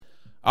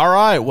All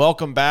right,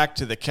 welcome back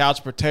to the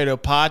Couch Potato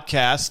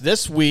Podcast.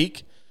 This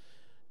week,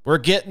 we're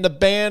getting the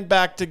band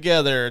back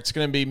together. It's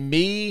going to be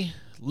me,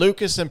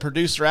 Lucas, and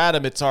producer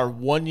Adam. It's our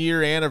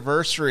 1-year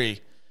anniversary.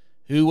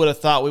 Who would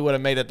have thought we would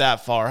have made it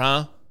that far,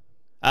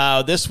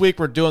 huh? This week,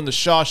 we're doing the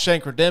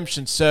Shawshank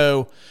Redemption,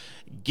 so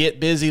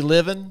get busy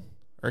living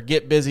or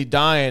get busy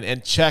dying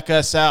and check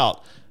us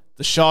out.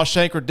 The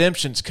Shawshank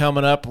Redemption's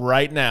coming up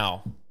right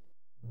now.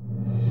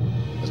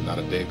 There's not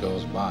a day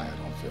goes by I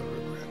don't feel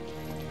regret.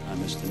 I'm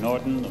Mr.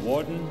 Norton, the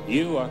warden.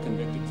 You are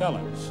convicted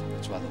felons.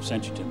 That's why they've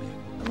sent you to me.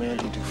 I'm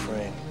Andy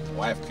Dufresne.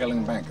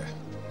 Wife-killing banker.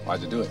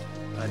 Why'd you do it?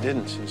 I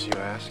didn't, since you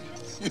asked.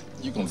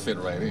 You gonna fit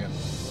right in.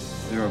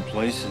 There are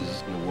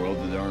places in the world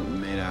that aren't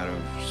made out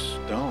of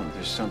stone.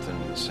 There's something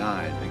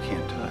inside they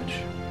can't touch.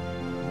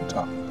 What are you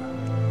talking about?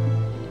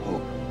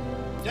 Hope.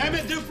 Damn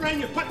it, Dufresne,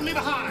 you're putting me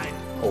behind.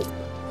 Hope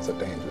is a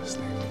dangerous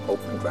thing.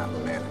 Hope can drive a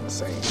man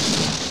insane.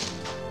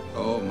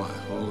 Oh, my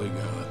holy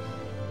God.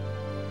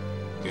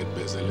 Get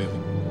busy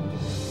living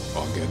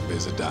or get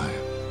busy dying.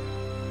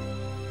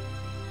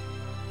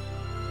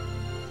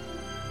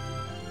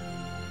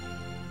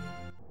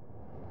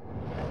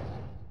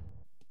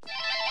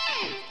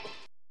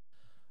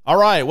 All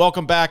right,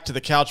 welcome back to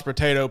the Couch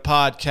Potato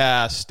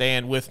Podcast.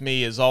 And with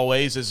me, as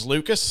always, is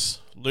Lucas.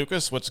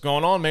 Lucas, what's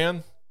going on,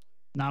 man?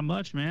 Not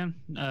much, man.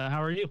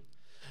 How are you?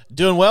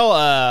 Doing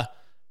well.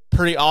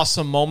 Pretty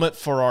awesome moment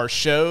for our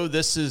show.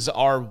 This is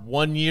our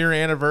 1-year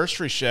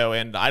anniversary show,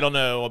 and I don't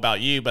know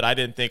about you, but I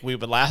didn't think we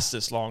would last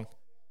this long.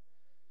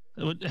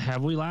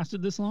 Have we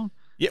lasted this long?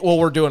 Yeah, well,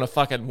 we're doing a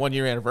fucking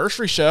 1-year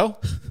anniversary show.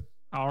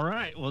 All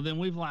right. Well, then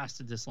we've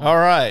lasted this long. All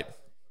right.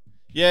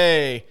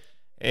 Yay.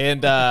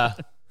 And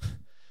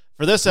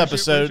for this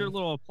episode, where's your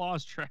little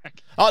applause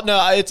track? Oh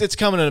no, it's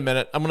coming in a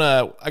minute.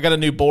 I got a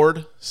new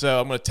board, so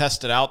I'm gonna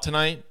test it out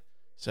tonight.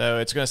 So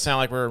it's gonna sound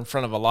like we're in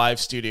front of a live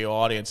studio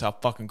audience. How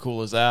fucking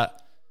cool is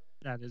that?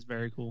 That is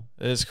very cool.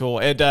 It is cool.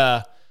 And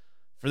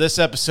for this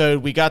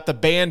episode, we got the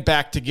band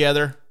back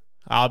together.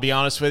 I'll be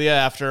honest with you,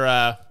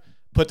 after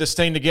put this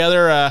thing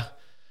together,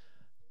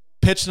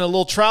 pitching a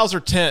little trouser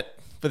tent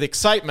for the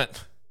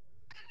excitement.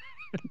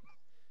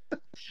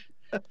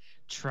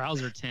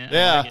 Trouser tent.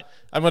 Yeah, I like it.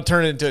 I'm going to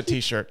turn it into a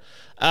t-shirt.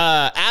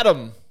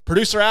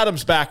 Producer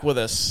Adam's back with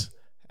us.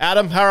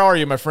 Adam, how are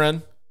you, my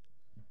friend?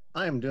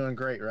 I am doing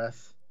great,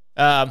 Russ.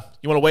 You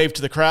want to wave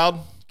to the crowd?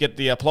 Get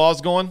the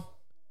applause going?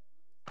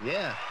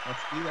 Yeah, let's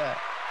do that.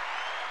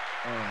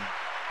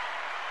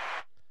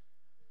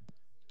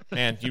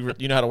 Man,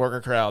 you know how to work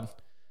a crowd.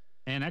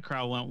 Man, that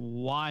crowd went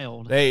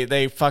wild.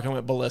 They fucking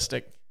went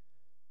ballistic.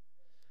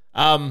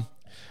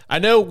 I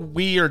know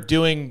we are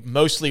doing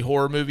mostly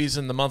horror movies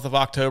in the month of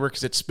October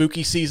because it's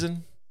spooky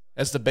season,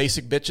 as the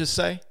basic bitches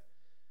say.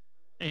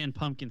 And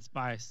pumpkin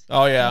spice.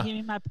 Oh, yeah. Give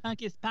me my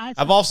pumpkin spice.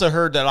 I've also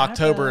heard that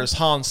October is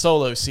Han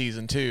Solo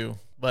season, too.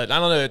 But I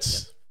don't know,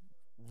 it's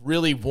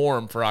really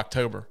warm for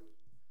October.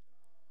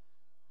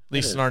 At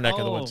least in our neck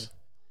of the woods.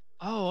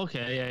 Oh,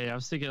 okay. Yeah. I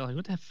was thinking, like,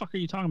 what the fuck are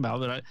you talking about?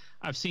 But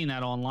I've seen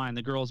that online.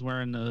 The girls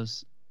wearing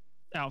those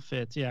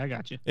outfits. Yeah, I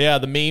got you. Yeah,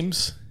 the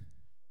memes.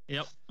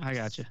 Yep, I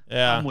got you.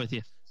 Yeah. I'm with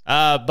you.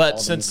 But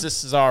since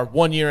this is our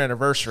 1-year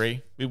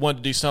anniversary, we wanted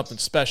to do something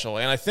special.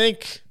 And I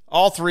think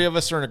all three of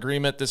us are in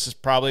agreement this is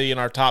probably in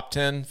our top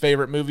 10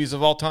 favorite movies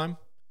of all time.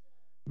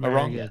 Am I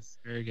wrong? Yes,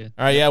 very good.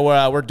 All right, yeah,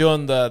 we're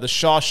doing the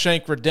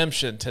Shawshank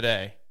Redemption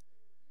today.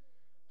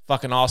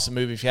 Fucking awesome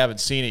movie if you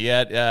haven't seen it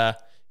yet.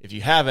 If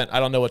you haven't,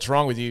 I don't know what's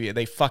wrong with you.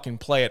 They fucking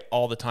play it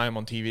all the time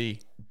on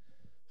TV.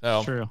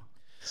 So True.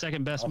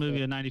 Second best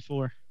movie of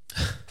 '94.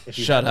 If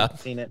you Shut haven't up.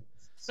 seen it,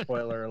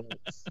 spoiler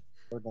alerts.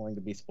 We're going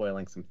to be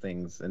spoiling some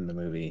things in the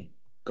movie.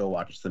 Go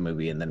watch the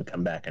movie and then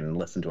come back and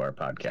listen to our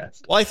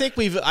podcast. Well, I think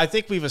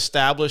we've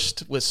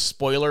established with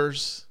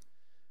spoilers.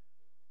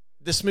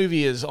 This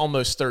movie is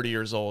almost 30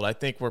 years old. I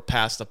think we're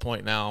past the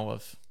point now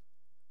of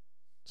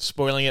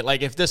spoiling it.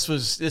 Like if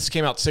this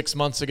came out 6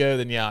 months ago,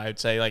 then yeah, I'd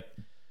say like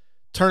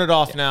turn it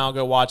off now,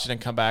 go watch it, and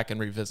come back and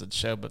revisit the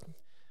show. But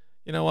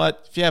you know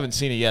what? If you haven't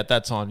seen it yet,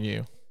 that's on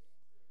you.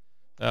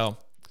 So,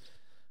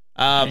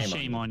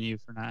 shame on you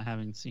for not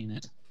having seen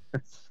it.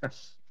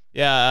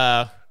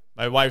 Yeah,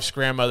 my wife's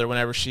grandmother,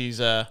 whenever she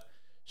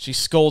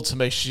scolds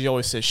somebody, she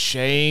always says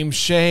shame,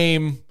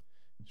 shame.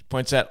 She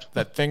points at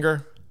that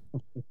finger.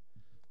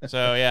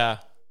 So yeah,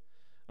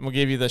 I'm gonna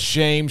give you the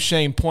shame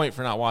point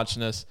for not watching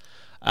this.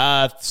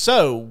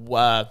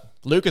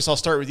 Lucas, I'll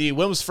start with you.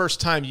 When was the first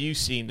time you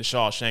seen the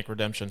Shawshank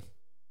Redemption?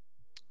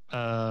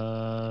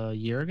 A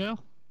year ago.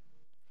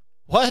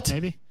 What?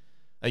 Maybe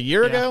a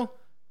year ago?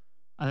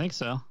 I think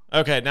so.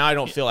 Okay, now I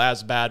don't feel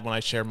as bad when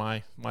I share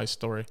my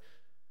story.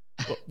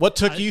 What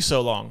took you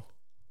so long?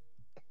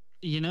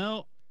 You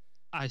know,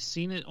 I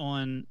seen it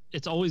on.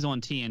 It's always on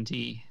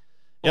TNT.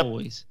 Yep.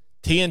 Always.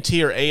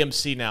 TNT or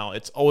AMC now.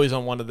 It's always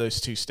on one of those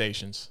two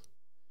stations.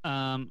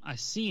 I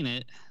seen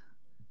it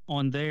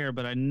on there,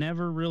 but I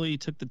never really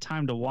took the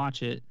time to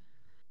watch it.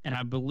 And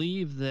I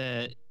believe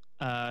that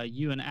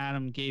you and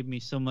Adam gave me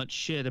so much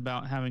shit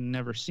about having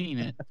never seen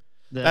it.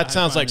 That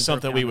sounds like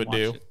something we would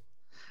do.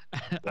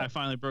 I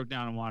finally broke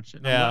down and watched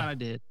it. Yeah. I'm glad I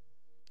did.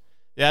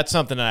 Yeah, that's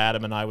something that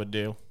Adam and I would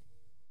do.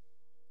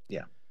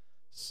 Yeah.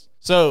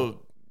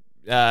 So,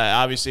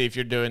 obviously, if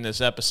you're doing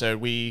this episode,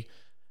 we've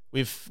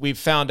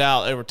found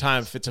out over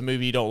time if it's a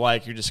movie you don't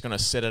like, you're just gonna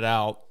sit it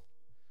out.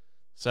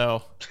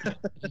 So,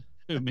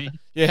 Who, me?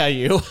 yeah,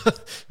 you.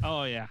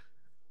 Oh yeah.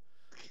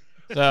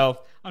 So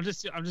I'm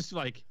just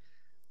like,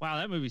 wow,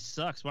 that movie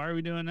sucks. Why are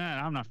we doing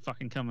that? I'm not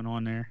fucking coming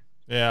on there.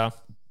 yeah,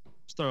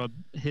 Just throw a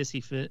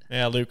hissy fit.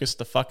 yeah, Lucas,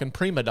 the fucking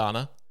prima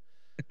donna.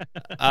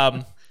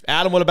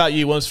 Adam, what about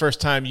you? When was the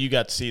first time you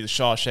got to see the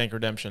Shawshank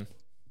Redemption?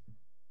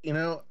 You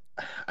know,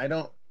 I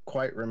don't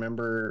quite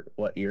remember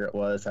what year it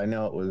was. I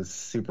know it was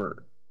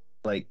super,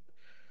 like,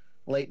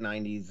 late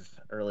 90s,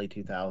 early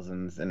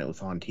 2000s, and it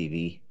was on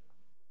TV.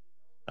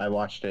 I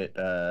watched it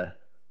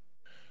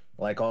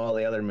like all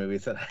the other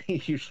movies that I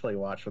usually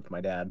watch with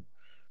my dad.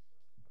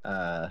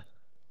 But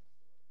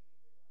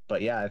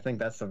yeah, I think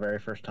that's the very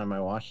first time I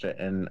watched it,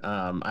 and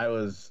I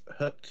was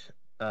hooked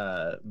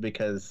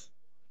because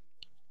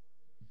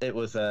it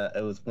was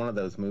one of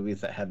those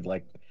movies that had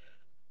like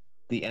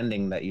the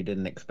ending that you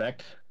didn't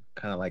expect,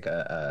 kind of like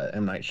a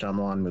M. Night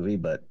Shyamalan movie,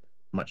 but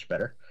much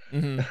better.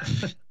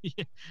 Mm-hmm.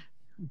 Yeah,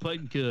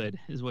 but good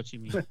is what you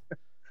mean.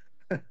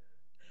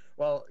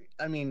 Well,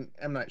 I mean,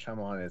 M. Night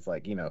Shyamalan is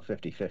like,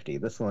 50-50.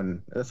 This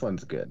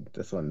one's good.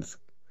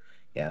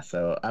 Yeah,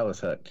 so I was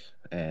hooked,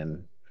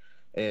 and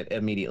it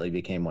immediately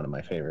became one of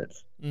my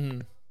favorites.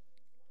 Mm-hmm.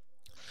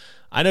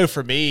 I know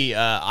for me,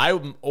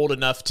 I'm old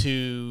enough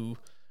to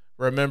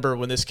remember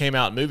when this came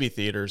out in movie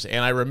theaters,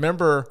 and I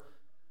remember,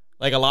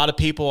 like a lot of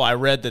people, I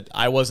read that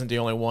I wasn't the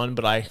only one,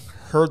 but I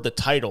heard the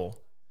title,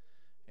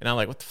 and I'm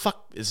like, what the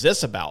fuck is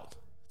this about?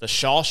 The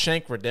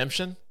Shawshank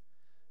Redemption?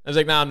 I was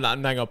like, no, I'm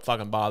not going to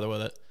fucking bother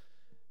with it.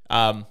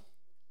 And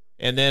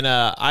then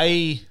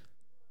I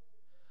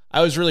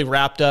was really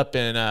wrapped up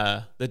in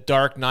the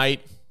Dark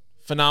Knight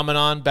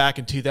phenomenon back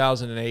in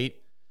 2008.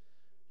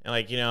 And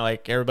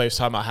like everybody was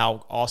talking about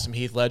how awesome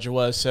Heath Ledger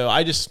was. So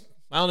I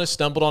don't know,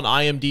 stumbled on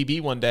IMDb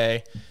one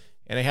day,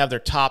 and they have their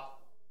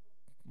top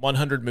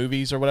 100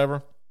 movies or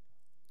whatever.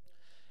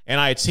 And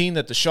I had seen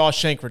that the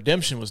Shawshank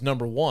Redemption was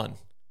number 1.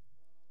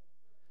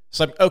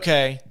 So I'm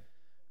okay,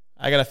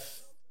 I got to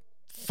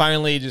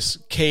finally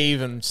just cave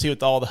and see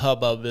what all the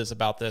hubbub is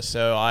about this.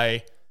 So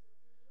I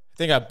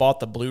think I bought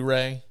the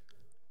Blu-ray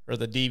or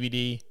the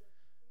DVD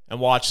and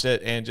watched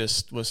it and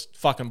just was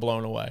fucking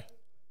blown away.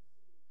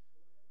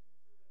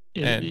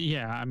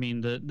 Yeah, I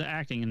mean the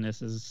acting in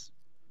this is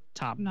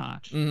top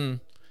notch. Mm-hmm.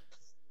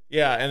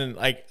 Yeah, and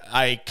like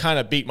I kind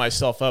of beat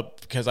myself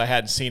up because I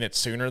hadn't seen it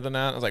sooner than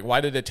that. I was like,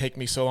 why did it take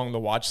me so long to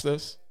watch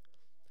this?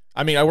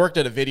 I mean, I worked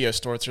at a video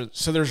store,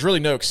 so there's really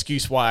no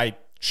excuse why I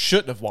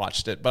shouldn't have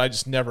watched it, but I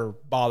just never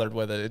bothered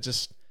with it. It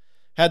just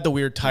had the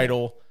weird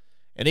title,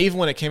 and even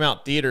when it came out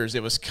in theaters,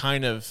 it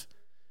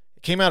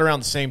came out around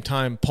the same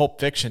time Pulp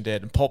Fiction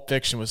did, and Pulp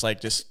Fiction was like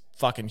this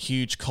fucking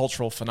huge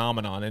cultural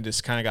phenomenon and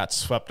just kind of got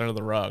swept under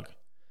the rug.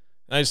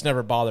 And I just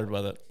never bothered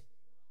with it.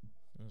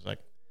 It was like,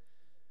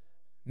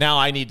 now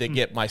I need to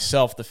get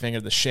myself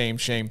the shame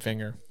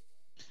finger.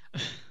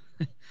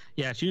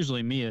 Yeah, it's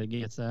usually me that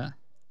gets that.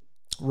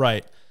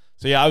 Right.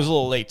 So yeah, I was a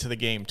little late to the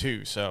game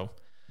too, so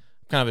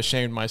I'm kind of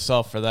ashamed of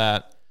myself for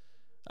that.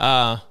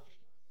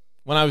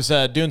 When I was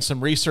doing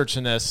some research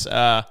in this,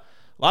 a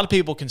lot of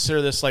people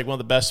consider this like one of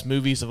the best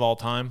movies of all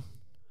time.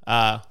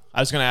 I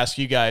was going to ask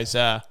you guys,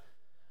 I'm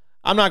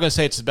not going to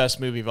say it's the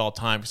best movie of all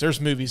time because there's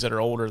movies that are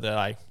older that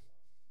I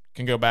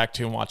can go back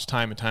to and watch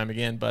time and time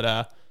again,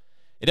 but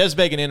it does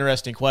beg an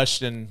interesting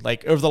question,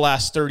 like over the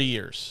last 30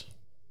 years.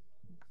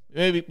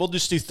 Maybe we'll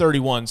just do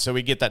 31 so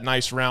we get that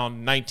nice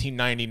round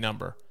 1990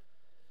 number.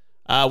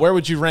 Where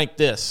would you rank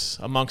this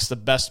amongst the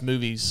best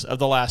movies of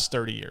the last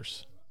 30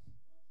 years?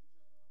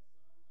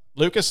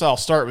 Lucas, I'll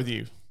start with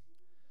you.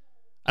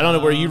 I don't know,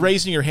 were you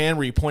raising your hand or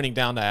were you pointing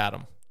down to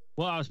Adam?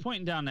 Well, I was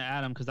pointing down to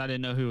Adam because I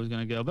didn't know who was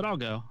going to go, but I'll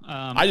go.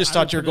 I just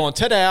thought you were going,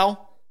 ta-dow.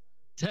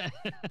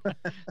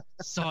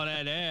 Saw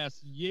that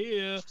ass,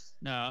 yeah.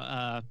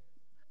 No,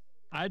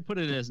 I'd put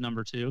it as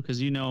number 2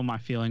 because you know my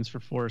feelings for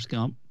Forrest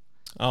Gump.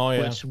 Oh,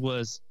 yeah. Which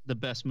was the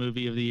best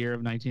movie of the year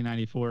of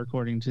 1994,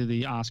 according to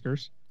the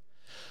Oscars.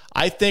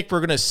 I think we're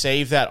going to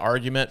save that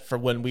argument for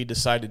when we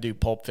decide to do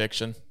Pulp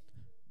Fiction.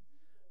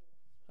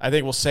 I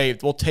think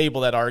we'll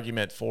table that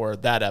argument for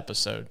that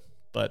episode.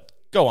 But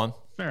go on.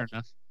 Fair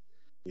enough.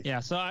 Yeah,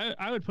 so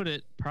I would put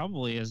it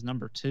probably as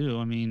number 2.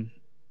 I mean,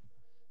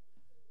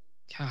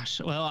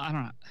 gosh, well, I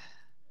don't know.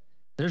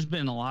 There's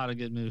been a lot of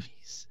good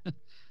movies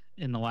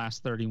in the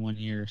last 31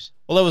 years.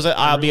 Well,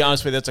 I'll be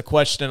honest with you, that's a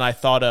question I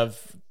thought of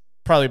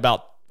probably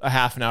about a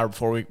half an hour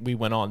before we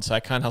went on. So I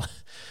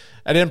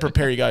didn't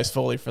prepare you guys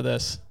fully for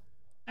this.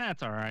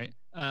 That's all right.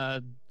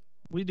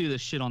 We do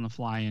this shit on the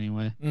fly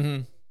anyway.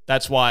 Mm-hmm.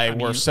 That's why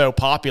we're so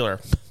popular.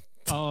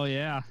 Oh,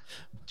 yeah.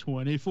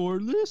 24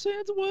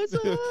 listens, what's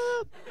up?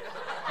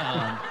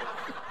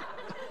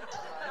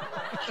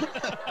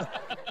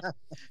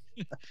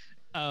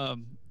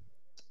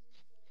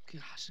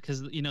 Gosh,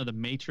 because, The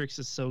Matrix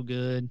is so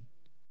good.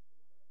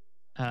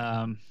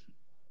 Lord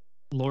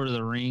of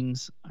the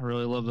Rings, I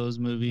really love those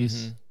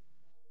movies.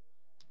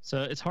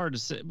 So it's hard to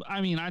say.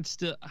 I mean, I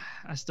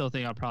still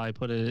think I'll probably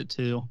put it at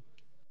 2.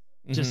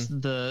 Mm-hmm.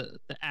 Just the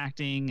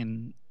acting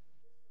and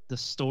the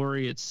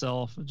story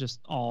itself, just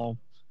all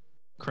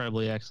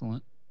incredibly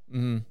excellent.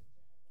 Mm-hmm.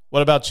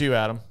 What about you,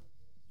 Adam?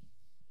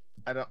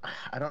 I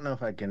don't know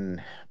if I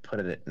can put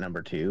it at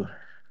number 2,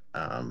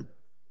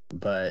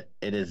 but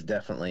it is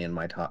definitely in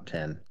my top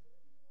 10.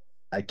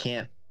 I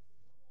can't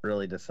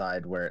really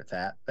decide where it's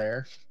at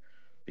there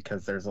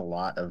because there's a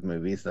lot of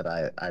movies that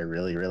I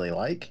really, really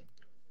like.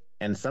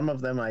 And some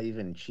of them I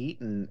even cheat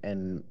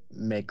and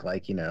make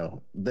like,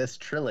 this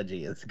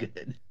trilogy is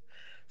good.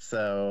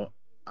 So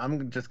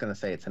I'm just going to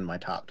say it's in my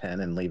top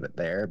 10 and leave it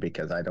there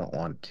because I don't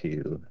want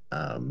to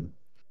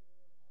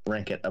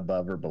rank it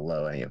above or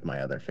below any of my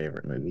other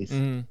favorite movies.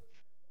 Mm-hmm.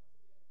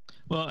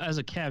 Well, as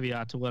a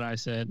caveat to what I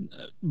said,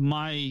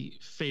 my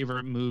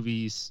favorite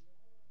movies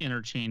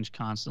interchange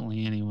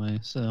constantly anyway.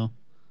 So,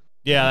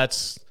 yeah,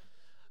 that's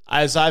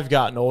as I've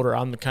gotten older,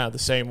 I'm kind of the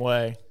same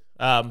way.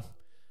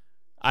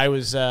 I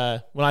was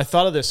when I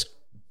thought of this,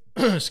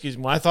 excuse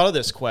me, when I thought of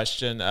this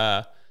question,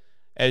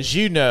 as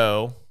you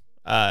know,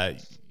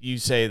 you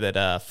say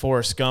that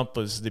Forrest Gump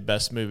was the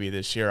best movie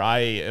this year. I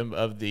am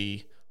of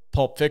the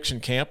Pulp Fiction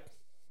camp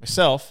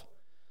myself,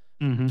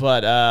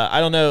 but I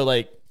don't know.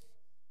 Like,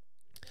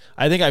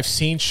 I think I've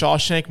seen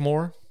Shawshank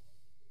more,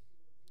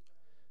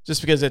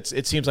 just because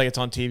it seems like it's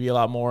on TV a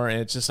lot more, and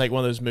it's just like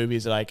one of those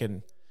movies that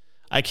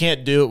I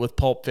can't do it with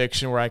Pulp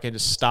Fiction where I can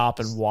just stop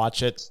and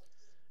watch it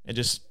and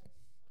just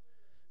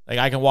like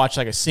I can watch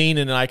like a scene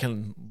and then I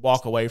can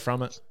walk away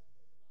from it.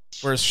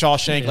 Whereas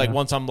Shawshank, like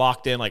once I'm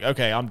locked in, like,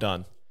 okay, I'm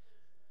done.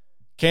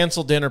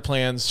 Cancel dinner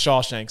plans,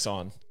 Shawshank's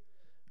on.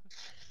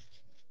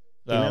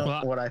 So,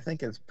 what I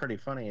think is pretty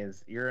funny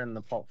is you're in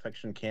the Pulp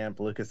Fiction camp,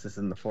 Lucas is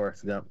in the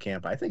Forrest Gump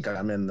camp. I think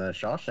I'm in the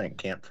Shawshank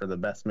camp for the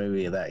best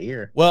movie of that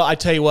year. Well, I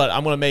tell you what,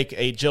 I'm going to make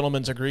a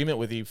gentleman's agreement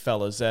with you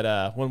fellas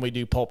that when we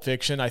do Pulp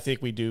Fiction, I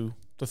think we do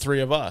the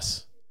three of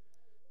us.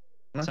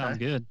 Okay. Sounds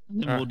good.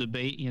 And then we'll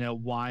debate,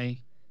 why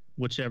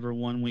whichever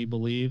one we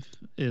believe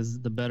is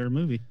the better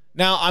movie.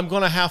 Now, I'm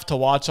going to have to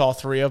watch all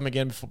three of them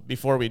again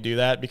before we do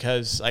that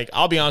because, like,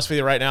 I'll be honest with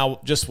you right now,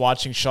 just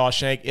watching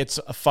Shawshank, it's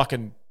a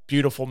fucking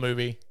beautiful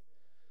movie.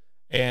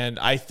 And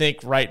I think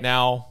right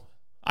now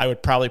I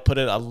would probably put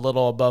it a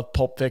little above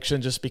Pulp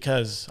Fiction just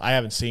because I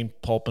haven't seen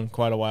Pulp in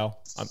quite a while.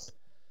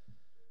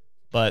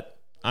 But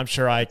I'm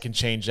sure I can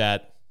change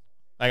that.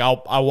 Like,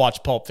 I'll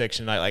watch Pulp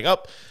Fiction and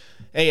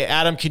hey,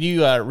 Adam, can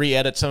you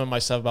re-edit some of my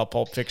stuff about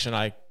Pulp Fiction?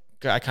 I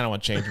kind of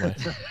want to change my...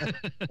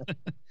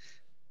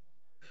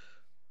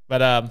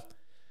 But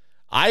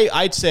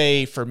I'd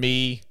say for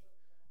me,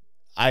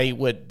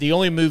 the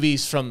only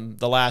movies from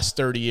the last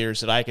 30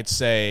 years that I could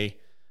say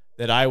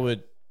that I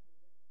would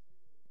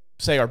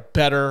say are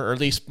better, or at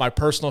least my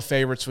personal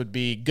favorites would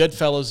be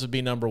Goodfellas would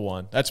be number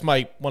one. That's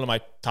one of my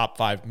top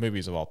 5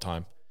 movies of all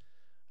time.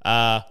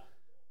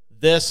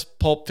 This,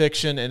 Pulp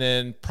Fiction, and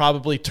then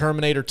probably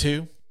Terminator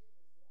 2.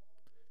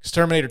 Because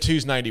Terminator 2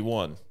 is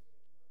 91.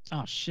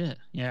 Oh, shit.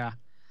 Yeah.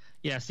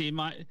 Yeah, see,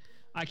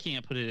 I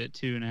can't put it at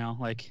 2 now.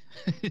 Like,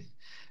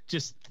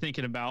 just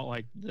thinking about,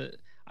 like,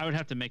 I would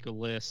have to make a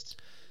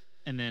list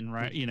and then,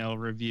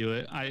 review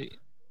it.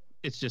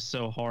 It's just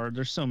so hard.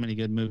 There's so many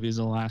good movies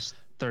the last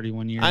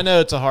 31 years. I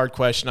know it's a hard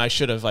question. I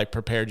should have,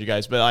 prepared you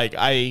guys. But,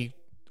 I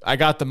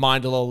got the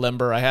mind a little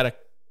limber. I had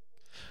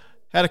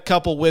a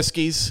couple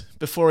whiskeys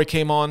before we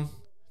came on.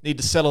 Need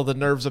to settle the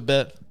nerves a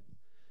bit.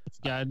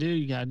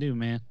 You gotta do,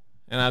 man.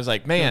 And I was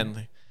like,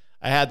 man,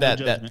 I had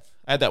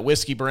that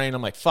whiskey brain.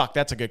 I'm like, fuck,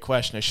 that's a good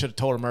question. I should have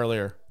told him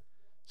earlier.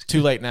 It's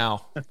too late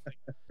now.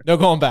 No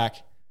going back.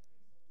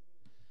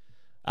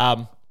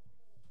 All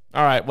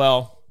right,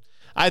 well,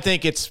 I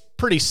think it's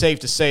pretty safe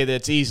to say that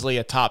it's easily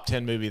a top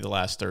 10 movie of the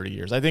last 30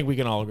 years. I think we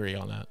can all agree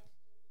on that.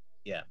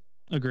 Yeah.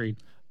 Agreed.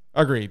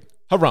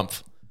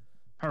 Harumph.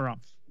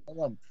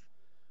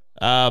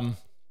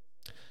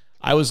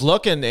 I was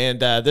looking, and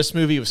this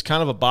movie was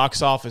kind of a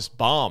box office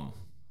bomb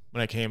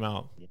when it came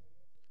out.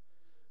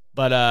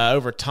 But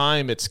over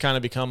time, it's kind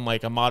of become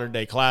like a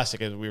modern-day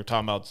classic, as we were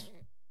talking about,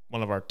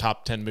 one of our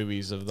top 10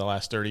 movies of the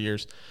last 30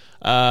 years.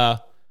 Why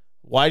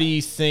do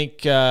you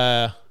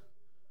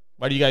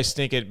guys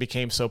think it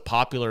became so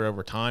popular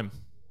over time?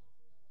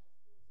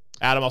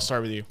 Adam, I'll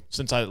start with you,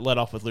 since I led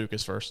off with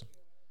Lucas first.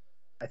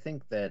 I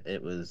think that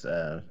it was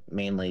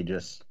mainly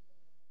just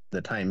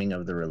the timing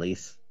of the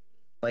release.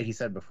 Like you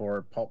said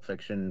before, Pulp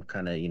Fiction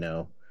kind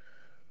of,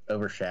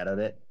 overshadowed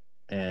it.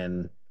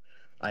 And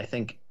I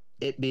think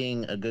it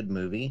being a good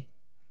movie,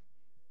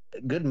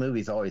 good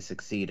movies always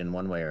succeed in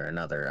one way or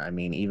another. I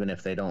mean, even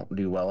if they don't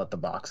do well at the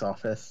box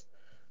office,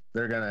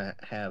 they're going to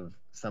have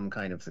some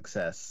kind of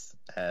success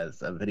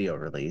as a video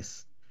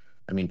release.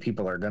 I mean,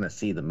 people are going to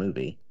see the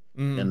movie.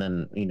 And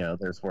then,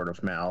 there's word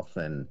of mouth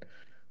and,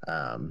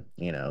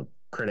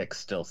 critics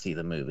still see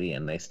the movie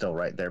and they still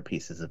write their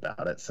pieces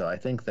about it. So I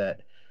think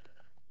that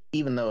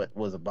even though it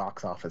was a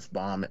box office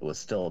bomb, it was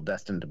still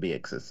destined to be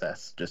a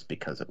success just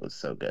because it was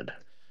so good.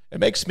 It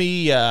makes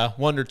me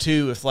wonder,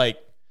 too, if,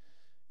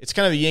 it's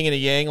kind of a yin and a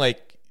yang.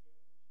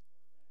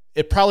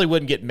 it probably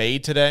wouldn't get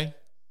made today,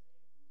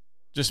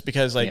 just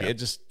because it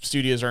just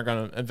studios aren't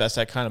going to invest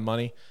that kind of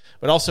money.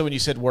 But also when you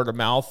said word of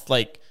mouth,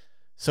 like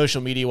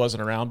social media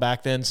wasn't around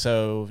back then,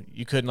 so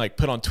you couldn't like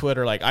put on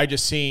Twitter like I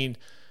just seen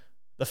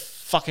the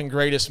fucking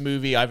greatest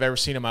movie I've ever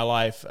seen in my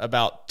life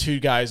about two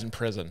guys in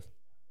prison.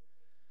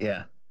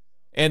 Yeah.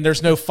 And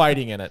there's no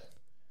fighting in it.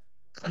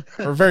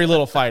 Or very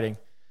little fighting.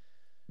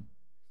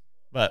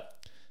 But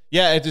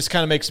yeah, it just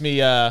kind of makes me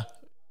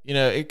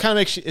it kind of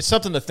makes you, it's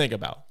something to think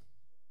about.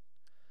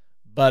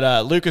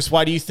 But Lucas,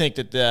 why do you think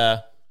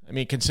that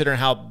considering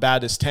how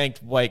bad this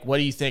tanked, like what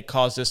do you think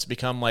caused this to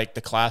become like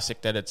the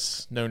classic that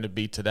it's known to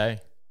be today?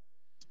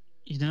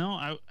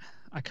 I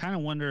kind of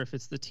wonder if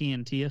it's the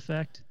TNT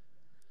effect.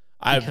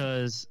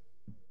 Because,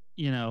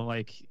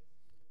 like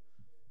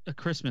A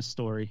Christmas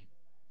Story,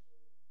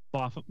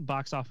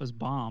 box office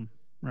bomb,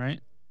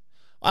 right?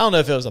 I don't know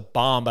if it was a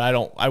bomb,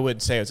 but I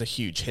wouldn't say it was a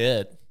huge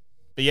hit.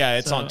 But yeah,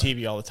 it's on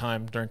TV all the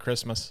time during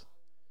Christmas.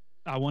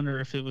 I wonder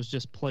if it was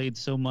just played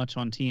so much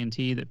on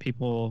TNT that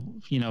people,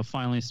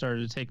 finally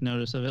started to take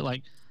notice of it,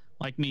 like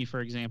me,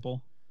 for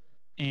example.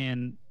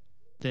 And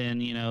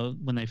then,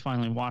 when they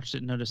finally watched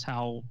it, noticed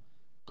how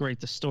great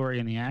the story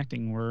and the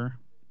acting were,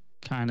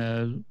 kind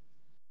of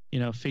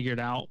figured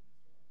out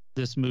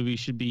this movie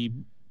should be,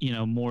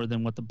 more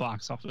than what the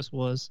box office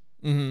was.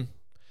 Mm-hmm.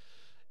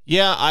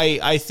 Yeah,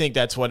 I think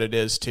that's what it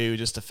is too.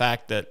 Just the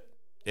fact that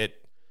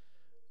it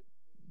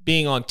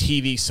being on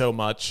TV so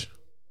much,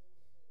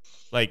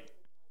 like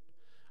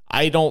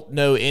I don't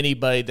know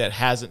anybody that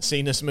hasn't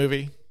seen this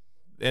movie,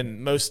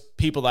 and most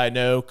people that I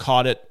know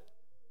caught it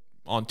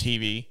on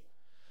TV.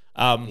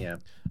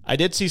 I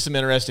did see some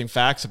interesting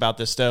facts about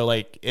this though.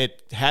 Like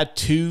it had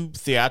 2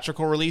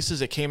 theatrical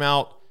releases. It came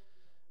out.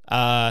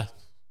 Let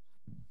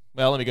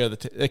me go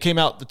to it came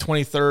out the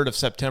 23rd of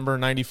September,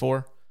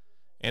 94,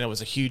 and it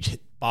was a huge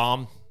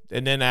bomb.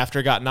 And then after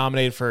it got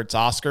nominated for its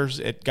Oscars,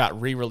 it got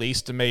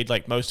re-released and made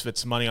like most of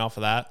its money off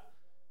of that.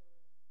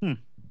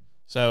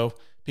 So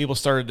people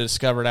started to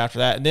discover it after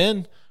that. And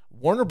then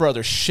Warner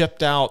Brothers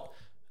shipped out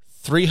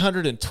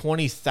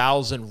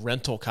 320,000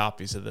 rental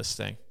copies of this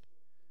thing.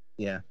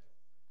 Yeah.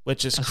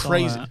 Which is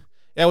crazy.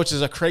 Yeah, which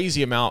is a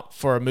crazy amount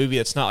for a movie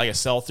that's not like a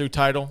sell-through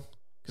title.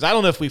 Because I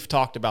don't know if we've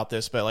talked about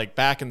this, but like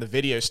back in the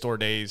video store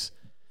days,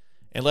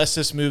 unless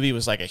this movie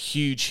was like a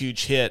huge,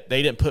 huge hit,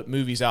 they didn't put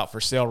movies out for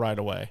sale right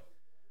away.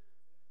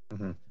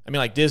 Mm-hmm. I mean,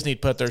 like Disney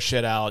put their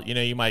shit out.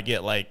 You might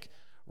get like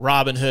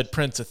Robin Hood,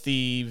 Prince of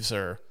Thieves,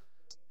 or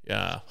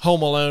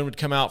Home Alone would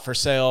come out for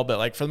sale. But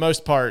like for the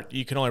most part,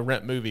 you can only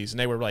rent movies, and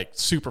they were like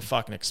super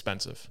fucking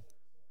expensive.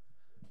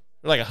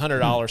 They're like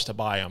 $100 to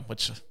buy them,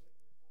 which,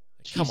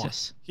 come on.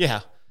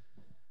 Yeah.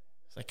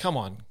 It's like, come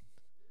on.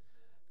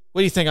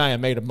 What do you think I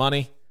am, made of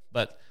money?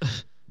 But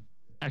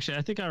actually,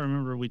 I think I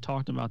remember we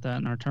talked about that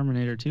in our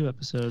Terminator 2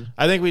 episode.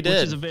 I think we did.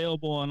 Which is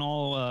available on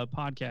all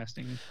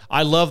podcasting.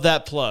 I love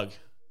that plug.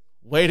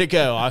 Way to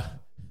go.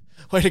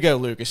 Way to go,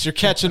 Lucas. You're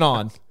catching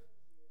on.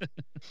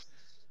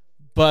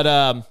 But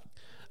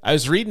I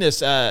was reading this.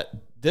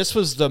 This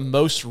was the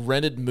most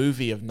rented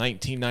movie of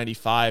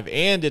 1995,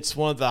 and it's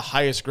one of the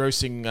highest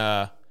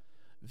grossing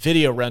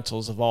video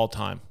rentals of all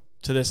time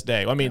to this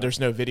day. I mean, there's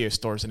no video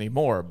stores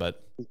anymore,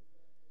 but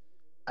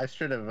I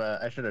should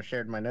have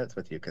shared my notes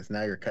with you because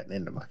now you're cutting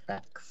into my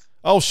facts.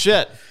 Oh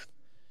shit!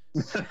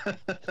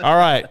 All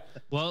right.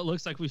 Well, it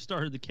looks like we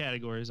started the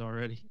categories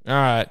already. All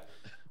right.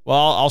 Well,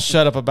 I'll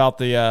shut up about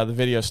the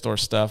video store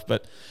stuff,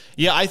 but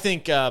yeah, I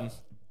think a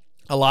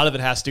lot of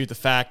it has to do with the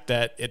fact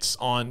that it's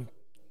on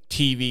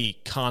TV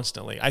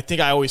constantly. I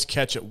think I always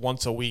catch it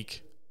once a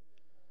week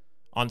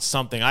on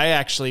something. I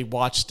actually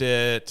watched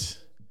it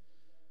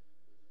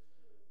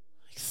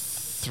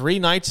 3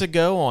 nights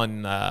ago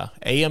on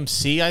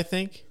AMC, I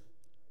think.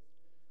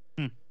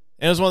 And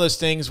it was one of those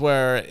things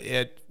where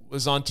it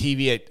was on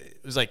TV.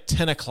 It was like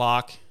 10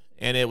 o'clock,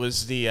 and it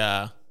was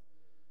the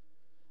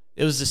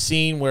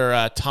scene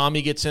where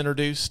Tommy gets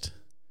introduced.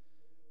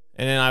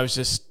 And then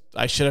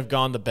I should have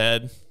gone to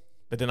bed,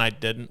 but then I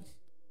didn't.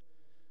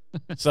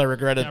 So I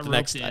regretted the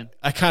next.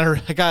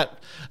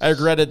 I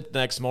regretted the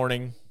next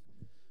morning.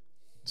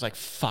 It's like,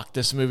 fuck,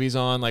 this movie's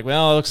on. Like,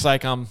 well, it looks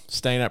like I'm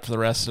staying up for the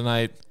rest of the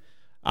night.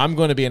 I'm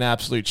going to be an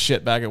absolute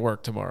shitbag at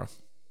work tomorrow.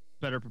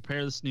 Better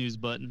prepare the snooze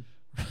button.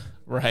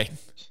 Right.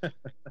 All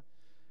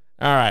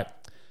right.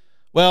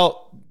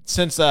 Well,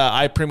 since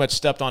I pretty much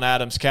stepped on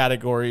Adam's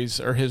categories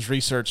or his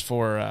research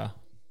for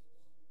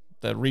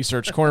the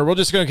research corner, we'll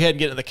just go ahead and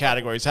get into the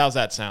categories. How's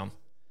that sound?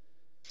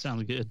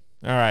 Sounds good.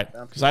 All right.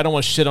 Because I don't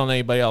want to shit on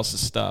anybody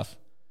else's stuff.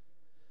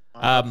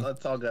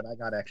 That's all good. I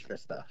got extra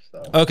stuff.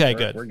 So okay,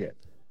 good. We're good.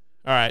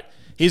 All right.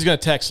 He's going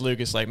to text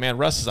Lucas like, man,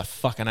 Russ is a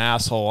fucking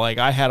asshole. Like,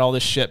 I had all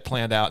this shit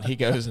planned out. And he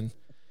goes and...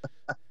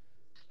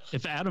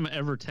 If Adam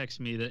ever texts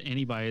me that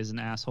anybody is an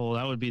asshole,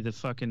 that would be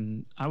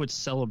I would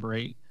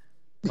celebrate.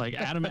 Like,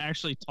 Adam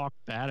actually talked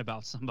bad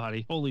about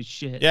somebody. Holy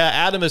shit. Yeah,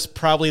 Adam is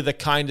probably the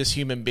kindest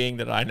human being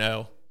that I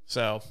know.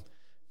 So,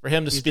 for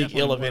him to speak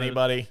ill of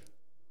anybody...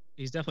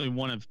 He's definitely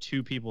one of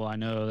 2 people I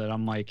know that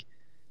I'm like,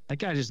 that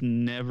guy just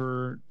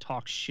never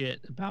talks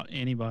shit about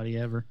anybody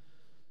ever.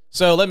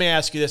 So let me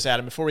ask you this,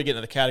 Adam, before we get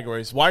into the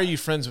categories. Why are you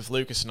friends with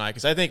Lucas and I?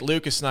 Because I think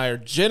Lucas and I are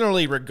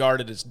generally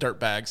regarded as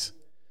dirtbags.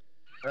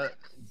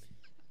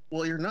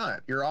 Well, you're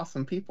not. You're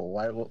awesome people.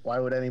 Why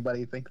would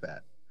anybody think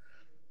that?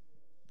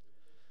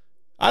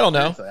 I don't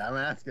know. Seriously, I'm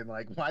asking,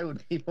 like, why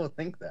would people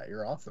think that?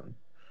 You're awesome.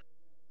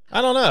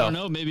 I don't know. I don't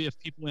know. Maybe if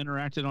people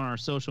interacted on our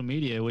social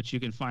media, which you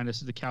can find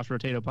us at the Couch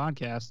Potato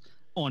Podcast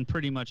on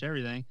pretty much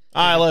everything.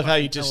 I love how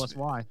you tell just us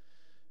why.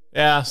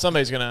 Yeah,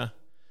 somebody's gonna.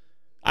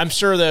 I'm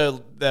sure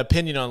the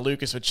opinion on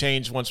Lucas would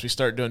change once we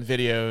start doing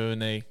video,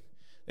 and they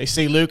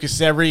see Lucas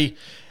every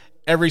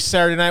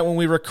Saturday night when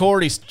we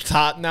record. He's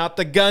trotting out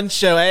the gun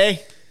show, eh?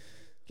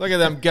 Look at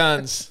them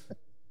guns.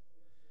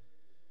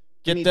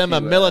 Get them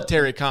a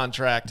military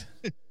contract.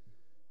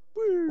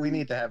 We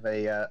need to have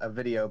a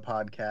video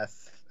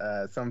podcast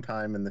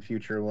sometime in the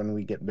future when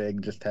we get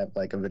big. Just have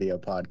like a video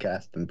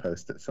podcast and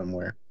post it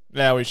somewhere.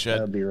 Yeah, we should.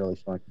 That would be really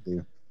fun to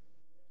do.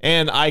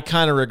 And I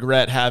kind of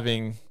regret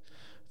having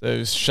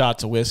those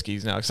shots of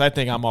whiskeys now because I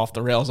think I'm off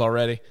the rails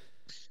already.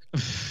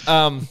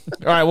 All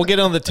right, we'll get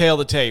on the tail of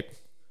the tape.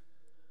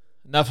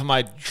 Enough of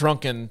my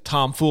drunken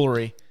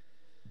tomfoolery.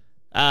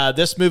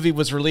 This movie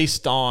was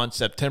released on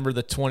September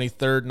the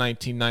 23rd,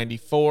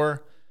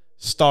 1994.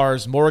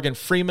 Stars Morgan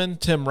Freeman,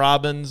 Tim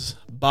Robbins,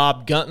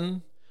 Bob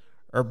Gunton,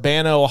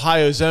 Urbana,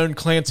 Ohio's own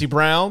Clancy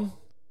Brown.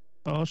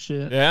 Oh,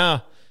 shit. Yeah.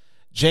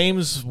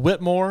 James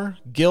Whitmore,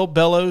 Gil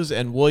Bellows,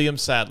 and William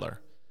Sadler.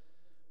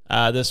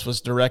 This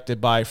was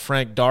directed by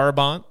Frank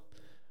Darabont.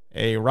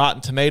 A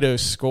Rotten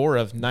Tomatoes score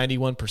of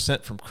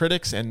 91% from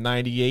critics and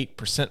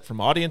 98% from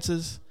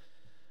audiences.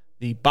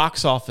 The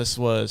box office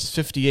was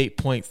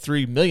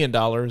 $58.3 million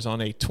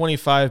on a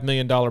 $25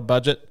 million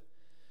budget.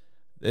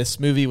 This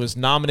movie was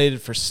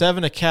nominated for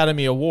 7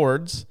 Academy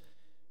Awards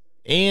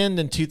and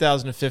in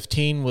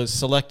 2015 was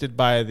selected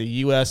by the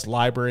U.S.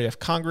 Library of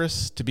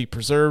Congress to be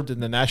preserved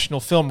in the National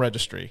Film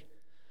Registry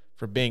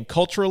for being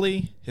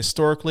culturally,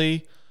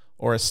 historically,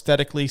 or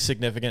aesthetically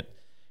significant.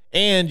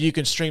 And you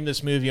can stream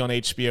this movie on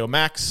HBO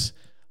Max.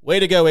 Way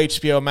to go,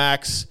 HBO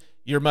Max.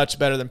 You're much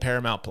better than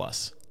Paramount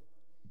Plus.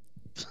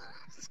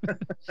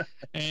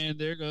 And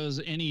there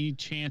goes any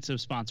chance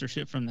of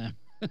sponsorship from them.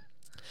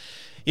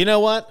 You know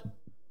what?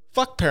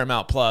 Fuck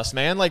Paramount Plus,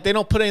 man. Like, they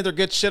don't put any of their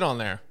good shit on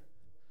there.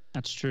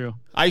 That's true.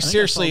 I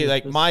seriously,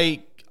 like,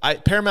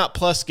 Paramount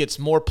Plus gets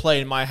more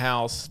play in my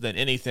house than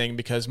anything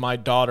because my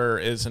daughter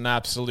is an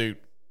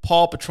absolute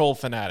Paw Patrol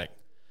fanatic.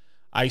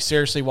 I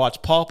seriously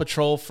watch Paw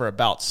Patrol for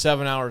about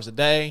 7 hours a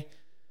day.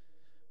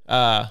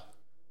 And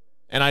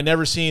I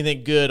never see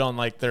anything good on,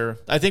 like,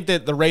 I think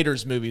that the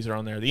Raiders movies are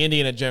on there, the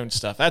Indiana Jones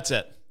stuff. That's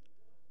it.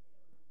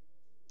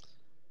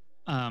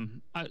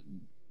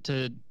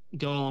 To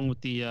go along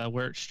with the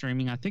where it's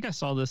streaming, I think I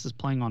saw this is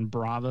playing on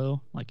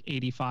Bravo like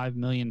 85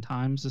 million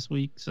times this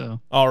week.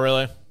 So. Oh,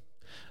 really?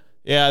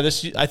 Yeah,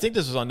 I think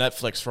this was on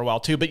Netflix for a while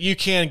too, but you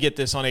can get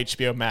this on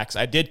HBO Max.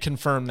 I did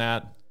confirm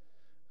that.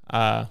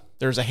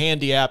 There's a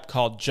handy app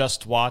called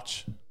Just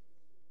Watch.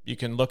 You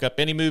can look up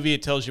any movie.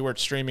 It tells you where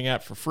it's streaming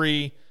at for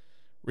free,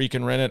 where you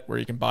can rent it, where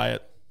you can buy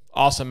it.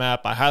 Awesome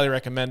app. I highly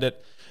recommend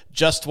it.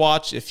 Just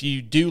Watch. If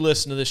you do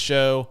listen to this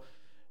show,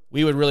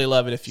 we would really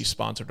love it if you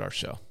sponsored our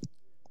show.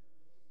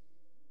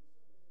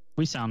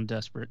 We sound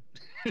desperate.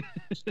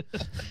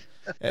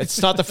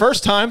 It's not the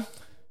first time.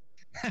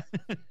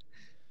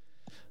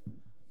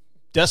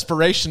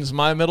 Desperation's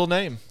my middle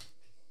name.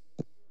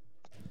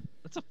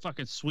 That's a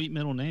fucking sweet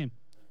middle name.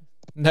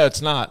 No,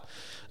 it's not.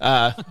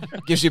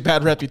 Gives you a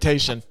bad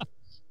reputation.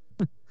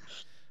 All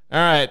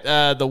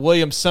right, the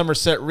William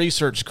Somerset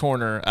Research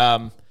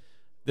Corner.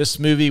 This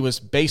movie was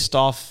based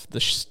off the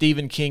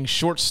Stephen King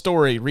short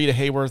story, Rita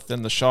Hayworth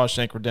and the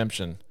Shawshank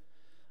Redemption.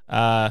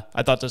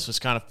 I thought this was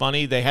kind of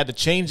funny. They had to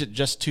change it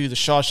just to the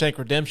Shawshank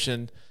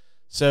Redemption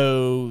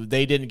so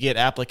they didn't get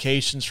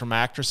applications from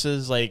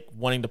actresses like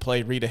wanting to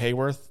play Rita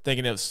Hayworth,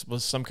 thinking it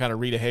was some kind of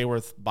Rita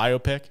Hayworth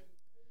biopic.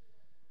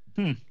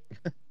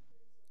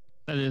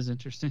 That is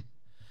interesting.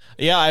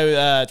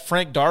 Yeah,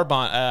 Frank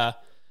Darabont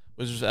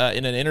was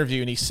in an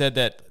interview, and he said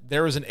that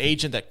there was an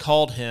agent that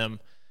called him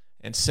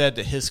and said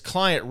that his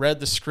client read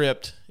the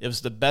script. It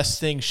was the best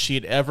thing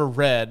she'd ever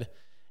read,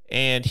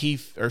 and she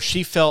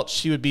felt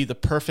she would be the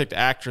perfect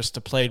actress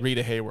to play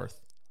Rita Hayworth.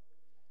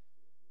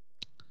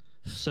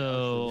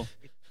 So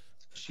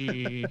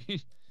she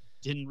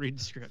didn't read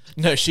the script.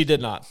 No, she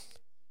did not.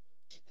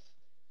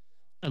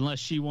 Unless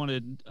she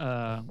wanted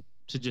to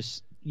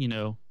just,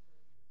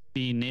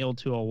 be nailed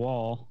to a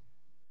wall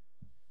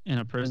in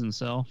a prison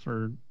cell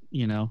for,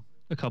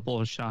 a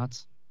couple of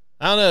shots.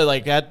 I don't know,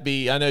 like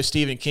I know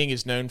Stephen King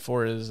is known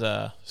for his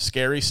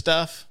scary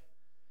stuff.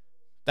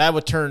 That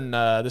would turn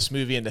this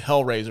movie into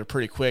Hellraiser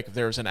pretty quick if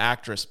there was an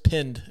actress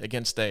pinned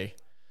against a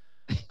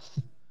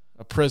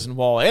prison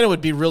wall. And it would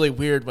be really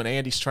weird when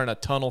Andy's trying to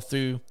tunnel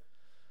through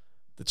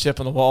the chip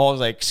on the wall. It's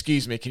like,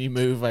 excuse me, can you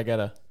move? I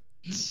gotta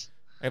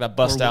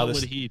bust out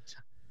this.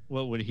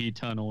 What would he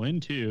tunnel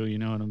into? You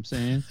know what I'm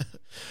saying?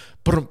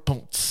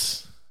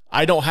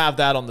 I don't have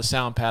that on the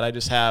sound pad. I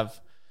just have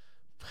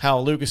how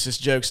Lucas's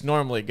jokes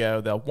normally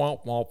go. The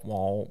womp, womp,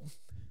 womp.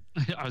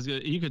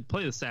 You could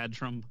play the sad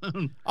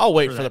trombone. I'll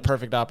wait for the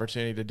perfect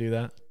opportunity to do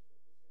that.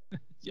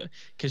 Yeah,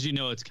 because you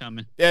know it's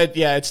coming.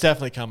 Yeah, it's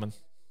definitely coming.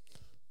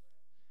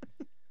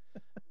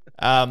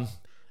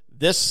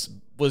 This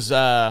was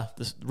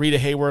this Rita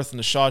Hayworth and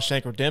the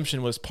Shawshank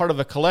Redemption was part of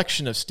a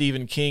collection of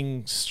Stephen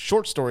King's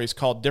short stories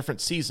called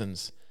Different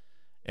Seasons.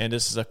 And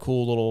this is a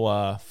cool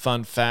little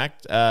fun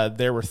fact.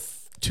 There were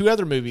two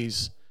other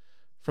movies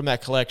from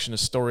that collection of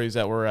stories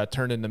that were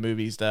turned into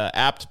movies. The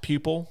Apt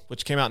Pupil,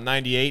 which came out in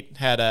 98,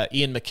 had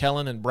Ian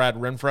McKellen and Brad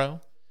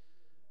Renfro,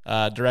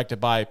 directed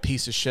by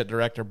piece of shit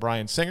director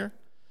Bryan Singer.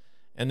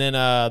 And then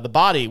The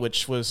Body,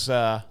 which was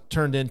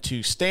turned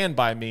into Stand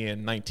By Me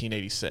in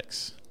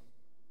 1986.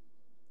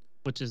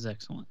 Which is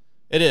excellent.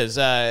 It is.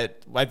 I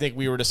think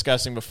we were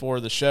discussing before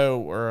the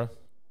show, or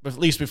at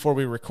least before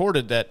we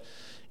recorded, that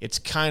it's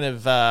kind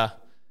of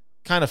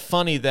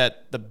funny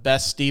that the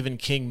best Stephen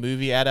King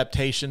movie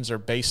adaptations are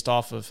based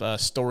off of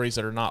stories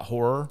that are not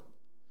horror.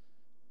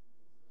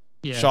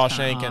 Yeah,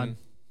 Shawshank and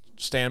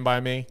Stand By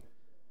Me.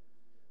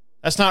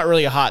 That's not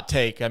really a hot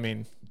take. I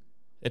mean,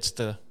 it's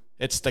the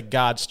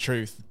God's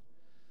truth.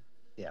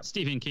 Yeah,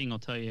 Stephen King will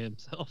tell you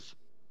himself.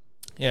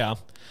 Yeah.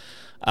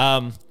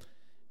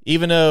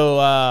 Even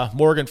though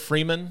Morgan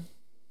Freeman,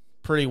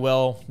 pretty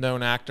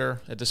well-known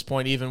actor at this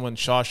point, even when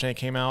Shawshank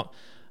came out,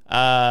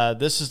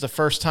 this is the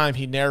first time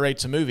he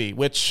narrates a movie,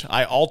 which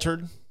I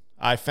altered.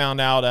 I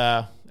found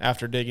out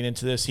after digging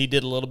into this, he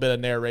did a little bit of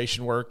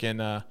narration work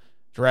in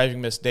Driving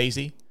Miss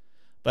Daisy.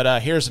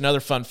 But here's another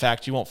fun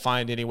fact you won't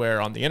find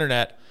anywhere on the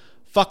internet.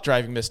 Fuck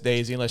Driving Miss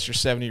Daisy unless you're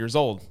 70 years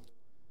old.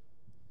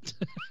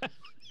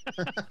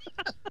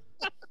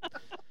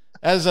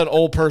 That is an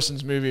old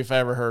person's movie if I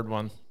ever heard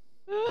one.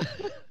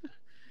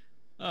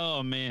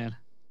 Oh, man.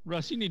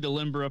 Russ, you need to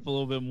limber up a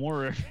little bit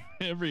more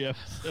every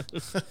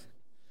episode.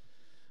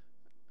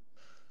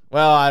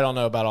 Well, I don't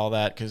know about all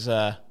that because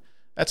that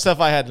stuff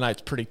I had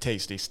tonight's pretty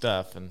tasty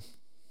stuff, and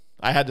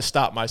I had to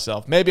stop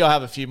myself. Maybe I'll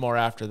have a few more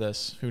after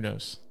this. Who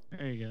knows?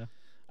 There you go.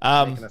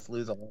 Making us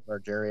lose all of our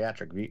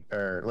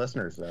geriatric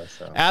listeners, though.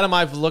 So, Adam,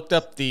 I've looked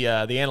up the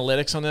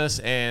analytics on this,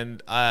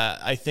 and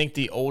I think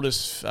the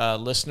oldest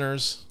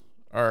listeners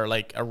are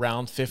like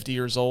around 50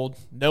 years old.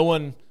 No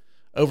one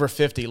over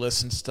 50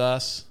 listens to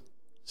us,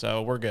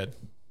 so we're good.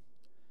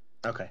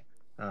 Okay,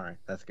 all right,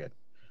 that's good.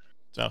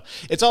 So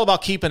it's all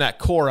about keeping that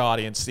core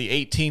audience, the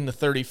 18 to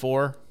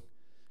 34,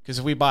 because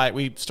if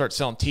we start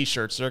selling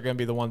T-shirts, they're going to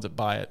be the ones that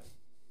buy it.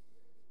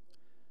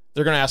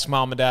 They're going to ask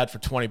mom and dad for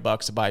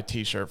 $20 to buy a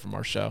T-shirt from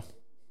our show.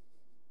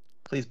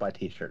 Please buy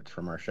T-shirts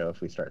from our show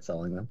if we start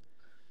selling them.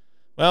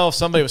 Well,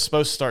 somebody was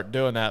supposed to start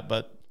doing that,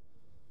 but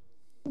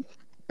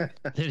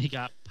then he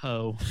got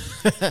Poe.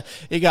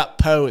 He got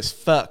Poe as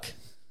fuck.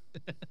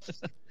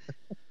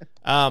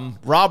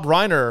 Rob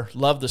Reiner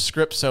loved the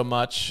script so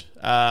much,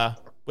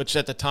 which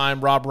at the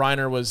time Rob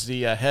Reiner was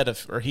the head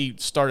of, or he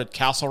started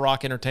Castle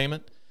Rock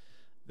Entertainment,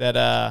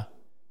 that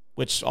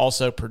which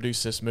also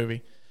produced this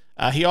movie.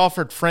 He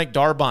offered Frank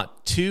Darabont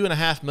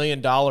 $2.5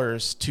 million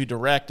to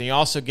direct, and he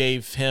also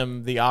gave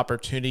him the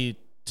opportunity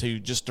to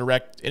just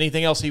direct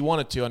anything else he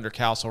wanted to under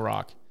Castle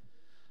Rock.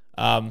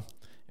 And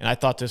I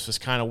thought this was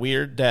kind of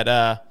weird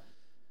that,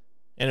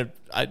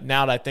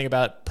 now that I think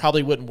about it,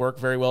 probably wouldn't work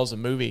very well as a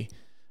movie.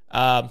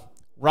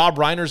 Rob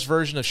Reiner's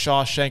version of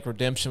Shawshank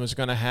Redemption was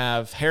going to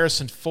have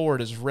Harrison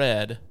Ford as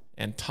Red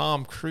and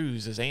Tom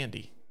Cruise as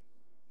Andy.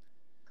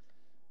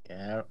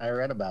 Yeah, I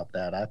read about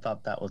that. I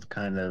thought that was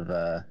kind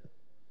of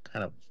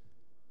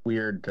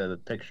weird to the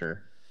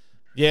picture.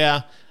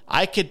 Yeah,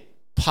 I could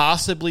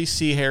possibly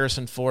see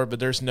Harrison Ford, but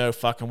there's no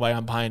fucking way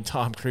I'm buying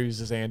Tom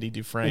Cruise as Andy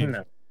Dufresne.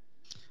 No,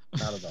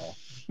 not at all.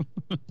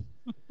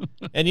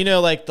 And you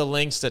know, like the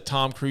lengths that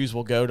Tom Cruise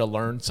will go to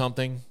learn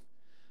something.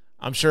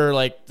 I'm sure,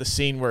 like the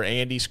scene where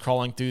Andy's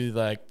crawling through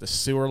like the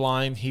sewer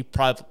line, he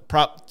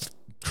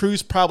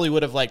Cruise probably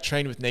would have like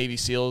trained with Navy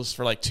SEALs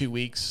for like 2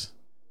 weeks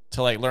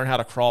to like learn how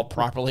to crawl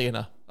properly in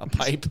a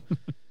pipe.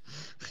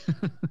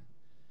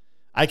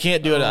 I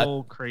can't do it.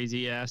 Oh,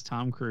 crazy ass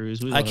Tom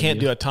Cruise. I can't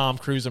do a Tom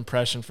Cruise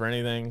impression for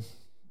anything,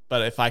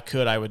 but if I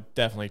could, I would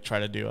definitely try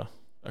to do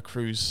a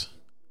Cruise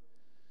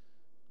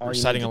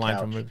reciting a line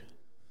from a movie.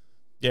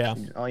 Yeah.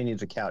 All you need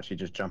is a couch. You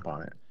just jump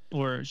on it.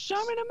 Or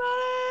show me the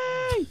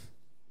money.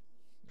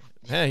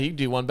 Yeah, he can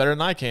do one better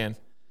than I can.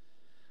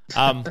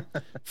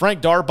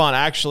 Frank Darabont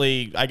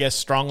actually, I guess,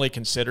 strongly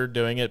considered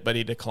doing it, but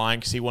he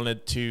declined because he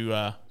wanted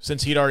to,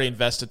 since he'd already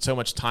invested so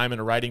much time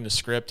into writing the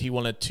script, he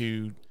wanted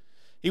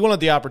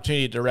the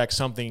opportunity to direct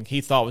something he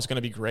thought was going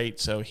to be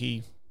great, so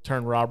he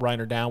turned Rob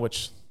Reiner down,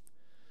 which,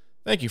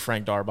 thank you,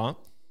 Frank Darabont,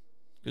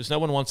 because no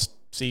one wants to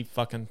see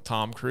fucking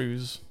Tom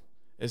Cruise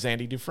as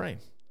Andy Dufresne.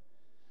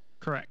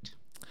 Correct.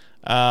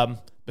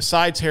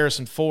 Besides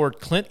Harrison Ford,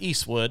 Clint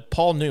Eastwood,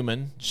 Paul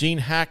Newman, Gene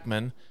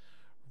Hackman,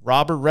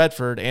 Robert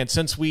Redford, and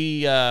since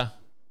we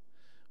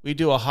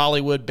do a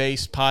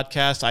Hollywood-based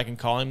podcast, I can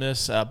call him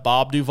this,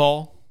 Bob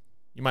Duvall.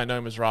 You might know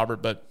him as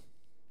Robert, but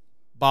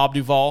Bob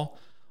Duvall,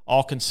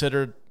 all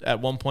considered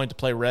at one point to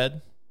play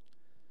Red.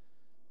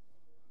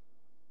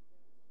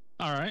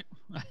 All right.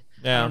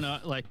 Yeah. I don't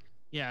know.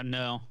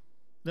 No.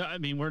 No, I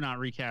mean, we're not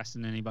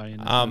recasting anybody in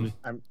this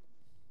movie.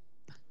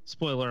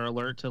 Spoiler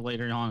alert to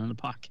later on in the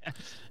podcast.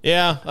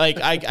 Yeah,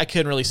 like I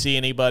couldn't really see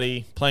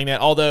anybody playing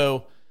that.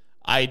 Although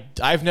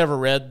I've never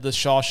read the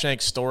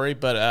Shawshank story,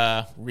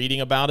 but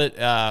reading about it,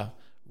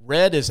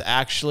 Red is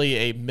actually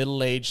a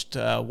middle-aged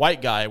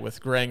white guy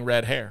with graying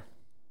red hair.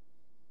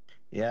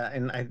 Yeah,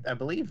 and I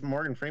believe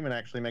Morgan Freeman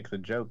actually makes a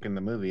joke in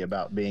the movie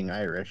about being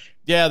Irish.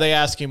 Yeah, they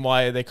ask him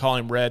why they call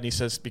him Red, and he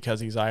says because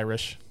he's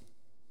Irish.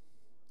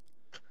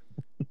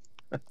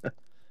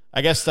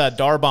 I guess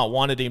Darabont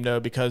wanted him, though,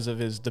 because of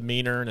his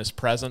demeanor and his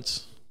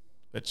presence.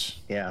 Which,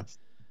 yeah.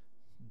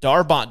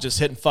 Darabont just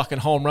hitting fucking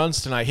home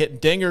runs tonight, hitting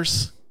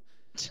dingers.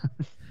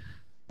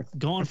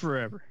 Going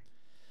forever.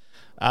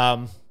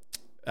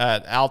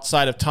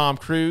 Outside of Tom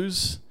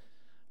Cruise,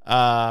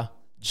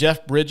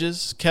 Jeff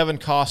Bridges, Kevin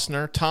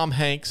Costner, Tom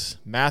Hanks,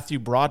 Matthew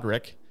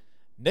Broderick,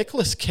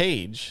 Nicolas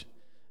Cage,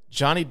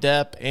 Johnny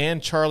Depp,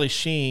 and Charlie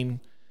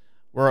Sheen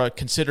were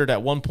considered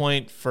at one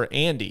point for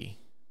Andy,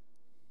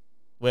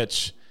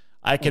 which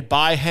I could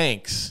buy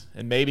Hanks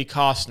and maybe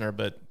Costner,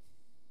 but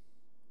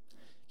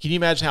can you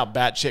imagine how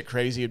batshit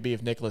crazy it would be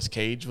if Nicolas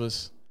Cage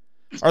was?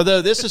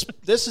 Although this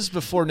is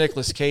before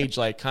Nicolas Cage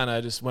like kind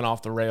of just went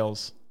off the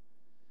rails.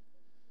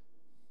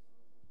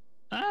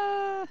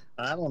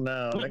 I don't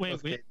know.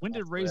 Wait. When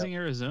did Raising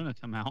Arizona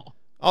come out?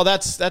 Oh,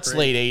 that's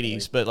late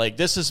 '80s, but like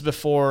this is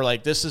before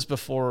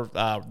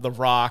The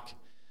Rock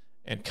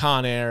and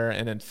Con Air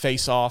and then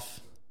Face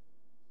Off.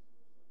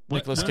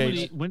 Nicolas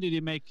Cage. When did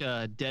he make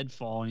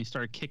Deadfall and he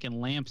started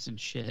kicking lamps and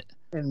shit?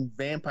 And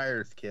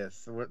Vampire's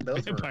Kiss.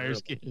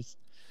 Vampire's Kiss.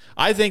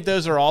 I think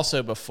those are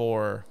also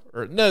before,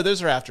 or no,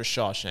 those are after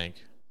Shawshank.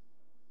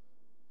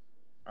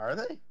 Are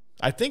they?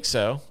 I think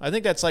so. I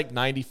think that's like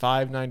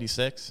 95,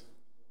 96.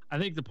 I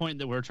think the point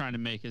that we're trying to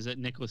make is that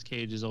Nicolas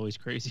Cage is always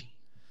crazy.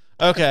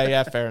 Okay,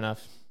 yeah, fair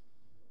enough.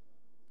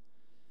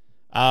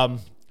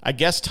 I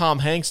guess Tom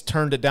Hanks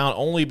turned it down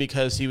only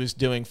because he was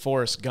doing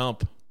Forrest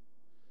Gump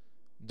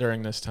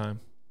during this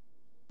time.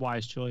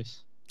 Wise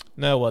choice.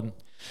 No, it wasn't.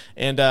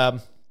 And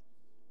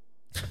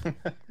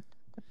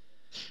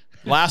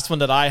last one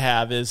that I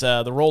have is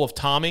the role of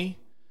Tommy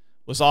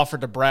was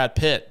offered to Brad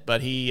Pitt,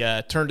 but he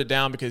turned it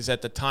down because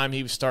at the time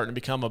he was starting to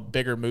become a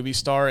bigger movie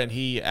star, and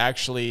he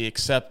actually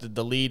accepted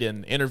the lead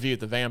in Interview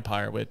with the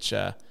Vampire, which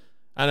I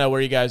don't know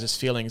where you guys'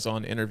 feelings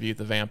on Interview with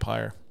the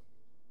Vampire.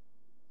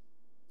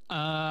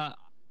 I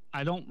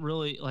don't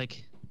really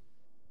like.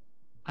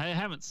 I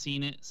haven't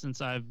seen it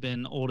since I've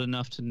been old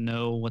enough to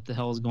know what the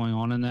hell is going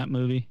on in that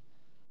movie.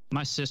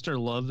 My sister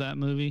loved that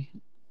movie,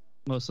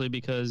 mostly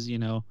because, you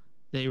know,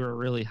 they were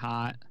really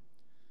hot.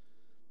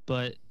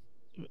 But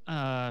if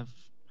I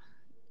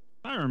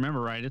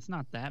remember right, it's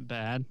not that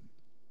bad.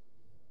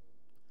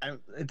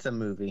 It's a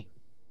movie.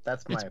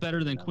 That's my. It's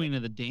better than Queen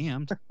of the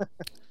Damned.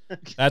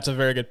 That's a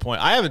very good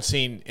point. I haven't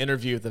seen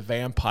Interview with the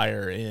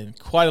Vampire in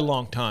quite a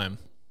long time.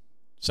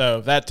 So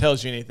if that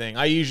tells you anything,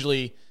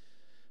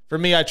 for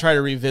me, I try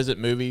to revisit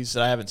movies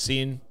that I haven't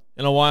seen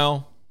in a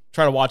while.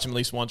 Try to watch them at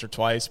least once or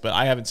twice, but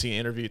I haven't seen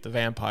Interview with the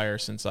Vampire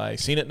since I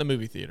seen it in the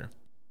movie theater.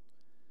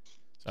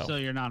 So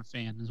you're not a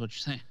fan, is what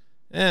you're saying?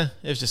 It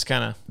was just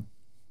kind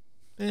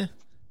of,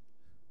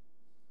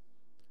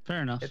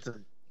 Fair enough.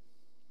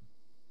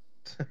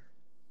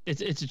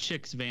 It's a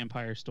chick's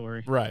vampire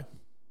story, right?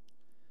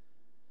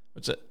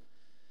 What's it?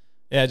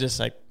 Yeah, just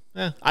like,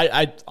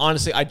 I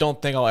honestly, I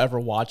don't think I'll ever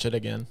watch it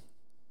again.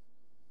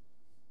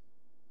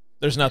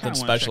 There's nothing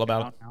special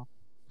about it. Now.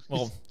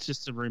 Well, it's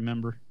just to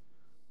remember.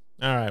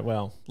 All right,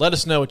 well, let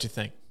us know what you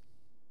think.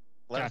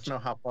 Let us know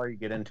how far you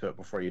get into it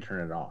before you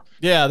turn it off.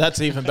 Yeah,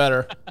 that's even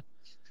better.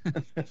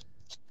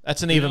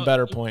 That's an even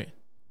better point.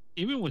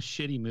 Even with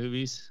shitty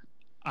movies,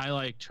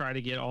 I try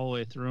to get all the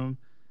way through them.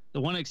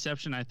 The one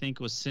exception I think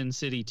was Sin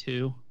City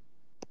 2,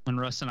 when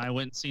Russ and I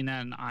went and seen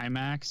that in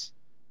IMAX.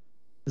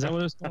 Is that what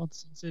it was called,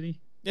 Sin City?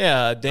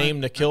 Yeah,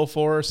 Dame to Kill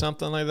For or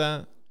something like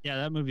that. Yeah,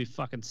 that movie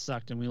fucking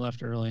sucked and we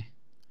left early.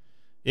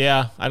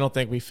 Yeah, I don't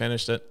think we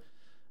finished it.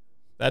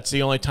 That's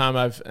the only time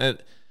I've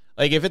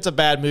if it's a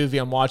bad movie,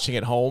 I'm watching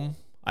at home.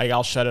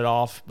 I'll shut it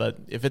off. But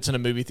if it's in a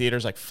movie theater,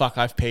 it's like, fuck,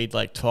 I've paid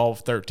like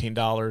 $12, $13,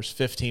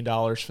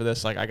 $15 for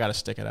this. Like, I got to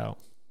stick it out.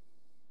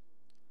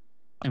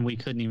 And we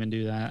couldn't even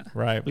do that.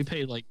 Right. We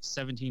paid like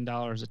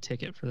 $17 a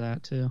ticket for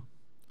that too.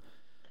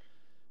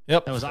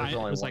 Yep. It was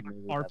like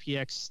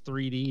RPX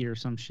 3D or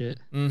some shit.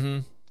 Mm-hmm.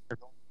 There's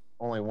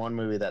only one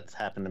movie that's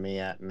happened to me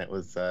and it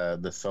was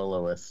The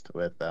Soloist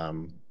with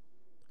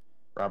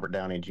Robert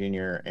Downey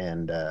Jr.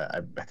 and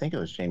I think it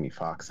was Jamie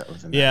Foxx that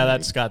was in that movie.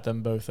 That's got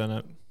them both in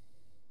it.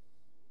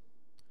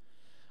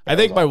 I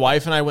think my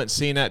wife and I went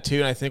seeing that too,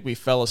 and I think we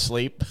fell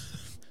asleep.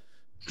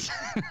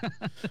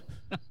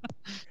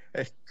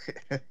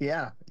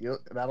 Yeah,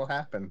 that'll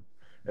happen.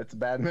 It's a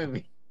bad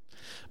movie.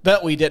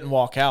 Bet we didn't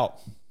walk out.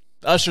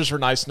 The ushers were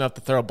nice enough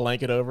to throw a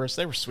blanket over us.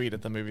 They were sweet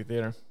at the movie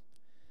theater.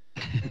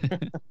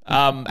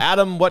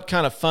 Adam, what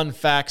kind of fun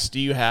facts do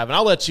you have? And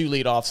I'll let you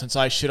lead off since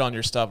I shit on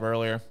your stuff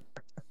earlier.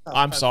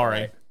 I'm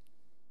sorry.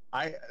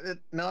 Right.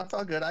 No, it's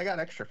all good. I got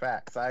extra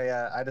facts.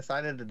 I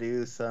decided to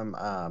do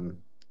some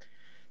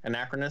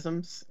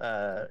anachronisms.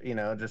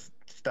 Just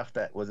stuff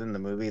that was in the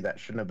movie that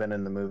shouldn't have been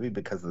in the movie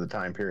because of the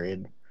time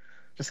period.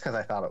 Just because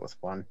I thought it was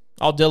fun.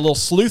 I'll do a little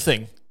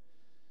sleuthing.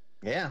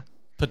 Yeah.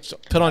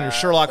 Put on your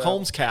Sherlock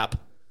Holmes cap.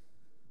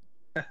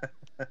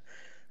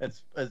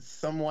 It's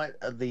somewhat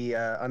of the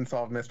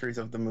unsolved mysteries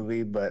of the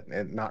movie, but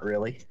not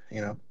really,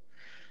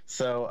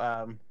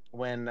 So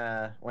when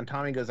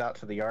Tommy goes out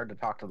to the yard to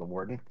talk to the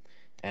warden,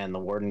 and the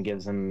warden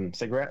gives him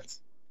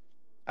cigarettes,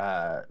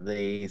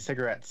 the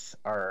cigarettes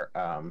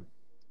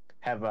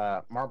have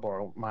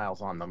Marlboro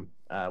miles on them,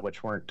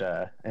 which weren't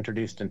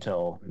introduced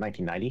until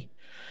 1990.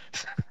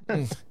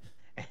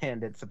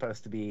 And it's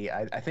supposed to be,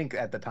 I think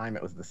at the time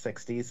it was the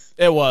 60s.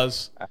 It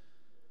was.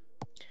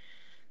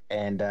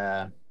 And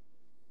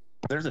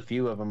there's a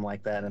few of them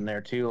like that in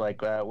there too.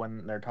 Like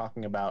when they're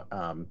talking about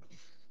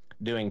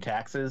doing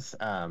taxes,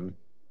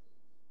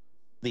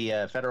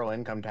 the federal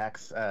income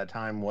tax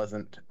time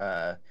wasn't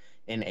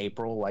in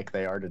April like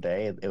they are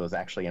today. It was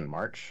actually in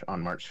March,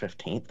 on March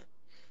 15th.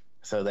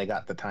 So they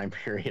got the time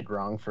period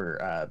wrong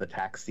for the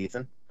tax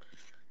season.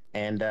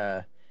 And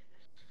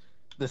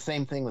the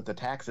same thing with the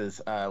taxes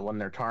when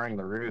they're tarring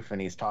the roof,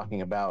 and he's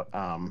talking about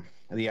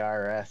the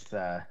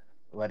IRS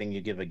letting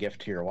you give a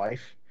gift to your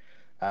wife.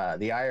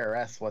 The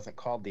IRS wasn't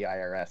called the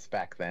IRS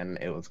back then.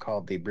 It was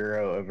called the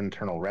Bureau of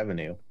Internal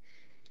Revenue,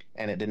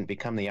 and it didn't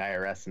become the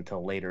IRS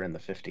until later in the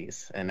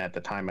 50s. And at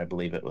the time, I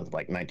believe it was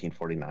like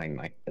 1949,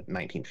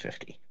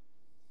 1950.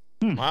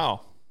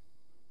 Wow.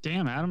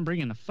 Damn, Adam,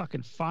 bringing the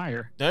fucking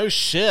fire. No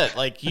shit.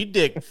 Like, you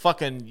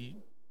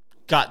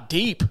got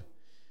deep.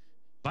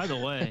 By the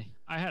way,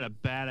 I had a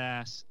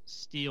badass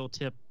steel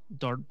tip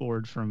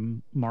dartboard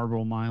from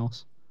Marlboro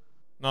Miles.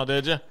 No,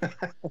 did you?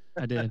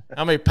 I did.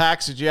 How many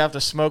packs did you have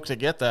to smoke to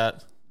get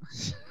that?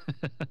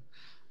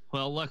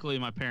 Well, luckily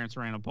my parents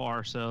ran a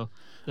bar, so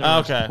there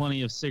was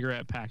plenty of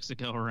cigarette packs to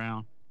go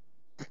around.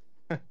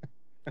 It's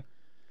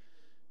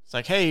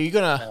like, hey,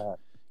 can I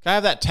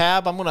have that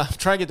tab? I'm going to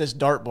try to get this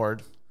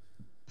dartboard.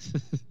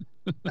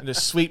 And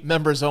this sweet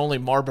members only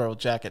Marlboro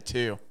jacket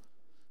too.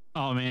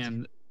 Oh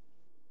man.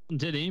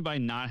 Did anybody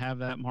not have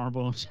that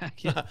Marlboro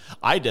jacket?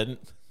 I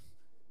didn't.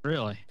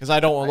 Really? Because I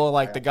don't look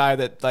like the guy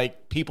that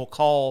like people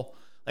call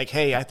like,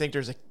 hey, I think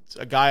there's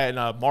a guy in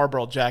a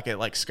Marlboro jacket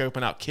like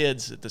scoping out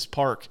kids at this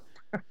park.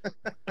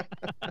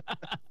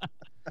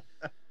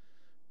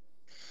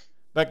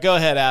 But go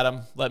ahead,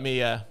 Adam. Let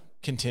me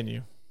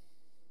continue.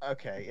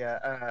 Okay,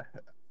 yeah.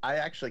 I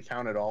actually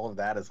counted all of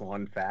that as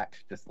one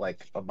fact, just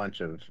like a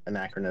bunch of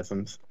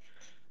anachronisms.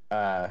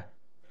 I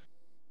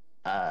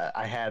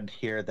had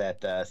here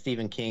that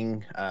Stephen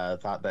King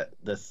thought that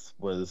this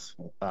was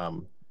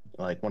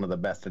like one of the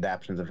best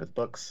adaptations of his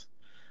books.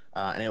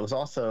 And it was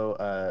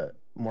also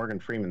Morgan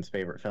Freeman's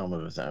favorite film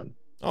of his own.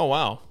 Oh,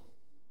 wow.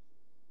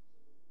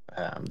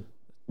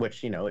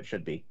 Which, it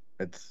should be.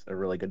 It's a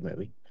really good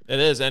movie. It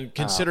is, and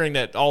considering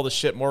that all the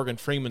shit Morgan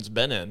Freeman's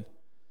been in.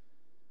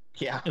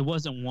 Yeah. It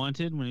wasn't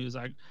Wanted when he was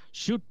like,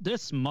 shoot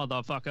this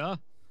motherfucker.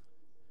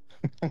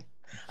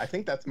 I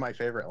think that's my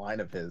favorite line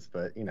of his,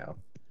 but,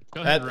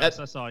 Go ahead, Russ.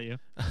 I saw you.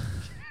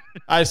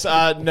 I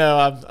saw.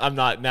 No, I'm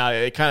not now.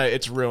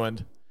 It's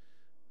ruined.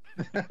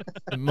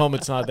 The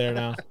moment's not there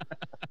now.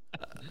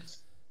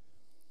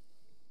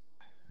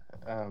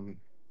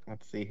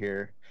 Let's see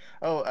here.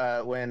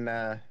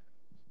 When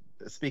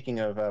speaking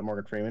of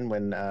Morgan Freeman,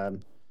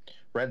 when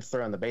Red's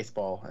throwing the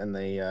baseball in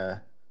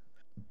the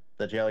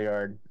jail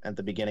yard at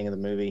the beginning of the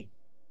movie,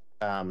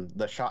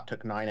 the shot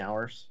took 9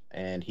 hours,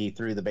 and he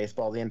threw the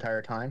baseball the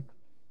entire time.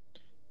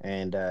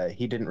 And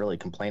he didn't really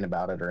complain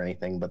about it or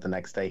anything, but the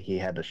next day he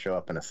had to show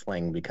up in a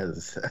sling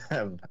because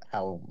of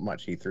how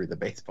much he threw the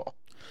baseball.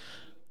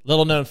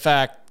 Little known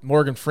fact,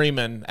 Morgan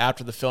Freeman,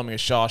 after the filming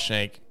of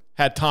Shawshank,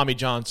 had Tommy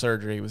John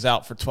surgery. He was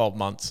out for 12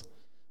 months.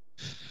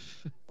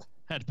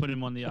 Had to put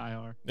him on the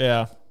IR.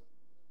 Yeah.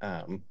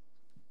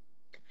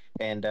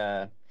 And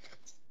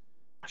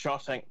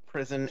Shawshank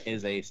Prison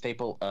is a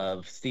staple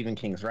of Stephen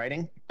King's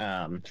writing,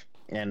 and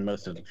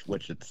most of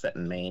which it's set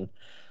in Maine.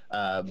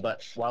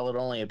 But while it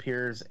only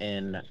appears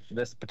in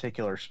this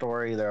particular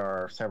story, there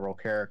are several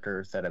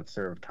characters that have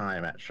served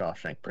time at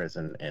Shawshank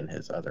Prison in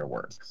his other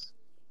works.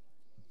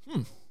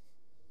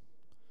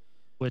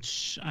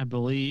 Which I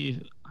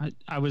believe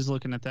I was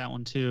looking at that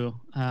one too.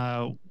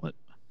 What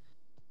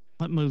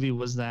movie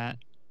was that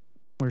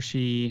where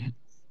she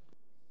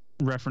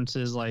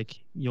references like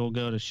you'll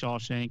go to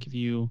Shawshank if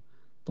you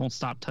don't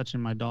stop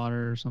touching my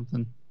daughter or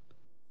something?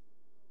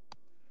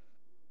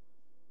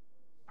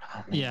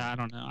 Yeah, I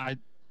don't know.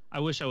 I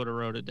wish I would have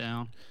wrote it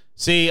down.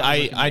 See,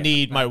 I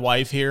need my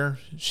wife here.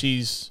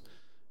 She's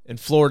in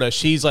Florida.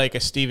 She's like a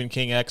Stephen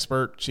King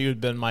expert. She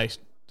would have been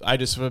I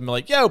just would have been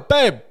like, yo,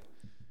 babe,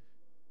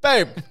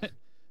 hey,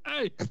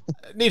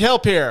 need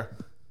help here.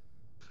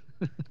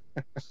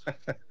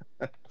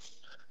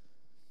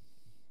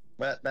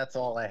 But that's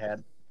all I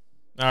had.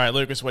 All right,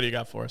 Lucas, what do you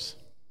got for us?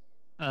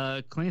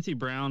 Clancy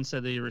Brown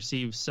said that he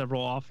received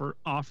several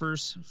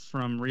offers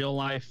from real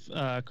life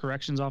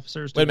corrections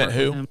officers. Wait a minute,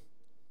 who?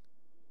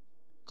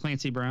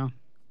 Clancy Brown.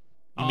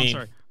 I'm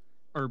sorry.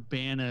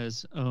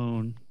 Urbana's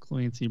own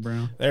Clancy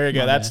Brown. There you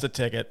go. My That's bad. the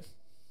ticket.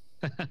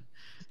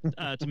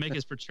 To make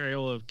his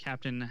portrayal of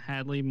Captain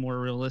Hadley more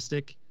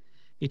realistic,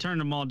 he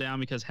turned them all down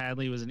because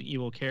Hadley was an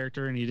evil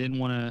character and he didn't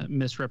want to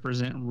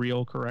misrepresent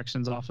real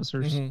corrections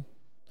officers. Mm-hmm.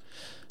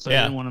 So he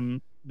didn't want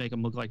to make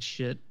them look like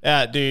shit.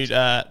 Yeah, dude.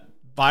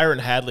 Byron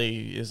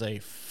Hadley is a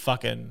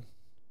fucking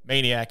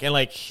maniac, and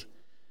like,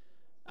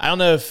 I don't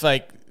know if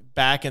like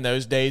back in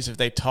those days if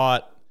they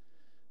taught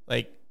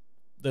like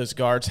those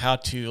guards how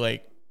to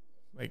like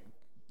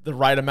the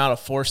right amount of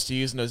force to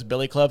use in those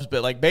billy clubs,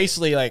 but like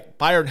basically like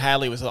Byron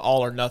Hadley was an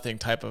all or nothing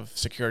type of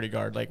security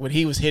guard. Like when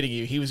he was hitting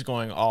you, he was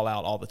going all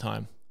out all the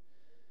time.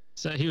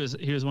 So he was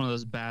one of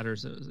those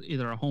batters that was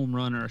either a home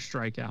run or a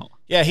strikeout.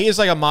 Yeah, he is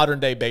like a modern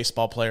day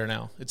baseball player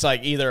now. It's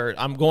like either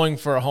I'm going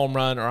for a home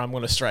run or I'm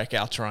going to strike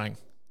out trying.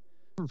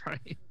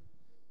 Right.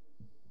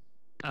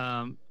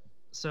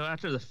 So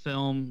after the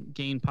film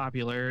gained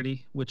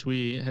popularity, which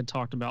we had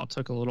talked about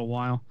took a little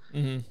while,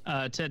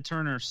 Ted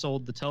Turner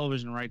sold the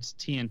television rights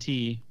to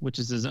TNT, which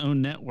is his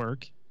own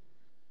network,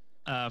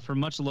 for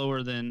much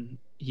lower than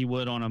he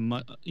would on a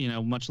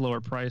much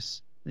lower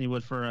price than he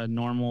would for a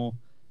normal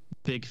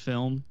big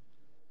film.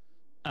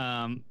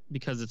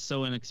 Because it's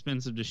so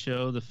inexpensive to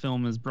show, the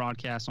film is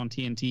broadcast on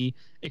TNT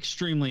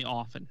extremely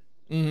often.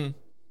 Mm-hmm.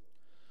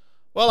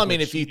 Well, I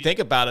mean, if you think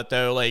about it,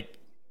 though, like,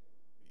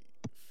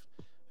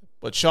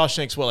 but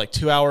Shawshank's what, like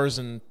 2 hours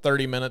and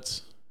 30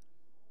 minutes,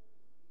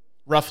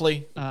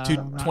 roughly,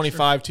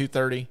 225,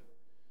 230,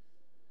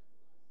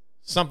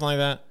 something like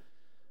that.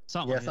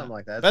 Something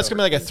like that. That's gonna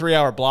be like a 3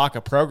 hour block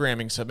of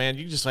programming. So, man,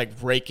 you just like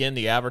rake in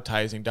the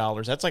advertising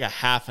dollars. That's like a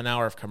half an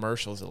hour of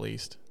commercials at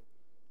least.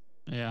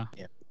 Yeah.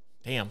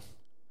 Damn.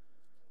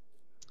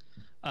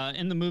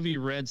 In the movie,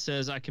 Red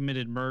says, "I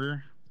committed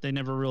murder." They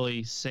never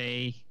really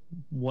say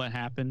what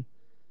happened.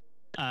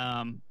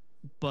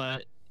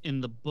 But in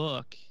the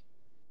book,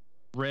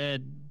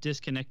 Red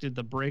disconnected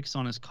the brakes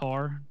on his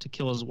car to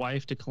kill his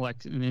wife to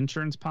collect an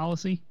insurance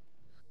policy.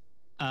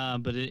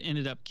 But it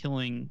ended up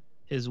killing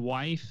his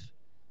wife,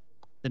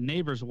 the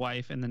neighbor's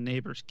wife, and the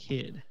neighbor's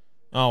kid.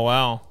 Oh,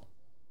 wow.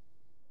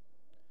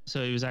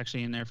 So he was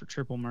actually in there for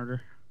triple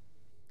murder.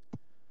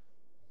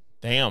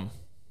 Damn.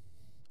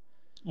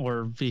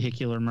 Or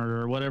vehicular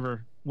murder, or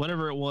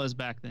whatever it was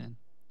back then.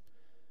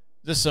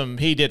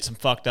 He did some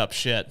fucked up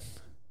shit.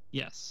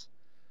 Yes.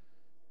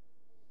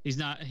 He's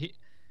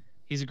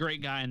a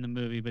great guy in the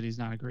movie, but he's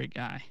not a great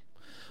guy.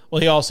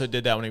 Well, he also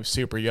did that when he was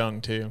super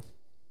young too.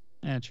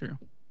 Yeah, true.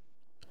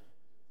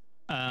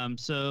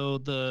 So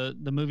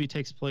the movie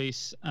takes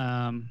place.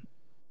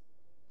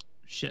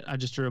 Shit, I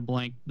just drew a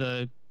blank.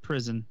 The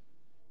prison.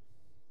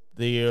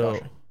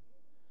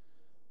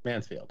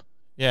 Mansfield.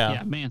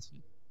 Yeah,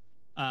 Mansfield.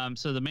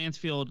 So the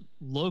Mansfield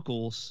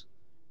locals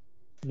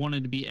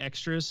wanted to be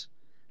extras,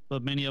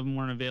 but many of them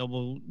weren't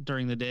available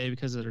during the day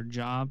because of their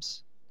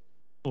jobs,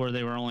 or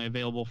they were only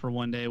available for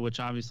one day, which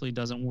obviously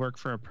doesn't work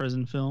for a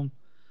prison film.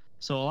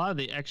 So a lot of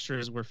the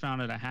extras were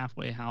found at a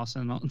halfway house,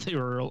 and they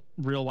were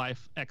real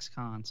life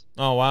ex-cons.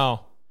 Oh,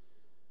 wow.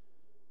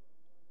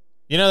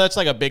 You know, that's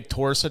like a big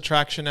tourist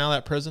attraction now,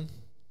 that prison.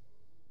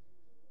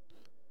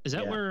 Is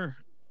that where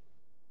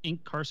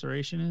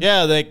Incarceration is?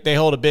 Yeah, they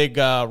hold a big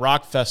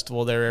rock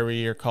festival there every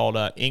year called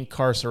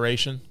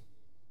Incarceration.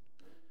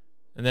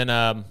 And then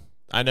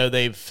I know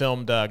they've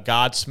filmed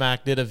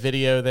Godsmack did a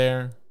video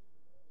there.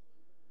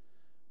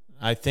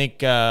 I think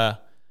the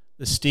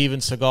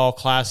Steven Seagal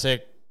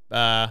classic,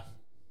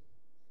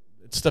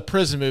 it's the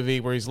prison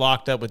movie where he's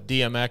locked up with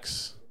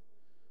DMX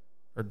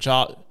or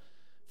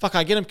Fuck,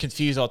 I get him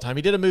confused all the time.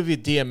 He did a movie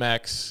with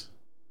DMX,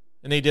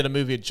 and they did a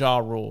movie with Ja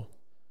Rule.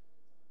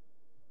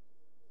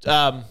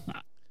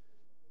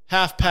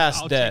 Half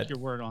Past Dead. I'll take your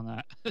word on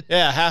that.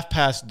 Yeah, Half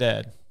Past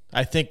Dead.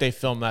 I think they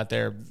filmed that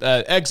there.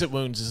 Exit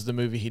Wounds is the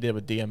movie he did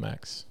with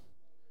DMX.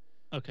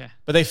 Okay.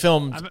 But they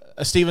filmed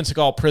a Steven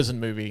Seagal prison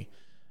movie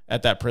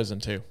at that prison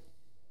too.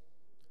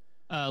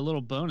 A little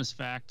bonus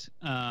fact.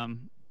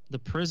 The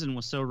prison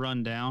was so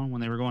run down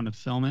when they were going to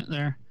film it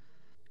there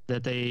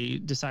that they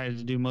decided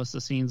to do most of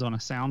the scenes on a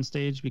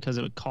soundstage because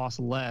it would cost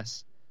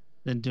less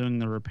than doing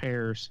the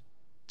repairs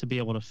to be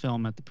able to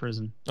film at the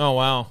prison. Oh,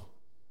 wow.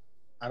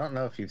 I don't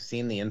know if you've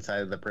seen the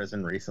inside of the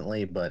prison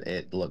recently, but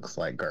it looks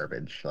like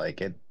garbage.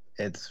 Like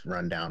it's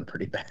run down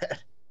pretty bad.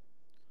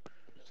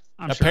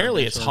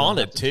 Apparently it's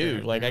haunted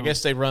too. Like I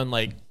guess they run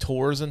like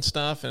tours and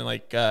stuff, and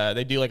like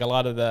they do like a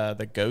lot of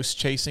the ghost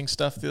chasing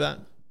stuff through that.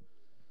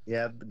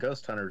 Yeah, the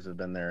ghost hunters have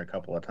been there a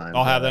couple of times.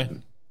 Oh, have they?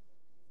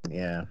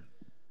 Yeah.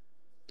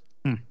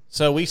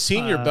 So we've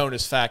seen your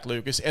bonus fact,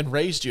 Lucas, and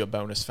raised you a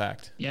bonus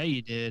fact. Yeah,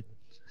 you did.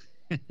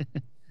 It's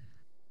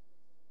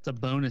a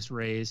bonus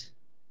raise.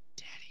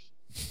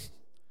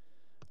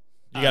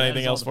 You got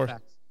anything else for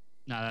us?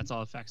 No, that's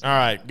all the facts. All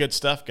right, good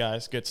stuff,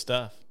 guys. Good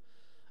stuff.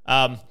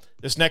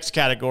 This next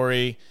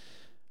category,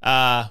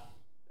 out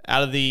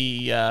of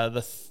the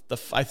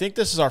I think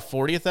this is our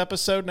 40th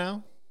episode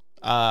now.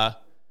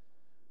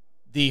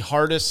 The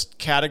hardest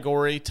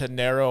category to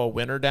narrow a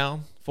winner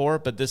down for,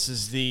 but this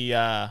is the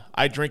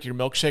I Drink Your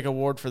Milkshake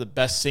Award for the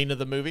best scene of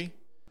the movie.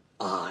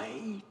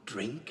 I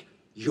drink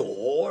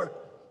Your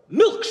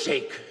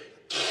milkshake.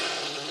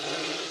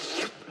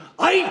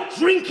 I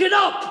drink it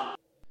up.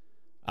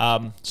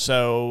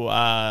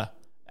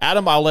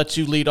 Adam, I'll let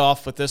you lead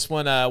off with this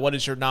one. What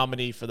is your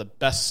nominee for the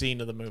best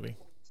scene of the movie?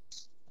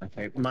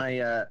 Okay,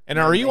 and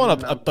are you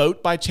on a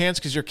boat by chance?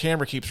 Because your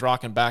camera keeps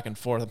rocking back and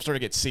forth. I'm starting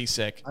to get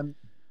seasick. I'm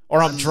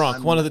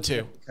drunk. One of the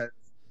two.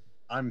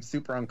 I'm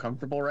super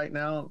uncomfortable right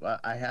now.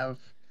 I have,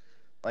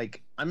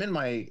 I'm in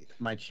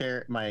my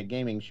chair, my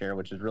gaming chair,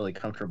 which is really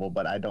comfortable,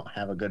 but I don't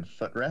have a good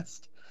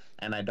footrest,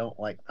 and I don't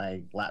like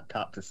my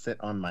laptop to sit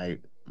on my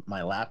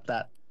lap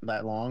that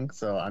long,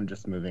 so I'm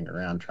just moving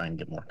around trying to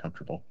get more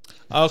comfortable.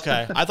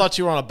 Okay, I thought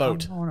you were on a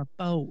boat. I'm on a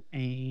boat,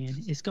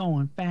 and it's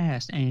going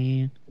fast,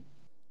 and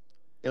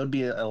it would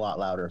be a lot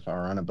louder if I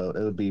were on a boat.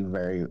 It would be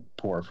very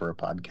poor for a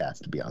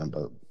podcast to be on a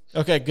boat.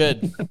 Okay,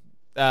 good.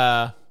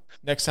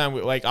 Next time,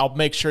 I'll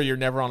make sure you're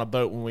never on a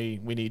boat when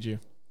we need you.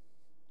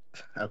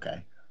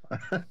 Okay.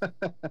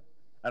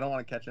 I don't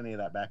want to catch any of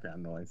that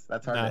background noise.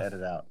 That's hard to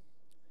edit out.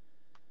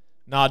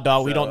 Nah,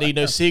 dog, we don't need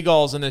no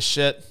seagulls in this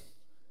shit.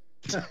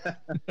 All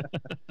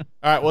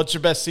right, what's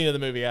your best scene of the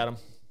movie, Adam?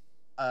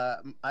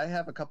 I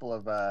have a couple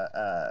of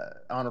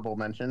honorable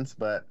mentions,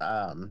 but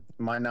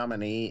my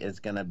nominee is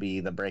going to be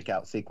the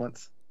breakout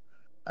sequence.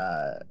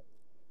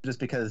 Just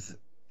because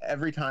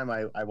every time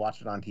I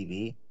watch it on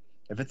TV,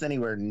 if it's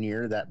anywhere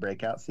near that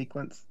breakout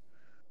sequence,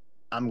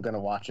 I'm going to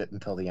watch it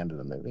until the end of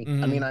the movie.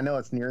 Mm-hmm. I mean, I know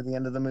it's near the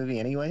end of the movie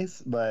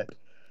anyways, but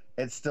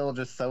it's still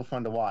just so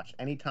fun to watch.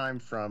 Anytime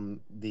from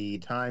the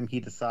time he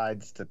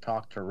decides to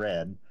talk to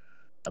Red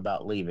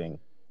about leaving,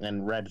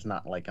 and Red's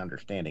not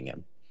understanding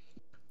him,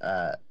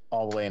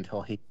 all the way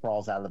until he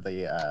crawls out of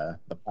the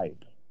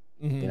pipe.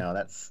 Mm-hmm.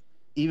 That's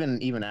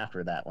even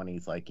after that, when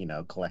he's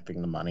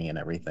collecting the money and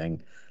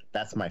everything.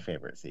 That's my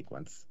favorite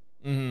sequence.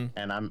 Mm-hmm.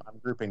 And I'm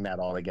grouping that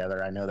all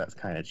together. I know that's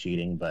kind of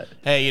cheating, but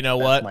hey, you know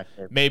what?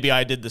 Maybe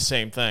I did the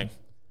same thing.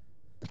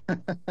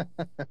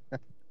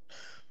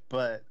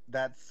 But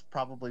that's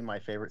probably my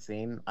favorite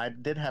scene. I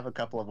did have a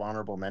couple of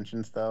honorable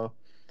mentions, though.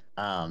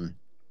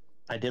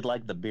 I did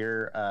like the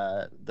beer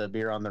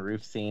on the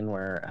roof scene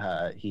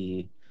where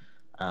he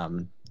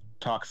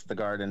talks the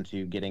guard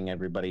into getting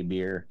everybody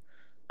beer,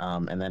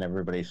 and then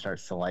everybody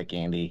starts to like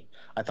Andy.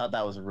 I thought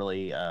that was a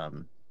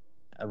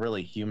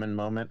really human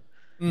moment,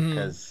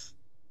 because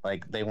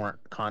they weren't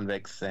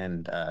convicts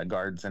and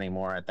guards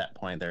anymore at that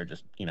point. They're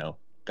just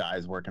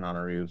guys working on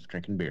a roof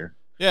drinking beer.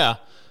 Yeah.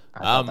 I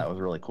thought that was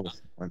a really cool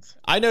sequence.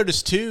 I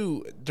noticed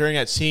too during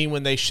that scene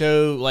when they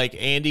show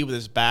Andy with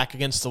his back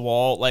against the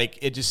wall,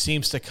 it just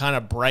seems to kind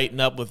of brighten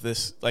up with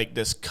this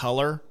this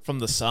color from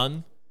the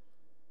sun.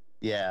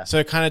 Yeah. So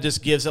it kind of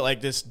just gives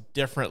it this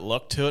different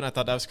look to it. And I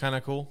thought that was kind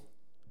of cool.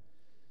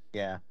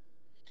 Yeah.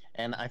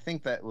 And I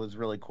think that was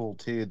really cool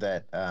too,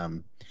 that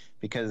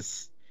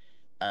because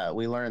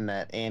we learned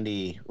that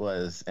Andy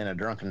was in a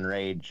drunken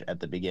rage at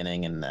the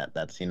beginning, and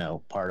that's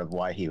part of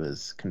why he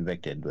was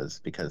convicted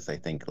was because they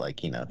think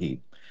he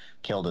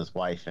killed his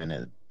wife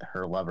and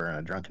her lover in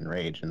a drunken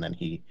rage, and then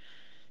he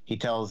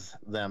tells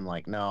them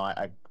no,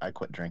 I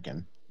quit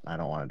drinking. I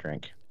don't want to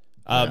drink.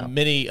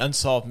 Mini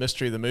unsolved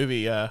mystery of the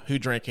movie. Who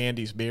drank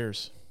Andy's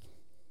beers?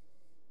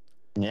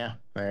 Yeah,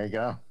 there you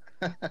go.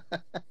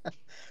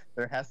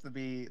 There has to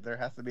be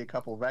a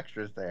couple of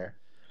extras there.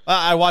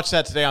 I watched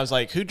that today. I was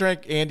like, who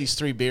drank Andy's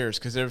 3 beers?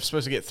 Because they were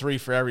supposed to get 3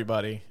 for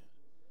everybody.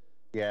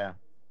 Yeah.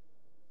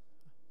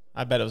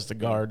 I bet it was the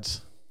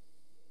guards.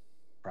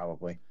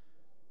 Probably.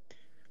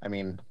 I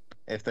mean,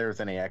 if there was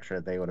any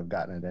extra, they would have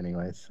gotten it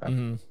anyways. So.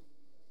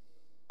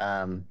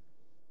 Mm-hmm.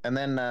 And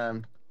then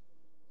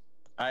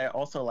I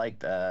also liked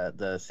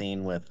the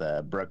scene with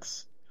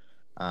Brooks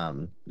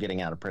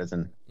getting out of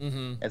prison.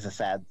 Mm-hmm. It's a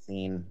sad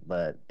scene,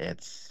 but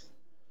it's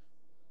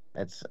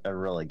a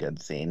really good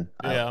scene.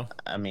 Yeah.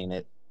 I mean,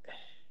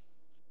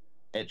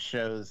 it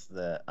shows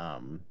the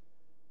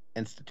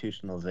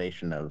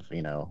institutionalization of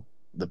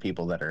the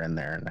people that are in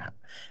there, and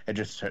it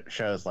just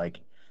shows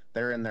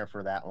they're in there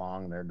for that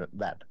long, they're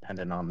that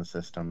dependent on the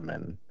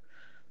system,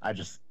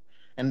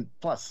 and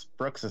plus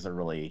Brooks is a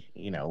really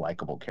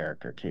likable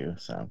character too.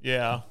 So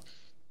yeah.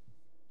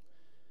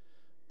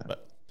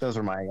 But those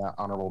are my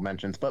honorable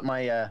mentions, but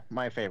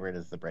my favorite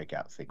is the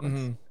breakout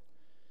sequence.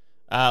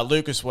 Mm-hmm.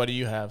 Lucas, what do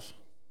you have?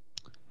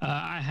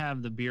 I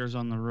have the beers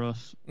on the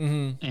roof,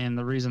 mm-hmm. and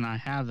the reason I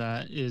have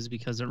that is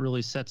because it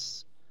really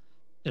sets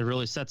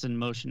in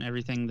motion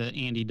everything that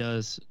Andy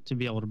does to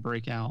be able to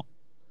break out.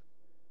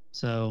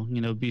 So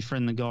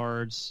befriend the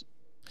guards,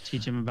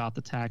 teach him about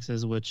the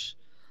taxes, which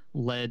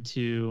led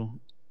to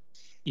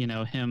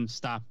him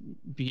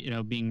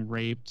being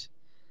raped,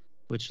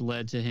 which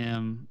led to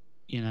him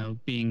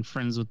being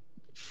friends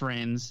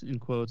in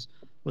quotes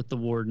with the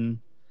warden,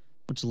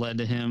 which led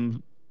to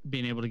him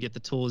being able to get the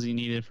tools he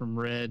needed from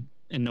Red.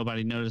 And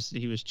nobody noticed that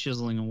he was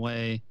chiseling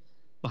away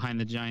behind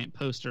the giant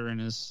poster in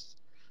his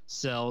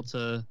cell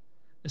to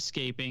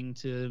escaping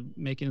to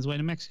making his way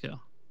to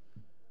Mexico.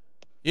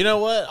 You know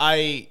what?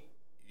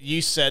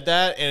 You said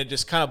that, and it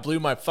just kind of blew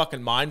my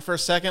fucking mind for a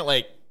second.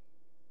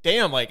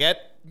 Damn,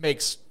 that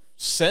makes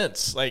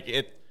sense.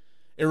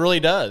 It really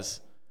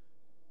does.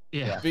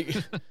 Yeah.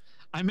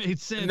 I made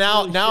sense.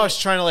 Now I was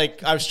trying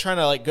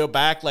to go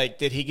back. Like,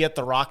 did he get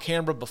the rock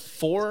hammer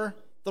before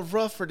the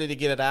roof, or did he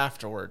get it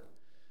afterward?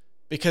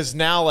 Because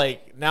now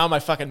my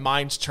fucking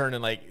mind's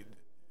turning. Like,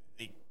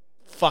 you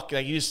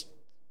just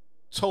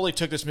totally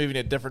took this movie in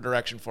a different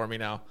direction for me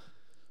now.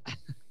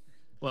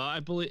 Well,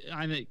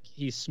 I think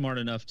he's smart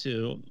enough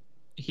to.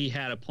 He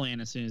had a plan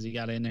as soon as he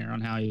got in there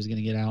on how he was going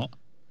to get out.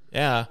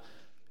 Yeah,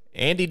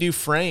 Andy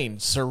Dufresne,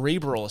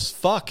 cerebral as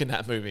fuck in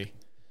that movie.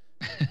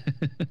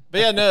 But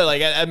yeah, no,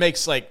 like it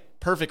makes like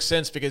perfect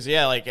sense because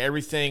like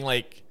everything,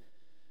 like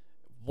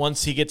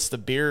once he gets the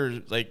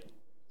beer, like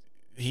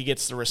he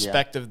gets the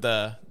respect of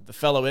the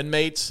fellow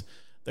inmates.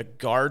 The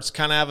guards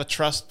kind of have a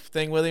trust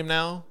thing with him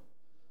now.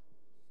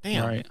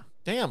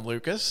 Damn,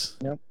 Lucas.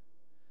 Yep.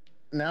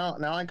 Now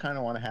I kind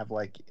of want to have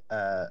like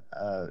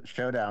a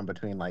showdown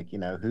between like, you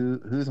know,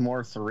 who's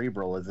more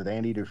cerebral? Is it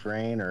Andy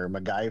Dufresne or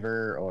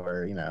MacGyver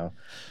or, you know,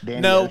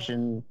 Danny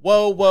Ocean?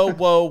 Whoa.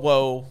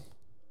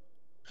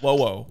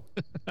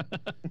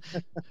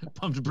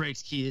 Pump the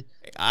brakes, kid.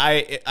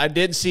 I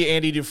did see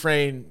Andy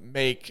Dufresne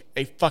make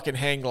a fucking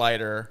hang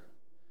glider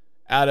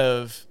out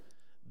of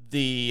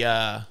the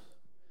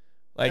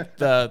like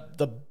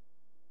the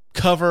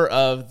cover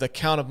of The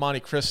Count of Monte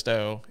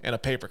Cristo and a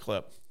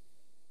paperclip.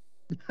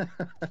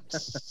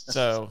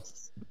 So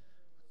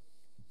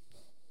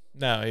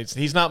no,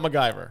 he's not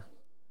MacGyver.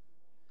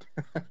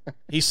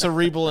 He's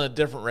cerebral in a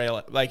different way.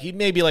 Like he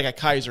may be like a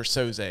Kaiser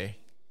Soze.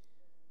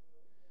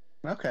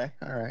 Okay,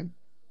 all right.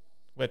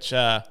 Which,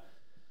 for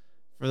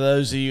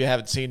those of you who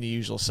haven't seen The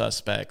Usual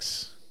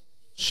Suspects,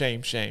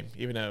 shame.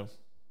 Even though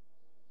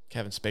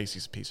Kevin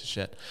Spacey's a piece of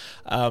shit.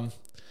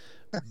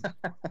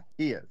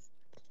 He is.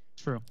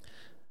 True.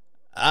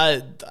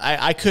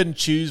 I couldn't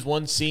choose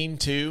one scene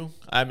too.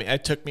 I mean,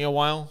 it took me a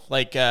while.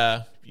 Like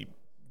the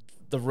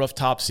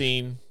rooftop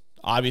scene,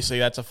 obviously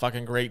that's a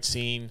fucking great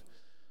scene.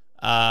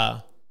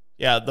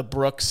 The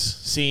Brooks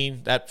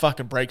scene, that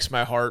fucking breaks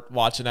my heart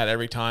watching that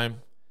every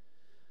time.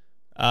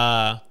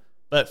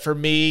 But for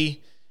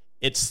me,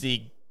 it's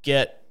the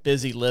get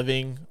busy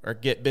living or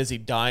get busy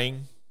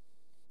dying.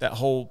 That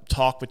whole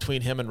talk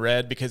between him and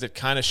Red, because it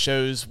kind of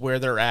shows where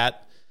they're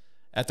at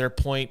their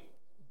point,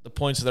 the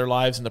points of their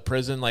lives in the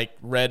prison. Like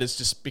Red has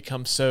just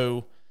become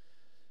so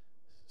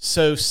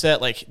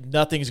set, like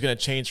nothing's going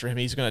to change for him.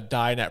 He's going to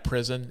die in that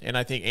prison. And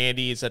I think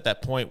Andy is at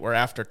that point where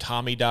after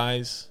Tommy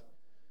dies,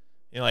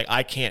 you know, like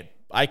I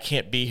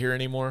can't be here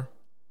anymore.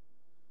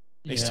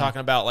 He's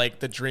talking about like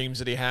the dreams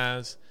that he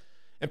has.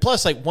 And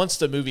plus, like, once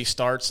the movie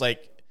starts,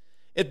 like,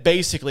 it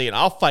basically, and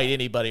I'll fight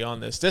anybody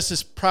on this, this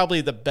is probably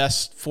the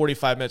best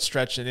 45-minute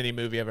stretch in any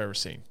movie I've ever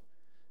seen.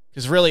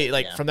 Because really,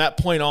 like, from that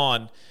point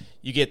on,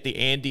 you get the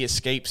Andy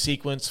escape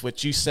sequence,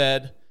 which you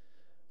said,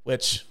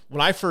 which,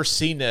 when I first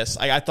seen this,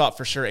 I thought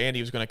for sure Andy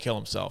was going to kill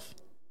himself.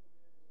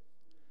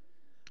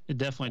 It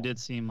definitely did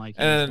seem like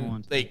he was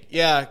going to.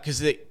 Because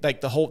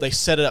they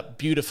set it up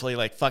beautifully,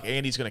 like, fuck,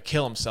 Andy's going to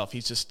kill himself.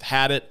 He's just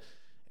had it.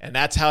 And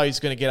that's how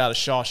he's going to get out of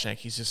Shawshank.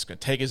 He's just going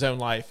to take his own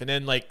life. And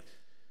then, like,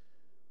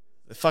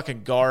 the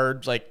fucking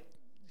guard, like,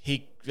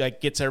 he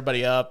like gets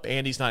everybody up.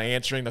 Andy's not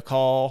answering the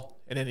call.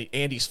 And then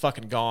Andy's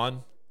fucking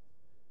gone.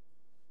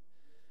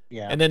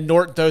 Yeah. And then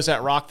Norton throws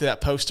that rock to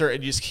that poster,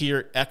 and you just hear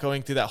it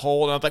echoing through that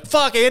hole. And I'm like,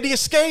 fuck, Andy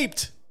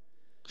escaped.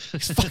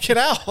 He's fucking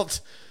out.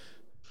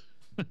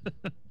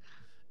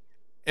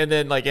 And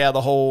then, like,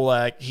 the whole,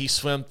 like, he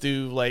swam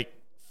through, like,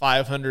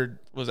 500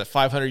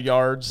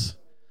 yards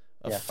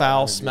of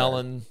foul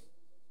smelling. Yards.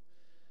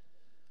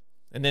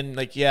 And then,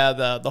 like,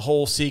 the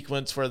whole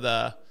sequence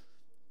where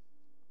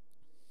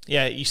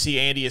you see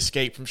Andy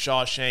escape from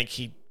Shawshank.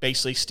 He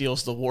basically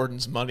steals the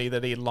warden's money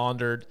that he had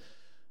laundered.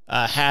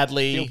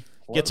 Hadley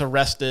gets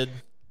arrested.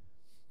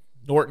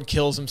 Norton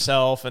kills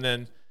himself, and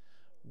then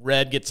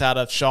Red gets out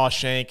of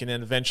Shawshank and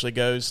then eventually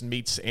goes and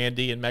meets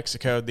Andy in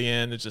Mexico at the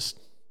end. It's just,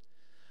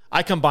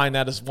 I combine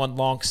that as one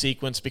long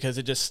sequence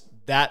because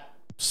that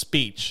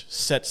speech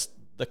sets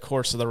the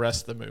course of the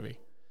rest of the movie.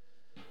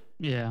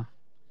 Yeah.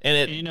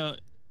 And you know,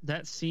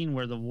 that scene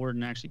where the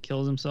warden actually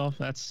kills himself,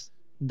 that's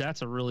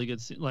a really good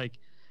scene. Like,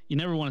 you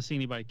never want to see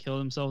anybody kill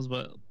themselves,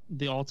 but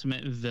the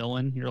ultimate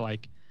villain, you're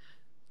like,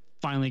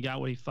 finally got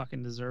what he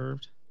fucking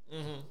deserved.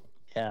 Mm-hmm.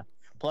 Yeah.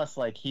 Plus,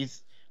 like,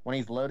 when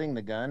he's loading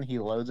the gun, he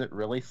loads it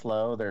really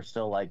slow. They're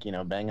still, like, you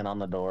know, banging on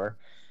the door.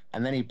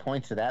 And then he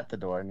points it at the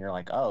door, and you're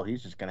like, oh,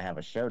 he's just going to have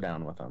a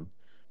showdown with him.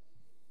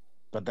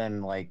 But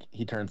then, like,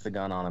 he turns the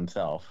gun on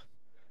himself.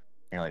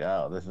 And you're like,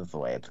 oh, this is the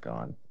way it's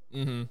going.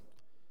 Mm-hmm.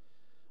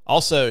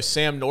 Also,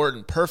 Sam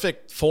Norton,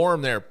 perfect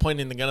form there,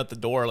 pointing the gun at the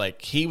door.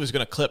 Like, he was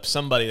going to clip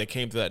somebody that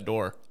came through that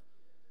door.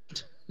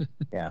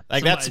 Yeah.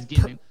 Like,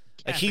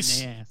 like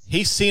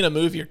he's seen a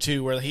movie or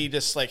two where he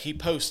just, like,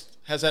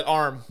 has that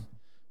arm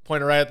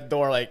pointed right at the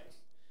door. Like,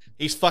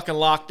 he's fucking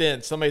locked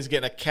in. Somebody's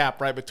getting a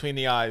cap right between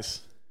the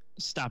eyes.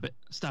 Stop it.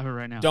 Stop it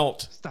right now. Don't.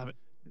 Stop it.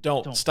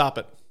 Don't. Stop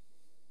it.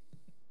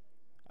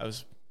 I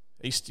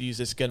used to use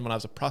this gun when I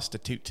was a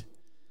prostitute.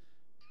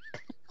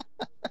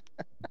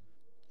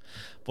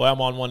 Boy,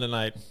 I'm on one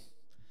tonight.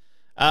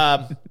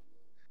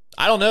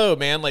 I don't know,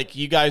 man. Like,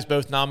 you guys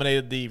both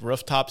nominated the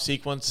rooftop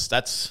sequence.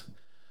 That's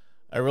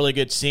a really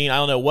good scene. I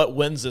don't know what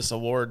wins this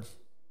award.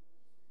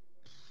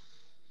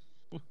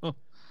 I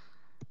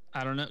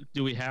don't know.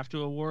 Do we have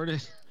to award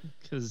it?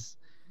 Because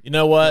you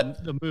know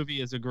what? The movie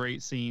is a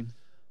great scene.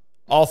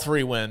 All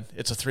three win.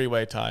 It's a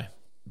 3-way tie.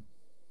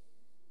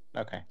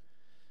 Okay.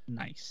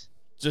 Nice.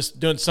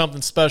 Just doing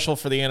something special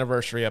for the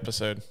anniversary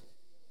episode.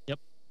 Yep.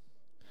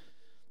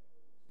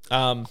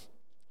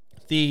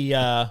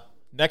 The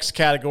next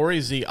category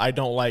is the I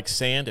don't like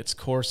sand. It's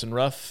coarse and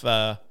rough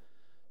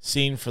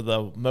scene for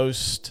the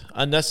most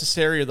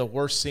unnecessary or the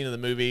worst scene of the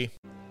movie.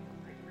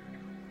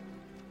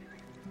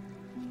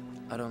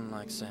 I don't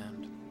like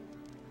sand.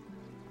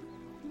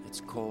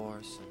 It's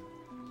coarse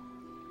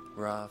and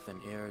rough and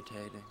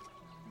irritating,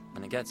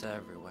 and it gets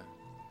everywhere.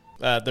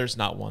 There's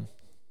not one.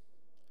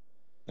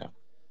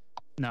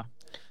 No.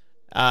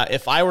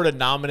 If I were to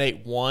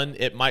nominate one,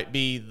 it might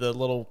be the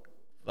little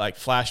like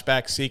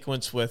flashback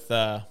sequence with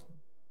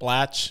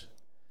Blatch.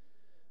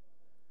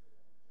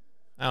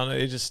 I don't know.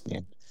 It just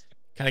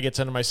kind of gets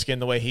under my skin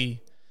the way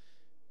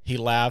he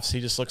laughs.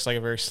 He just looks like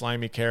a very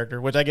slimy character,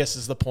 which I guess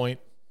is the point.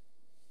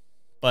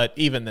 But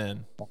even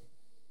then,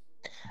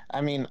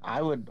 I mean,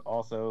 I would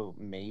also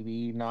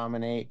maybe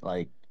nominate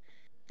like,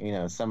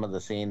 some of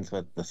the scenes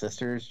with the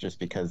sisters just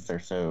because they're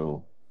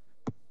so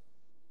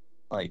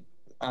like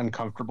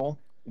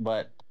uncomfortable.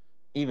 But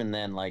even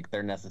then, like,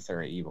 they're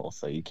necessary evil,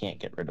 so you can't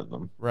get rid of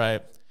them.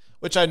 Right.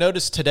 Which I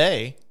noticed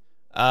today,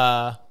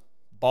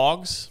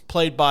 Boggs,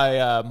 played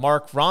by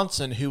Mark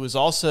Ronson, who was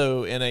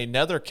also in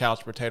another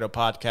Couch Potato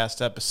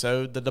Podcast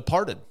episode, The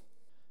Departed.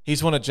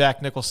 He's one of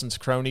Jack Nicholson's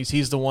cronies.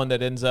 He's the one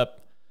that ends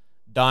up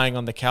dying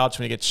on the couch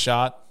when he gets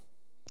shot.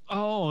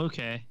 Oh,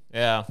 okay.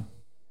 Yeah.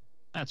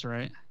 That's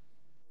right.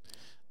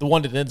 The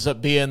one that ends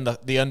up being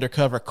the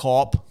undercover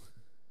cop.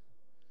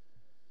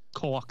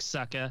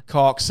 Cocksucker.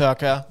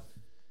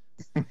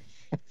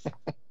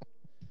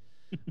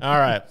 All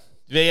right.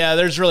 Yeah,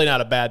 there's really not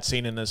a bad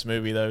scene in this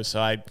movie, though, so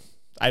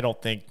I don't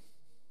think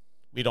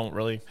we don't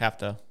really have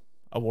to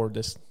award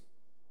this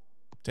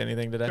to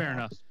anything today. Fair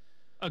enough.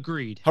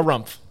 Agreed.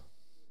 Harumph.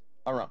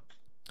 Harumph.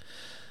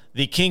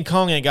 The King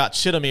Kong Ain't Got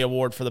Shit on Me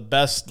award for the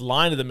best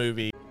line of the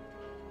movie.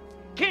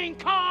 King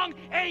Kong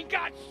ain't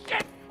got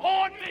shit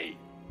on me!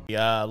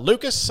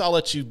 Lucas, I'll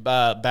let you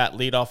bat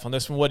lead off on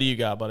this one. What do you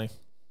got, buddy?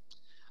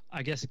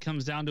 I guess it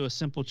comes down to a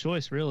simple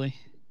choice, really.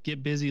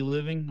 Get busy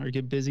living or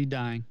get busy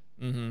dying.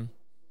 Mm-hmm.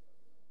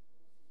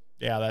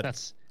 Yeah,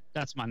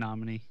 that's my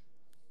nominee.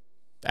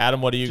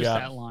 Adam, what do you Just got?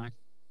 That line.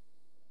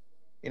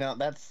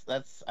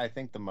 That's I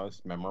think the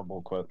most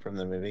memorable quote from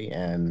the movie,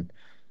 and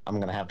I'm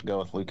gonna have to go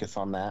with Lucas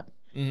on that.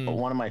 Mm-hmm. But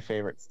one of my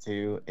favorites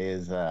too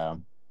is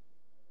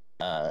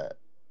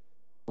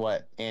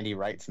what Andy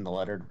writes in the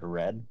letter to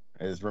Red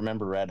is,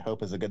 "Remember, Red,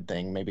 hope is a good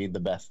thing, maybe the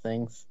best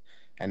things,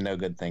 and no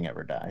good thing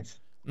ever dies."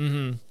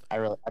 Mm-hmm. I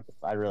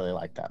really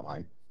like that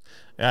line.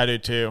 Yeah, I do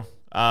too.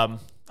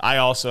 I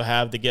also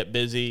have the get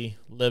busy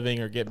living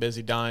or get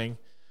busy dying,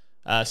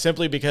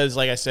 simply because,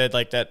 like I said,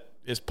 like that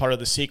is part of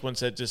the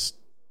sequence that just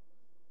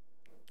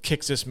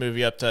kicks this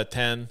movie up to a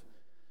 10.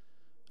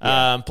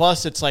 Yeah.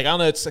 Plus, it's like, I don't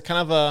know, it's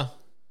kind of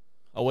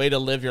a way to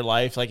live your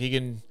life. Like, you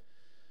can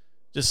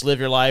just live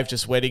your life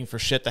just waiting for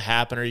shit to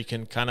happen, or you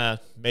can kind of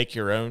make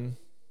your own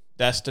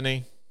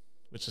destiny,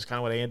 which is kind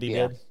of what Andy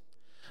did.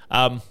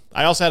 I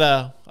also had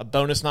a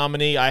bonus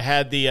nominee. I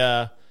had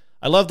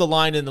I love the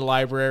line in the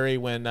library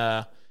when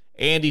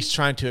Andy's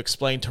trying to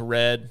explain to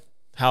Red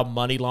how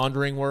money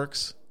laundering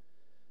works.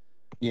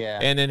 Yeah.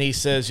 And then he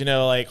says,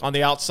 like, on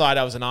the outside,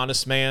 I was an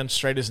honest man,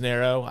 straight as an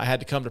arrow. I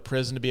had to come to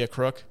prison to be a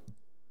crook.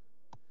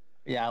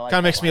 Yeah, I like kind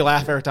of makes me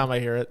laugh too. every time I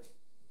hear it.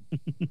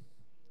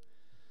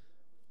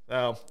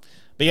 But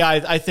yeah,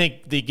 I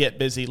think the get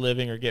busy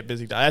living or get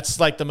busy die, that's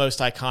like the most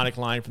iconic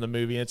line from the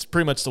movie. It's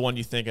pretty much the one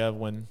you think of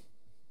when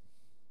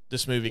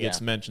this movie gets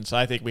mentioned. So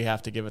I think we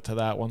have to give it to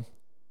that one.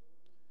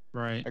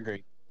 Right.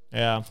 Agreed.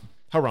 Yeah.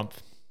 Harumph.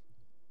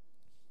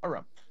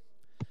 Harumph.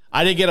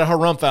 I didn't get a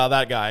harumph out of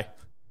that guy.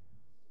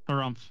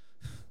 Harumph.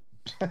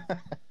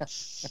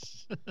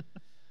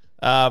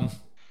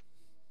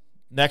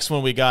 Next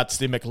one we got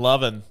Steve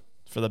McLovin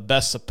for the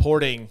best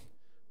supporting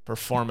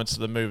performance of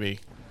the movie.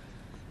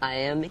 I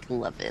am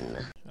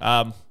McLovin.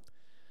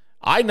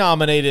 I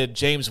nominated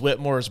James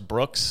Whitmore as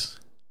Brooks.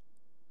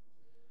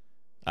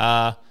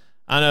 I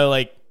know,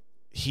 like,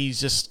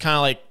 he's just kind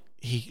of like,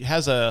 he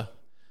has a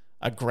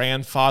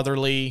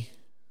grandfatherly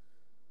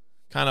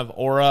kind of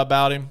aura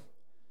about him.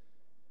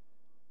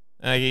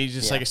 He's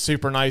just like a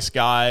super nice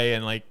guy,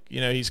 and like,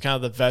 he's kind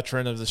of the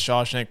veteran of the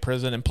Shawshank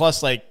prison. And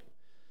plus, like,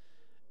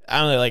 I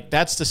don't know, like,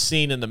 that's the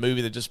scene in the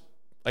movie that just,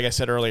 like I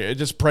said earlier, it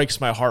just breaks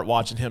my heart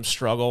watching him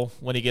struggle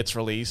when he gets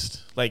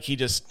released. Like,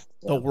 the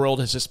world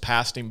has just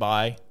passed him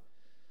by.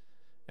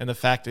 And the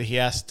fact that he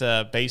has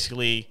to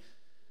basically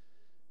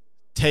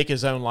take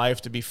his own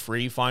life to be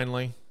free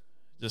finally,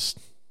 it's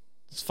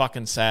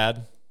fucking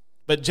sad.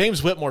 But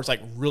James Whitmore's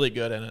like really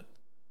good in it.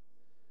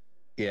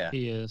 Yeah.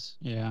 He is,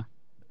 yeah.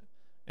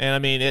 And I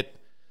mean,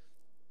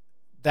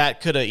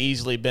 that could have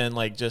easily been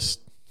like just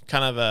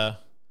kind of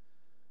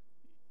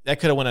that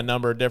could have went a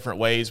number of different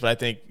ways, but I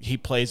think he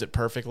plays it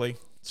perfectly.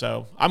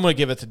 So I'm going to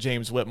give it to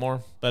James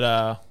Whitmore.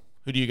 But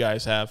who do you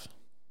guys have?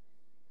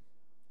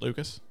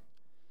 Lucas?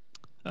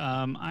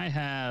 I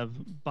have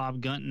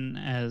Bob Gunton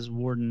as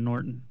Warden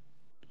Norton.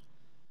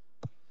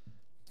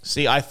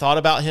 See, I thought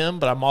about him,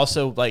 but I'm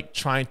also like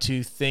trying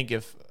to think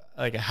if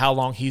like how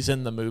long he's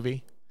in the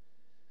movie.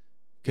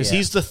 Because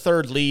he's the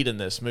third lead in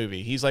this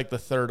movie. He's like the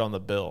third on the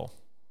bill.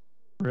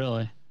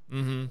 Really?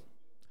 Mm-hmm.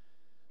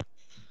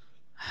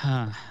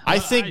 I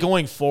think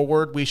going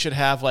forward, we should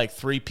have like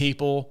 3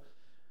 people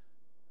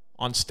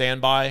on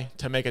standby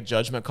to make a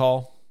judgment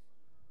call.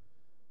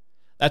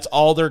 That's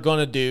all they're going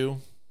to do.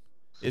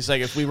 Is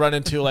like if we run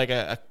into like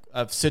a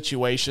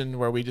situation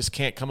where we just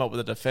can't come up with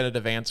a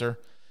definitive answer,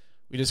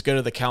 we just go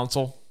to the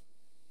council.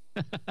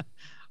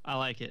 I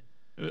like it.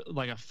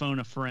 Like a phone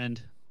a friend.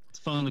 Let's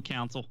phone the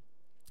council.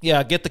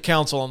 Yeah, get the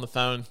council on the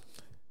phone.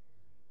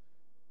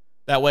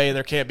 That way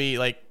there can't be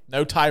like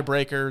no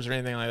tiebreakers or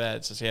anything like that.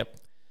 It's just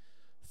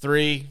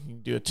 3. You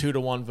can do a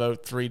 2-1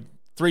 vote.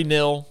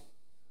 3-0.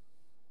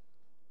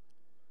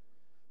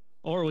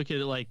 Or we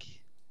could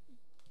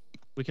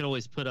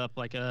always put up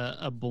like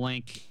a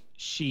blank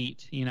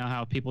sheet. You know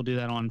how people do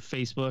that on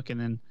Facebook, and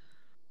then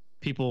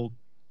people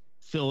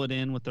fill it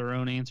in with their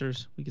own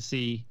answers. We could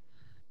see,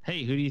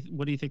 hey,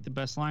 what do you think the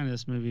best line of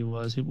this movie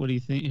was? Who do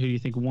you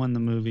think won the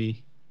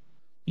movie?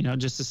 You know,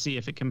 just to see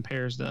if it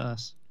compares to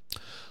us.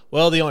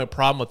 Well, the only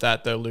problem with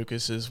that, though,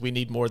 Lucas, is we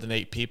need more than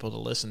 8 people to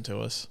listen to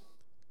us.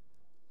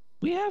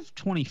 We have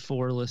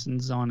 24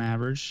 listens on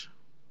average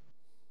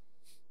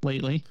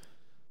lately.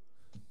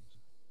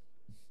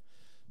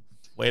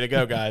 Way to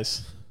go,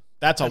 guys.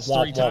 That's a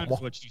womp, 3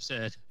 times what you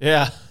said.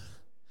 Yeah.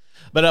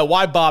 But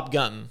why Bob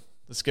Gunton?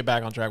 Let's get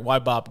back on track. Why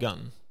Bob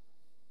Gunton?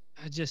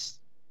 I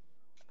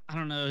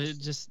don't know. It's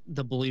just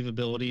the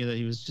believability that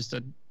he was just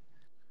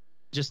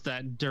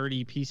that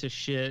dirty piece of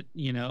shit.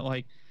 You know,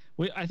 like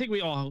I think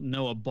we all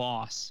know a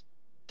boss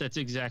that's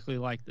exactly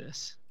like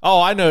this.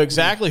 Oh, I know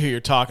exactly who you're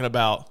talking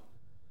about.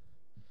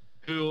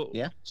 Who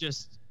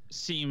just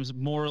seems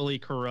morally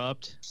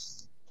corrupt.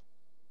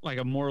 Like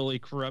a morally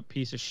corrupt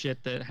piece of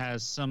shit that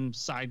has some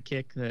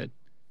sidekick that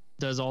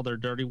does all their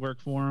dirty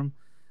work for them.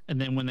 And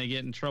then when they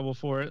get in trouble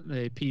for it,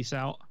 they peace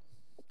out.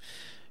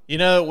 You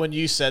know, when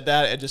you said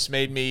that, it just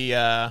made me,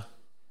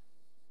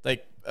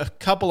 like a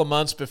couple of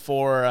months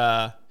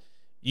before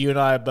you and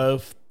I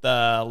both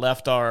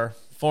left our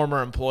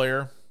former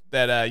employer,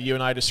 that you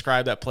and I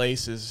described that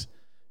place as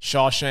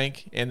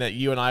Shawshank, and that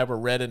you and I were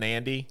Red and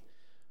Andy.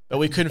 But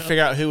we couldn't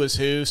figure out who was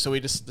who, so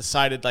we just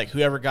decided like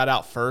whoever got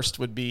out first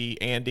would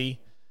be Andy.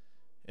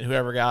 And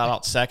whoever got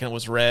out second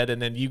was Red,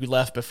 and then you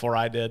left before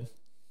I did.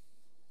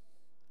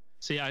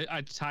 See,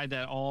 I tied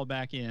that all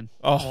back in,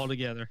 all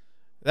together.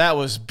 That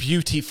was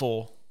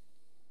beautiful.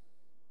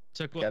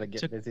 Gotta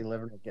get busy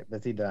living or get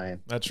busy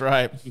dying. That's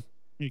right.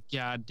 You're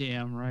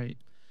goddamn right.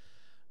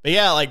 But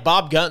yeah, like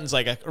Bob Gunton's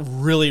like a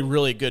really,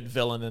 really good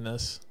villain in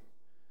this.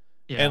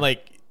 Yeah. And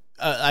like,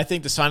 I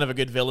think the sign of a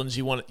good villain is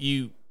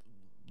you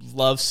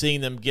love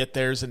seeing them get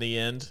theirs in the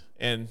end,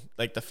 and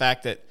like the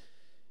fact that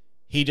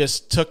he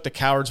just took the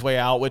coward's way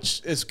out,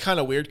 which is kind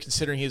of weird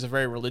considering he's a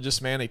very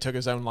religious man. He took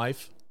his own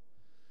life.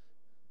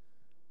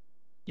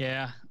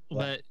 Yeah,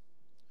 but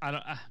I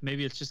don't.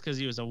 Maybe it's just because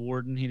he was a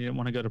warden. He didn't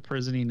want to go to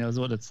prison. He knows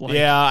what it's like.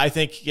 Yeah, I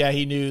think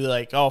he knew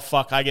like, oh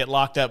fuck, I get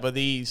locked up with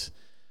these.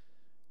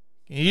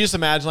 Can you just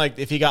imagine like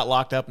if he got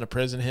locked up in a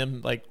prison,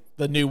 him like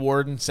the new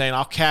warden saying,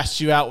 "I'll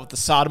cast you out with the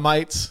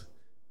sodomites."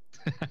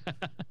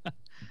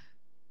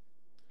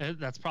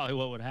 That's probably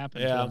what would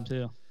happen to him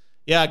too.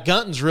 Yeah,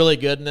 Gunton's really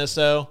good in this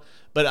though,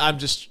 but I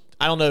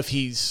don't know if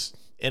he's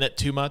in it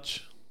too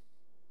much.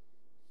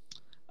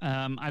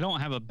 I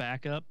don't have a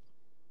backup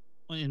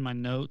in my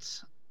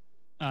notes,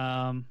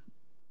 but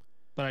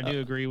I do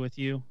agree with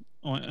you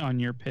on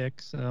your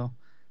pick. So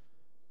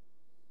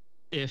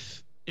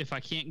if I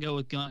can't go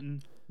with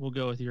Gunton, we'll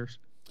go with yours.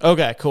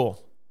 Okay,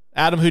 cool.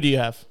 Adam, who do you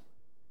have?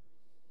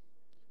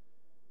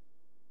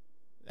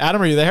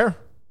 Adam, are you there?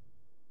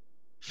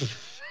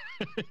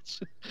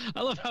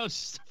 I love how it's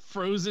just a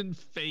frozen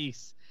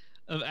face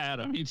of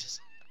Adam. He just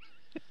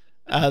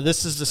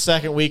this is the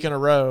second week in a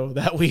row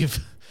that we've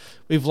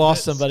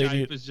lost somebody.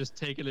 Skype is just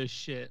taking a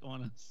shit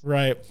on us.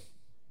 Right.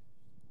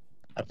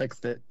 I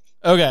fixed it.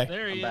 Okay.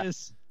 There he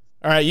is.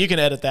 All right, you can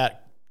edit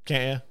that,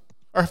 can't you?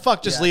 Or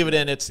fuck, just leave it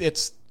in. It's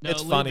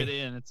funny. Leave it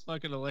in. It's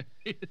fucking hilarious.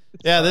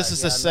 Yeah, this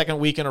is the second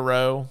week in a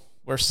row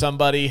where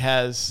somebody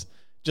has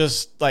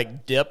just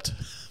like dipped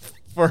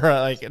for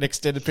like an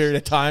extended period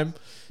of time.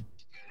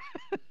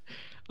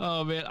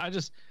 Oh man,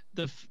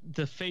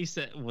 the face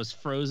that was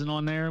frozen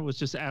on there was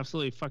just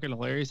absolutely fucking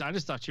hilarious. I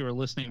just thought you were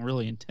listening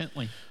really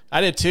intently.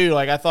 I did too.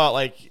 Like I thought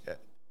like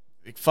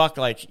fuck,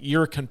 like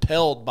you're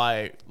compelled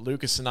by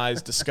Lucas and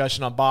I's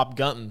discussion on Bob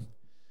Gunton.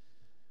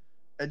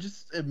 I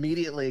just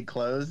immediately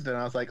closed and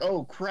I was like,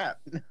 oh crap,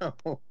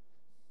 no.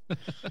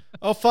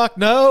 Oh fuck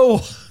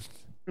no.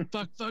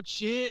 fuck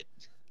shit.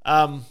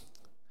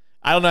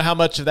 I don't know how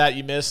much of that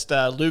you missed.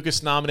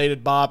 Lucas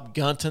nominated Bob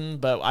Gunton,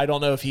 but I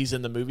don't know if he's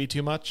in the movie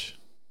too much.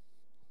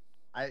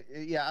 I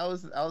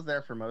was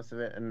there for most of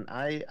it, and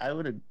I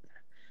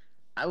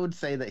would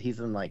say that he's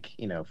in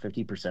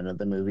 50% of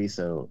the movie.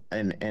 So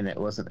and it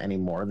wasn't any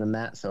more than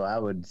that. So I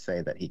would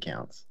say that he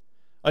counts.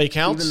 Oh, he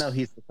counts? Even though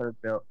he's the third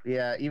bill.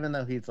 Yeah, even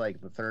though he's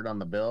the third on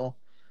the bill,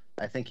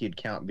 I think he'd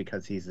count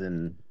because he's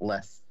in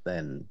less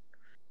than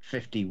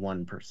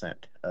 51%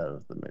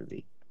 of the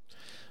movie.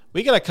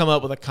 We got to come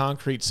up with a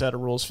concrete set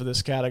of rules for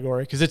this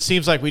category because it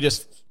seems like we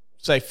just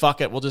say, fuck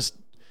it. We'll just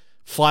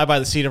fly by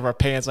the seat of our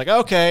pants. Like,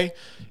 okay,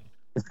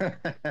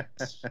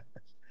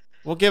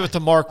 we'll give it to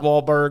Mark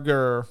Wahlberg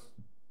or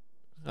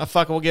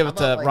fuck it. We'll give it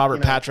to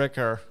Robert Patrick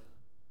or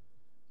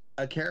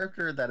a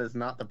character that is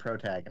not the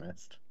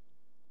protagonist.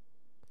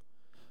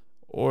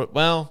 Or,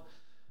 well,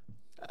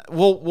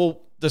 we'll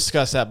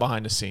discuss that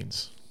behind the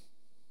scenes.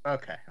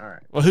 Okay, all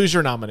right. Well, who's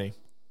your nominee?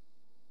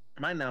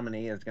 My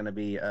nominee is going to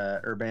be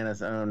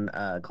Urbana's own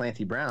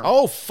Clancy Brown.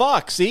 Oh,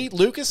 fuck. See,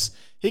 Lucas,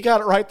 he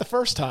got it right the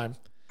first time.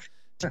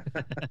 Takes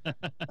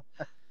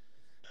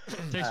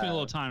me a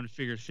little time to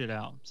figure shit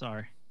out.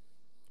 Sorry.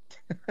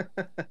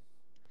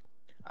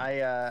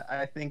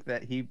 I think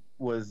that he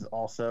was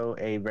also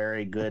a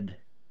very good,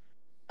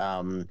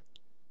 not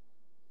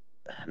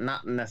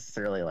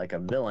necessarily like a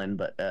villain,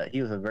 but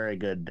he was a very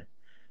good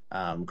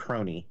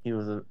crony. He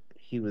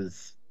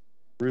was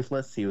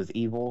ruthless. He was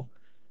evil.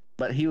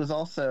 But he was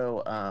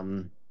also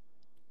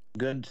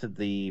good to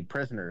the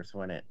prisoners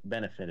when it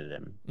benefited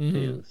him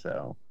too.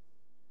 So,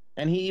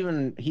 and he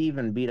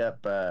even beat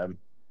up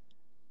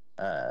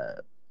I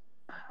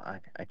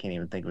can't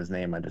even think of his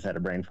name. I just had a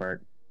brain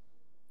fart.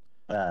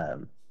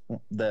 The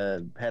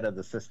head of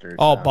the sisters.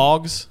 Oh,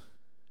 Boggs.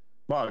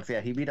 Boggs,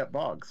 yeah, he beat up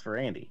Boggs for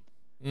Andy.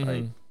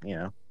 Hey,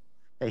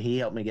 he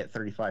helped me get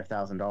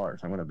 $35,000.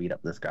 I'm going to beat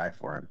up this guy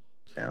for him.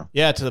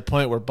 Yeah, to the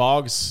point where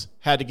Boggs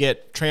had to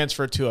get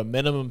transferred to a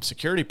minimum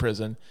security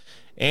prison,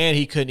 and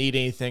he couldn't eat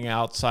anything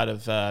outside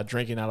of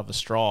drinking out of a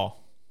straw.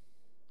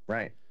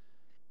 Right.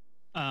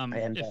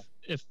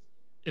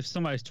 If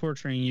somebody's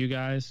torturing you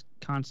guys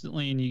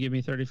constantly and you give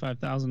me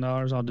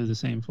 $35,000, I'll do the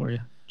same for you.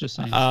 Just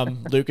saying.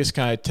 Lucas,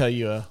 can I tell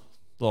you a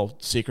little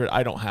secret?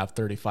 I don't have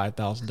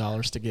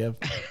 $35,000 to give.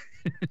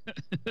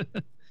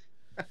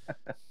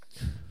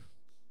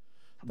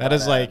 That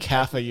is like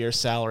half a year's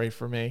salary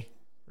for me.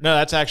 No,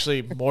 that's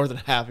actually more than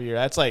half a year.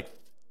 That's like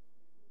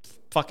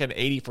fucking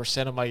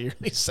 80% of my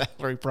yearly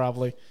salary,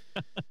 probably.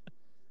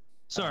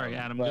 Sorry,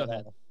 Adam. Go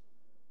ahead.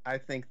 I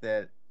think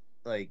that,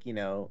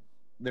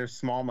 there's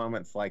small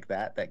moments like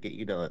that get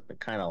you to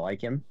kind of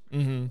like him.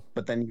 Mm-hmm.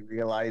 But then you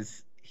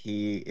realize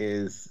he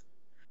is,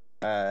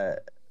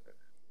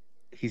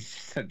 he's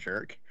just a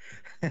jerk.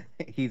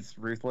 He's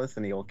ruthless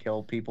and he'll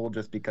kill people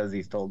just because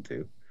he's told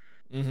to.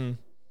 Mm-hmm.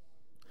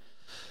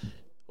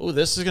 Oh,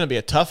 this is going to be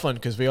a tough one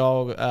because we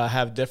all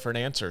have different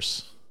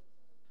answers.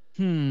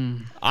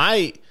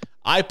 I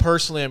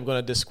personally am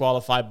going to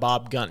disqualify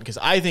Bob Gunton because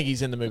I think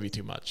he's in the movie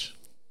too much.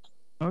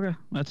 Okay,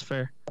 that's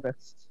fair.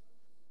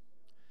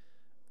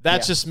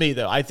 That's just me,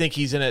 though. I think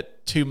he's in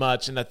it too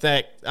much, and I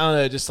don't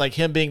know, just like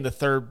him being the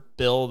third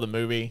bill of the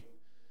movie.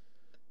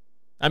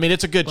 I mean,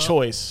 it's a good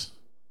choice.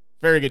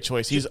 Very good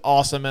choice. He's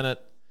awesome in it.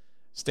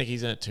 Just think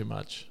he's in it too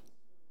much.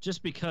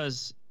 Just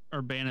because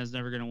Urbana's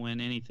never going to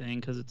win anything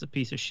because it's a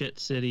piece of shit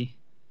city.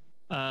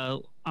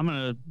 I'm going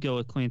to go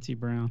with Clancy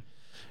Brown.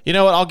 You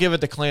know what? I'll give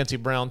it to Clancy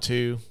Brown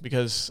too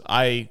because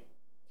I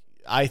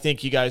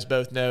think you guys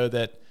both know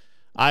that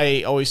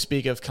I always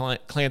speak of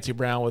Clancy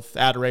Brown with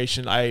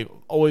adoration. I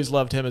always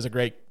loved him as a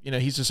great,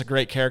 he's just a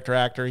great character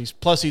actor.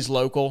 He's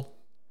local.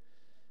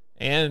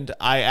 And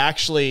I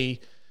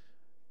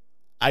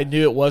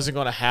knew it wasn't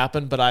going to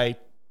happen, but I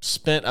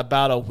spent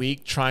about a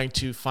week trying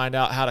to find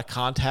out how to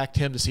contact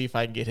him to see if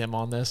I can get him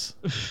on this.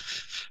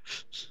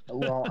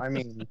 Well, I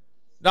mean,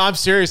 no, I'm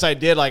serious. I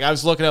did. I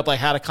was looking up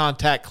how to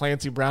contact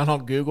Clancy Brown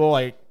on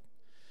Google,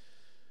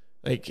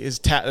 his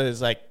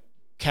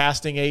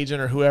casting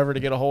agent or whoever to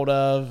get a hold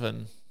of,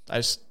 and I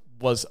just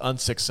was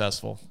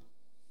unsuccessful.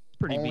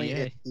 Pretty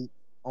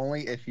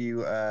only if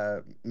you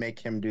make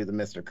him do the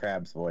Mr.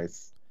 Krabs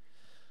voice.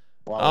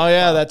 Oh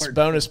yeah, that's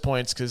bonus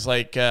points because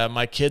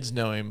my kids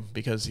know him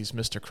because he's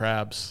Mr.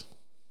 Krabs.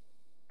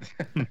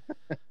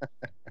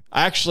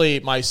 Actually,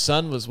 my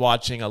son was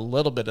watching a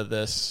little bit of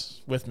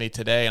this with me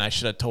today, and I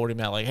should have told him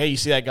that, hey, you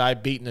see that guy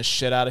beating the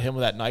shit out of him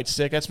with that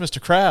nightstick? That's Mr.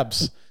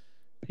 Krabs.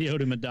 He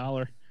owed him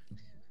 $1.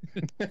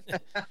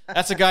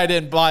 That's a guy who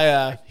didn't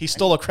buy he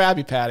stole a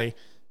Krabby Patty.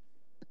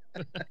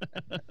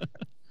 All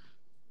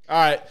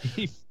right.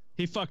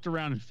 He fucked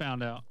around and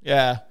found out.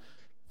 Yeah.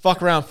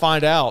 Fuck around,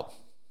 find out.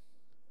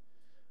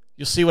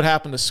 You'll see what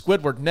happened to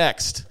Squidward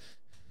next.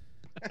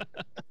 All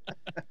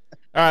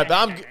right,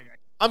 but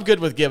I'm good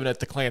with giving it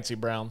to Clancy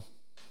Brown.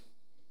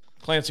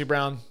 Clancy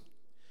Brown,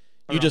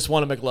 you just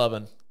won a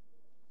McLovin,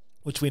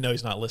 which we know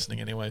he's not listening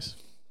anyways.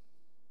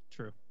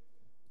 True.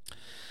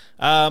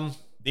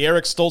 The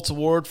Eric Stoltz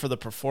Award for the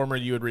performer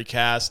you would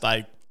recast.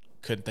 I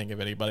couldn't think of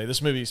anybody.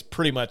 This movie's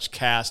pretty much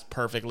cast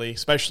perfectly,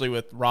 especially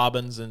with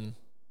Robbins and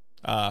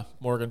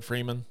Morgan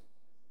Freeman.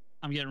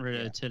 I'm getting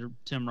rid of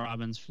Tim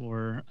Robbins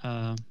for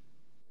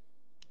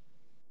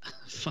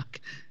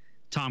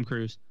Tom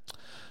Cruise.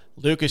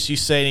 Lucas, you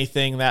say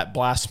anything that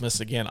blasphemous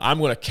again, I'm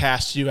going to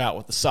cast you out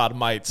with the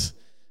Sodomites.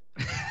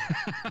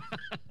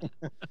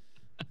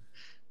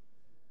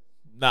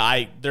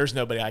 No, there's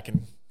nobody I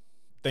can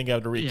think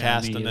of to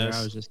recast in this.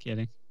 I was just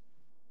kidding.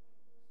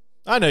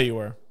 I know you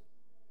were.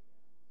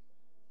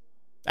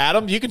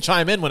 Adam, you can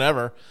chime in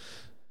whenever.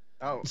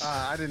 Oh,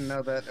 I didn't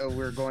know that we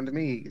were going to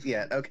me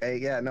yet. Okay,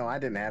 yeah, no, I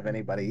didn't have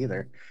anybody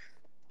either.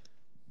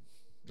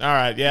 All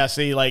right, yeah,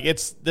 see, like,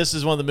 this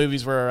is one of the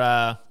movies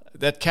where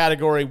that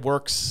category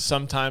works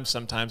sometimes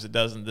it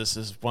doesn't. This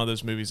is one of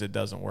those movies that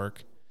doesn't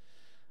work.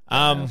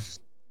 The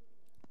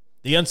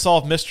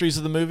unsolved mysteries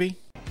of the movie.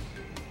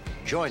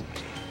 Join me.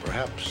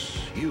 Perhaps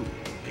you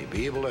may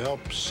be able to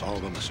help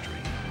solve a mystery.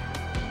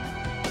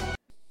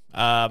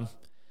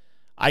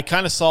 I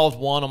kind of solved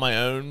one on my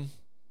own,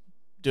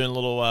 doing a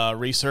little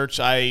research.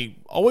 I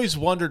always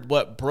wondered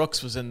what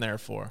Brooks was in there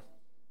for.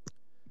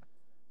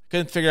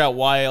 Couldn't figure out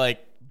why, like,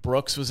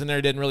 Brooks was in there.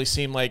 It didn't really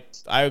seem like,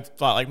 I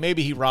thought, like,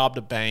 maybe he robbed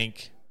a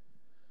bank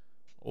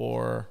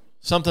or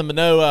something. But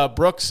no,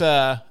 Brooks,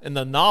 in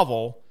the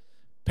novel,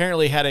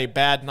 apparently had a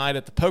bad night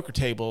at the poker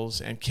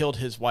tables and killed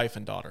his wife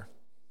and daughter.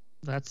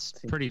 That's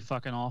pretty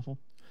fucking awful.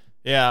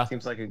 Yeah.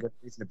 Seems like a good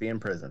reason to be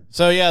in prison.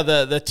 So yeah,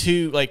 the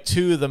two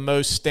of the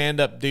most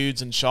stand-up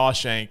dudes in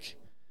Shawshank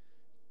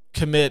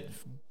commit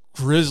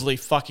grisly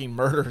fucking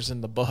murders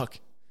in the book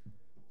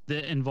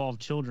that involve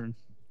children.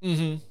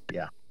 Mm-hmm.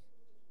 Yeah.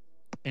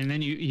 And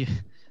then you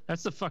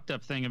that's the fucked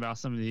up thing about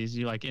some of these.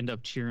 You like end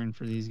up cheering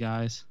for these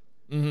guys.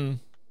 Mm-hmm.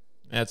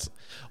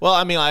 Well,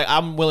 I mean,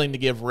 I'm willing to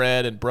give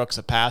Red and Brooks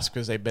a pass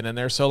because they've been in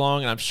there so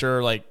long, and I'm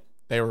sure like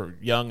they were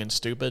young and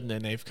stupid,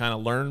 and they've kind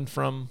of learned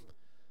from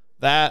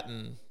that,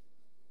 and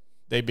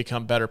they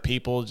become better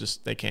people.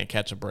 Just they can't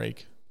catch a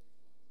break.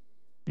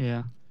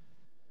 Yeah.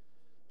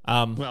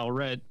 Well,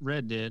 Red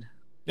did.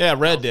 Yeah,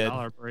 Red did.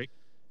 Break.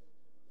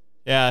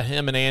 Yeah,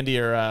 him and Andy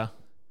are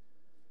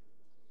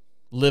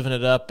living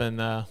it up in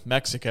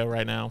Mexico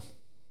right now.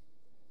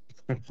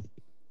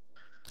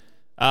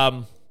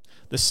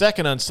 The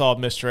second unsolved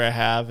mystery I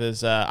have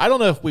is I don't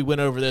know if we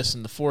went over this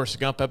in the Forrest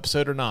Gump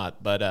episode or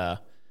not, but I'm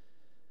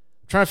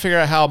trying to figure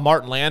out how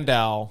Martin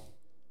Landau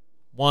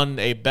won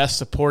a Best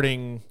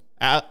Supporting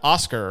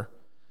Oscar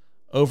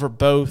over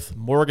both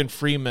Morgan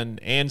Freeman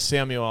and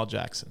Samuel L.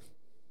 Jackson.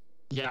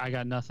 Yeah, I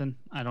got nothing.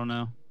 I don't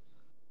know.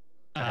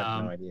 I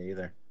have no idea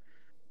either.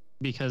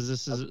 Because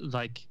this is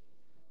like,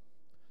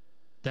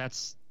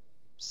 that's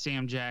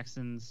Sam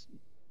Jackson's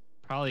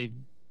probably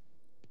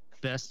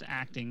best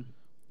acting.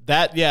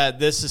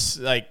 This is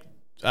like,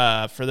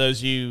 for those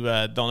of you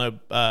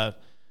don't know,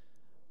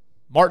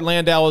 Martin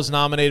Landau was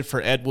nominated for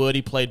Ed Wood.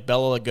 He played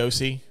Bela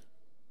Lugosi.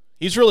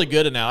 He's really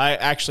good in that. I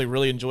actually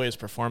really enjoy his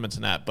performance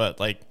in that. But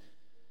like,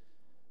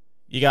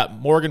 you got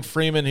Morgan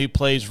Freeman, who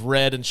plays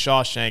Red in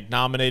Shawshank,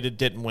 nominated,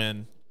 didn't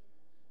win.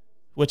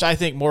 Which I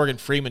think Morgan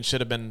Freeman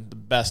should have been the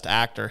best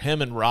actor.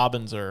 Him and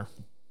Robbins are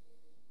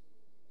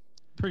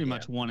pretty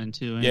much 1 and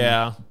 2.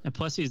 Yeah. And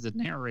plus he's the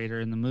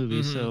narrator in the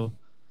movie, so you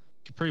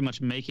could pretty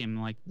much make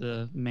him like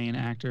the main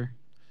actor.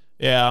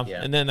 Yeah.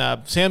 And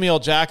then Samuel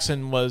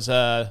Jackson was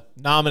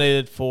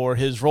nominated for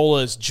his role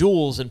as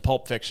Jules in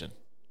Pulp Fiction.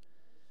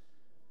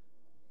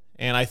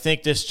 And I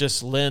think this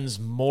just lends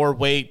more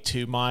weight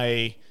to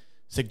my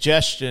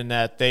suggestion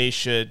that they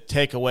should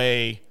take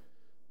away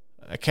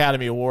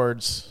Academy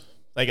Awards,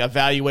 like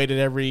evaluated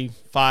every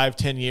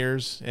 5-10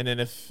 years. And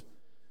then if,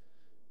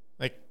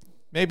 like,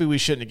 maybe we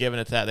shouldn't have given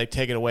it to that. They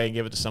take it away and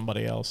give it to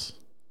somebody else.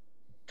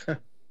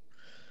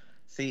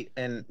 See,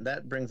 and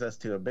that brings us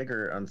to a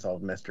bigger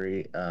unsolved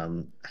mystery.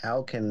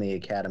 How can the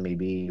Academy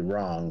be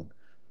wrong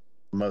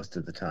most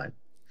of the time?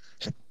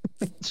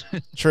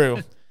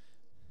 True.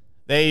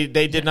 They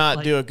did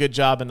not do a good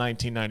job in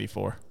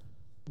 1994.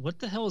 What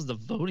the hell is the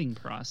voting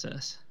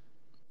process?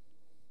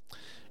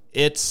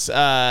 It's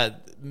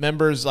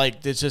members,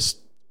 like,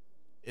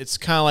 it's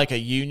kind of like a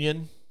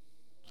union.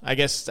 I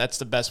guess that's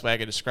the best way I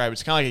could describe it.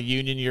 It's kind of like a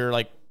union. You're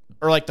like,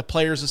 or like the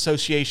Players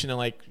Association in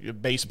like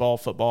baseball,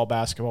 football,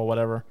 basketball,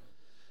 whatever.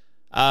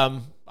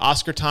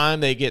 Oscar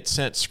time, they get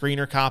sent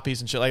screener copies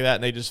and shit like that,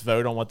 and they just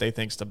vote on what they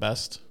think's the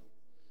best.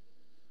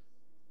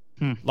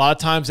 A lot of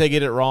times they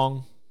get it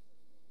wrong.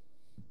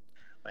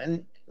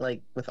 And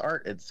like with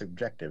art, it's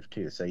subjective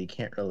too, so you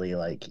can't really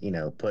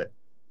put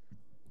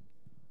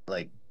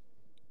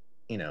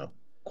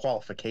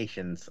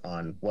qualifications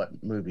on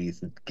what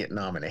movies get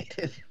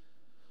nominated.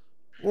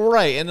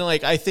 Right, and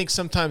like I think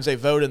sometimes they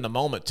vote in the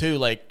moment too.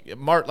 Like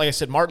I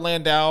said, Martin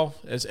Landau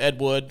as Ed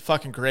Wood,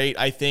 fucking great.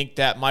 I think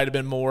that might have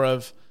been more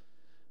of.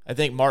 I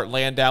think Martin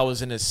Landau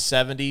was in his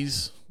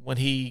 70s when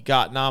he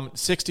got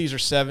 60s or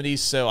 70s.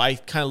 So I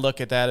kind of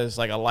look at that as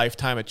like a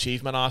lifetime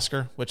achievement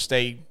Oscar, which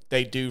they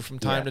do from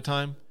time to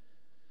time.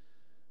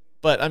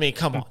 But I mean,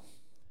 come on.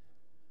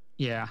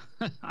 Yeah,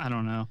 I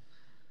don't know.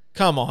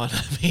 Come on,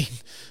 I mean.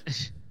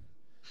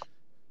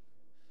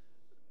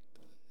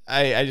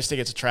 I just think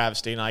it's a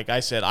travesty. And like I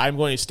said, I'm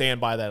going to stand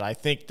by that. I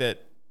think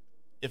that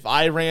if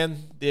I ran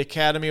the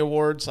Academy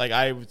Awards, like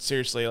I would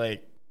seriously,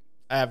 like,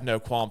 I have no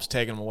qualms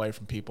taking them away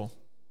from people.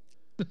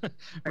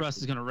 Russ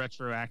is going to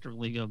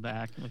retroactively go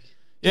back. Like,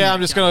 yeah, I'm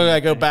just going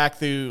to go back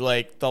through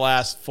like the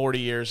last 40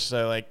 years.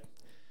 So like,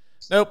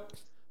 nope,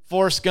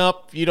 Forrest Gump,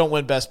 you don't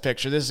win Best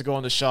Picture. This is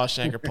going to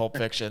Shawshank or Pulp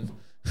Fiction.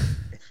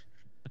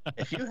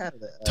 If you had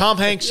Tom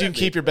Hanks, you can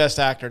keep your Best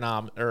Actor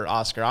or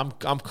Oscar.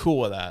 I'm cool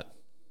with that.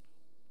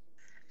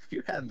 If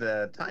you had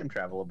the time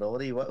travel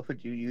ability, what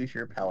would you use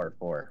your power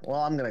for? Well,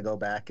 I'm going to go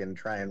back and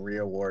try and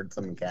re-award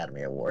some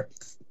Academy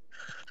Awards.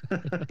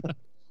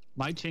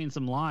 Might change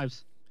some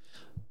lives.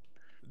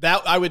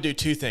 That I would do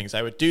two things.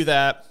 I would do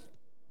that,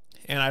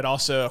 and I'd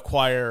also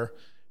acquire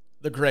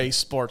the Gray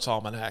Sports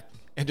Almanac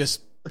and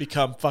just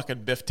become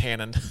fucking Biff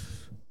Tannen.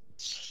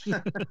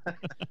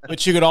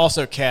 Which you could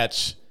also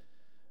catch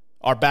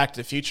our Back to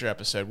the Future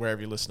episode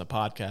wherever you listen to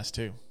podcasts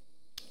too.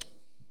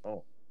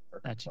 Oh,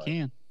 that you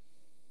can.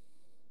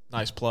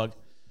 Nice plug.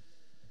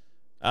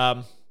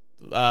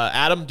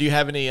 Adam, do you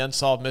have any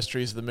unsolved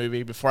mysteries of the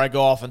movie before I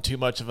go off on too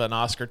much of an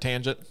Oscar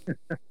tangent?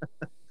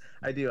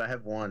 I do. I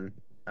have one.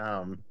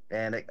 As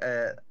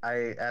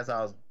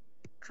I was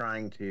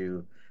trying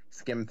to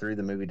skim through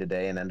the movie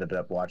today and ended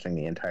up watching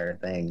the entire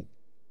thing,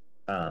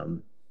 I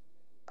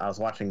was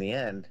watching the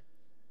end,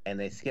 and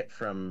they skipped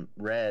from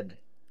Red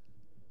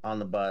on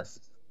the bus,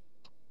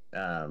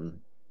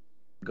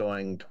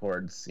 going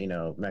towards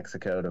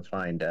Mexico to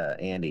find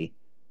Andy,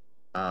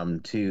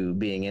 to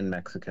being in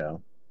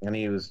Mexico, and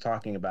he was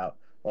talking about,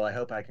 well, I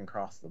hope I can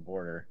cross the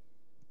border,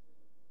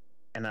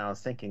 and I was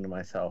thinking to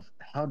myself,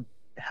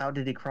 how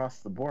did he cross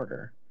the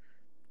border?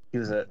 He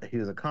was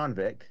a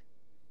convict,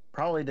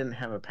 probably didn't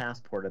have a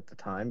passport at the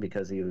time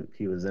because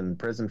he was in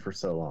prison for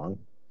so long,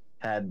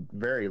 had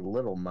very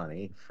little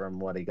money from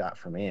what he got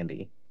from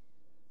Andy.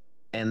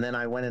 And then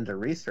I went into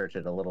research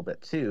it a little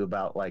bit too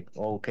about like,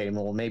 okay,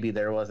 well, maybe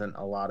there wasn't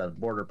a lot of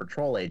Border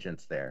Patrol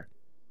agents there.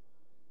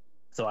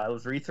 So I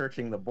was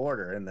researching the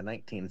border in the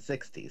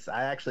 1960s.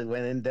 I actually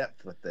went in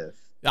depth with this.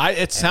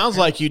 It sounds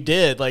like you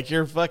did. Like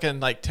you're fucking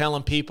like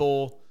telling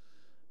people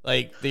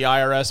like the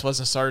IRS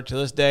wasn't started to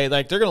this day.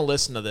 Like they're going to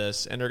listen to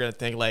this and they're going to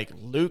think like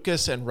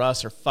Lucas and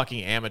Russ are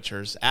fucking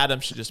amateurs. Adam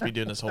should just be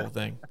doing this whole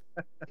thing.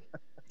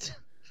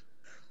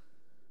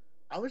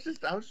 I was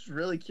just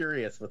really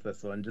curious with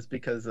this one just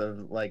because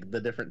of like the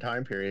different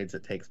time periods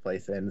it takes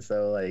place in.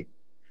 So like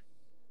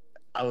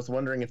I was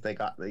wondering if they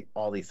got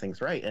all these things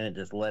right, and it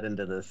just led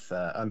into this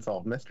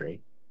unsolved mystery.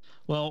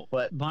 Well,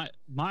 but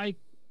my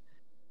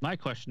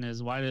question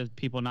is, why do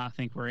people not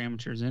think we're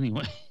amateurs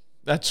anyway?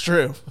 That's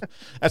true.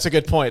 That's a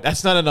good point.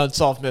 That's not an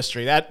unsolved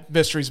mystery. That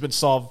mystery's been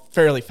solved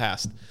fairly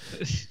fast.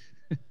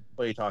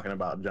 What are you talking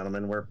about,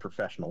 gentlemen? We're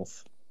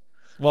professionals.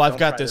 Well, I've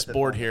got this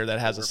board here that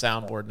has a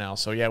soundboard now.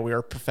 So, yeah, we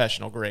are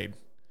professional grade.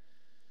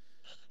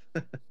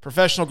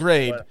 Professional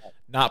grade,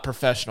 not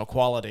professional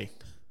quality.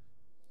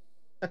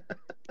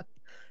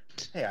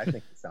 Hey, I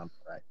think it sounds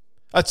right.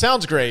 It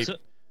sounds great,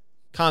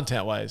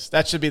 content-wise.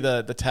 That should be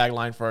the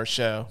tagline for our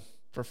show.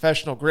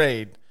 Professional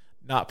grade,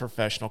 not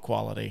professional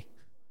quality.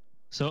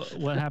 So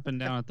what happened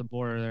down at the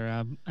border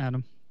there,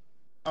 Adam?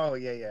 Oh,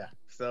 yeah.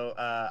 So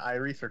I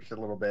researched it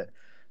a little bit.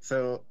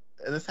 So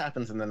this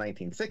happens in the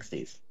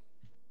 1960s.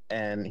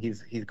 And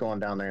he's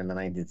going down there in the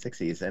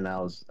 1960s. And I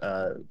was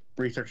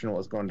researching what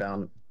was going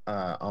down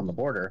on the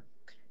border.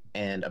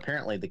 And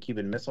apparently the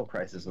Cuban Missile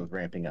Crisis was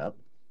ramping up.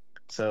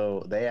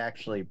 So they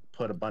actually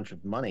put a bunch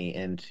of money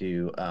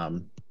into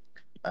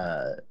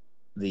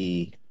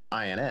the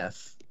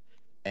INS,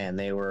 and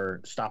they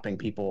were stopping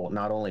people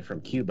not only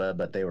from Cuba,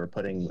 but they were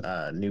putting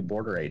new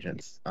border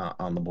agents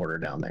on the border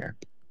down there.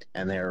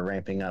 And they were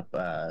ramping up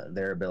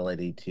their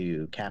ability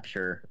to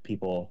capture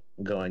people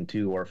going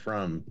to or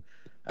from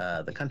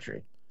the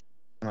country.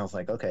 And I was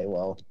like, okay,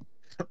 well,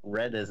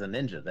 Red is a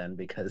ninja then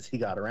because he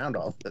got around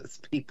all those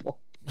people.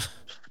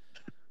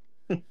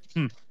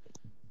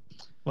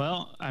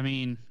 Well, I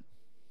mean,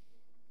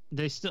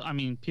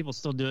 people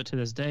still do it to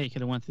this day.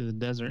 Could have went through the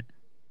desert.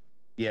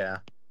 Yeah.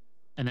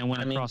 And then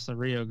went across the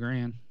Rio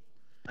Grande.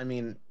 I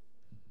mean,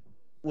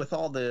 with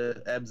all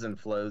the ebbs and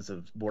flows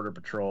of Border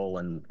Patrol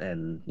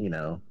and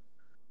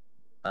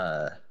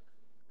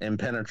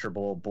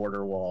impenetrable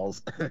border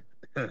walls,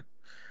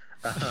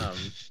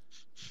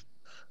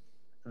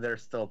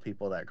 there's still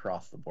people that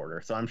cross the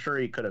border. So I'm sure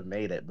he could have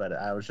made it, but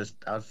I was just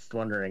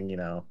wondering,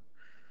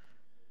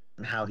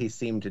 how he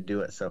seemed to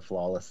do it so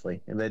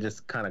flawlessly, and they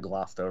just kind of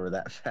glossed over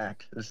that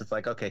fact. It's just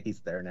like, okay, he's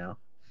there now.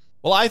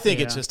 Well, I think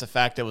it's just a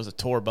fact that it was a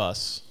tour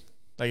bus.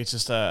 Like it's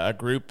just a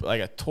group,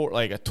 like a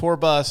tour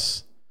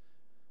bus.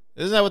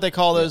 Isn't that what they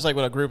call those? Like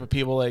when a group of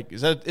people, like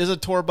is a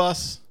tour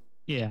bus?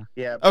 Yeah.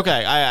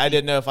 Okay, I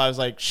didn't know if I was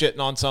like shitting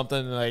on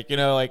something, like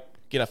like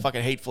get a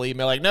fucking hateful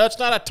email, like no, it's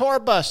not a tour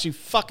bus, you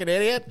fucking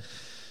idiot.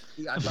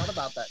 I thought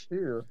about that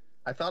too.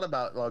 I thought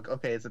about like,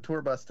 okay, it's a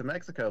tour bus to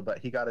Mexico, but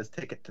he got his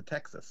ticket to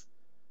Texas.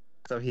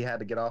 So he had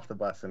to get off the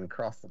bus and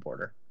cross the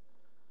border.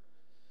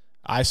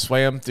 I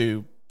swam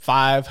through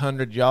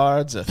 500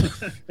 yards of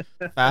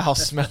foul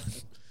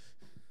smelling.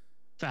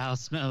 Foul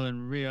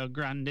smelling Rio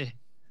Grande.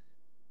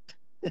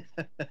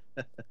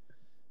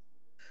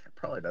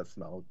 Probably does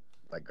smell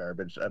like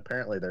garbage.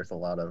 Apparently, there's a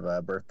lot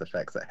of birth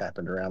defects that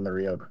happened around the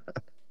Rio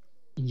Grande.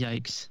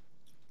 Yikes.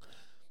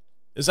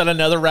 Is that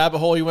another rabbit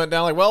hole you went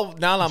down? Like, well,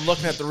 now I'm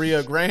looking at the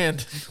Rio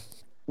Grande.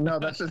 No,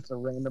 that's just a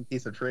random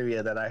piece of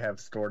trivia that I have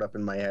stored up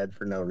in my head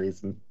for no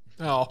reason.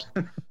 Oh.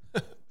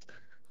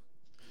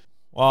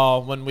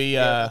 Well, when we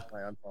have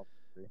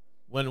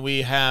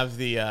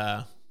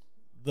the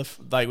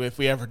like, if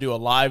we ever do a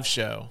live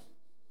show,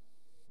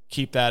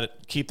 keep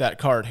that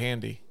card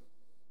handy.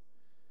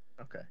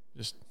 Okay.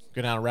 Just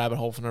go down a rabbit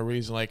hole for no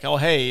reason. Like, oh,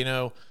 hey,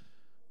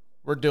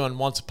 we're doing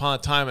Once Upon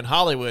a Time in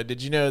Hollywood.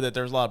 Did you know that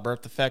there's a lot of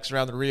birth defects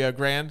around the Rio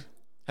Grande?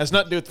 Has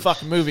nothing to do with the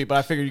fucking movie, but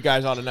I figured you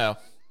guys ought to know.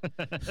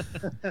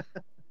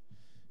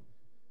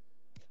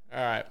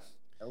 All right.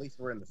 At least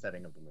we're in the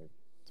setting of the movie.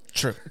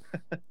 True.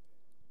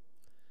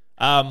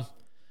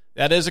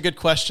 That is a good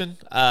question.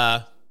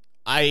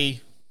 I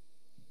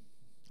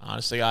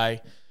honestly,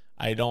 I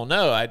don't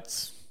know.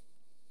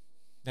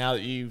 Now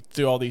that you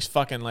threw all these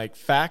fucking like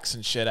facts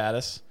and shit at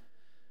us,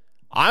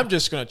 I'm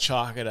just gonna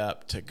chalk it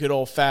up to good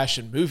old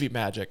fashioned movie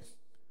magic.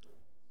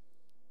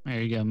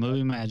 There you go,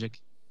 movie magic.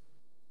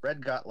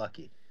 Red got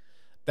lucky.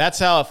 That's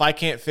how, if I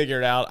can't figure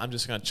it out, I'm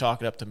just gonna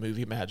chalk it up to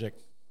movie magic.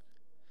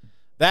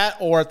 That,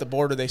 or at the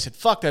border, they said,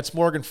 "Fuck, that's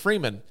Morgan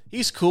Freeman.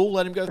 He's cool.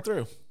 Let him go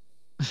through."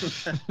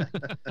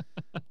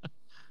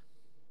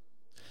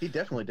 He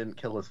definitely didn't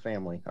kill his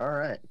family. All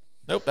right.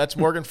 Nope, that's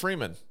Morgan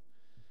Freeman.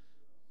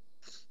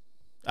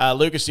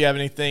 Lucas, do you have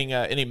anything?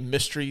 Any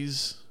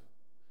mysteries?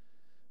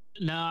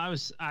 No, I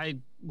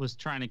was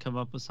trying to come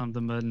up with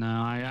something, but no,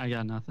 I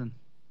got nothing.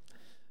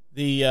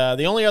 The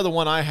only other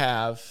one I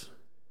have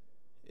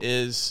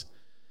is,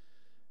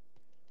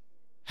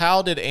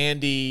 how did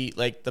Andy,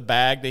 like, the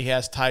bag that he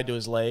has tied to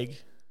his leg,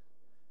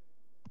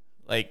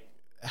 like,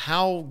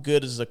 how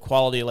good is the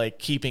quality, like,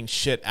 keeping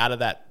shit out of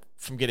that,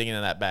 from getting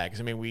into that bag? 'Cause,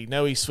 I mean, we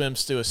know he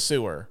swims through a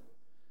sewer,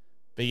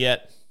 but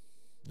yet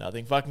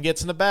nothing fucking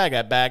gets in the bag.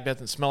 That bag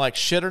doesn't smell like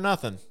shit or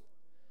nothing.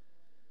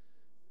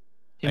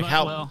 He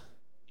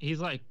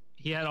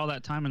had all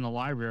that time in the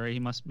library. He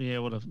must be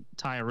able to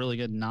tie a really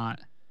good knot.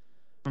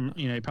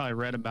 He probably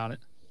read about it.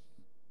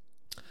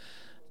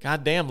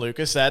 God damn,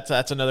 Lucas,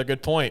 that's another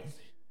good point.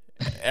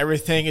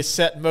 Everything is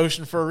set in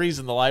motion for a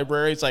reason. The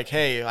library's like,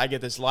 hey, I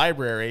get this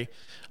library,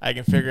 I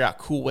can figure out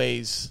cool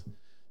ways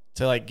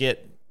to like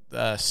get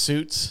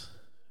suits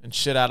and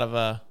shit out of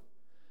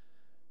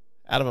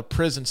a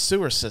prison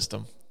sewer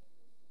system.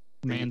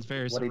 Man's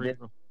very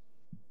cerebral.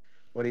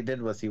 What he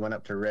did was he went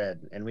up to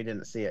Red, and we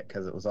didn't see it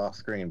because it was off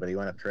screen, but he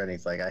went up to Red and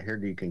he's like, I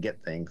heard you can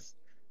get things.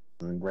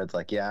 And Red's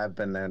like, yeah, I've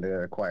been there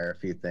to acquire a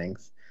few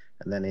things.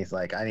 And then he's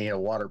like, I need a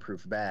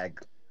waterproof bag.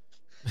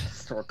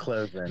 Store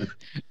clothes in.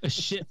 A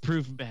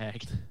shit-proof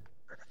bag.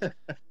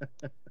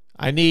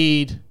 I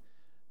need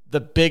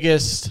the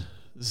biggest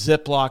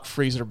Ziploc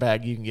freezer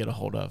bag you can get a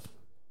hold of.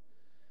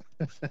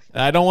 And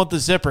I don't want the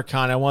zipper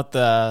kind. I want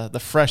the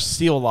fresh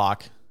seal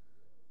lock.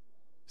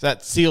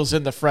 That seals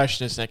in the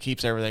freshness and that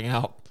keeps everything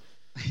out,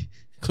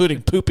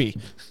 including poopy.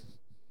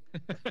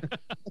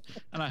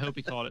 And I hope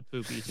he called it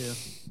poopy, too.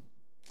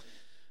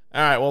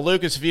 All right, well,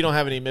 Lucas, if you don't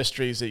have any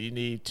mysteries that you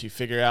need to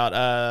figure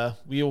out,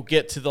 we will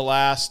get to the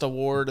last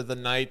award of the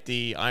night,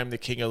 the I'm the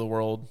King of the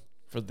World,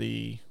 for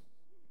the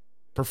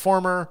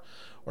performer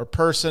or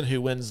person who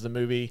wins the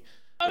movie.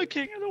 I'm the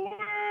King of the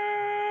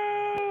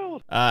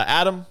World!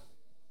 Adam,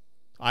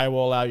 I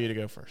will allow you to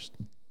go first.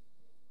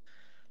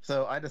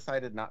 So I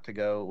decided not to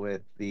go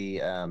with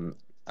the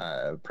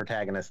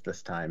protagonist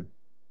this time,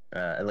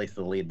 at least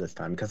the lead this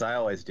time, because I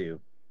always do.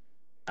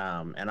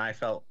 And I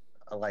felt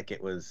like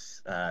it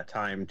was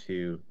time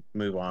to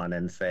move on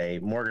and say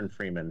Morgan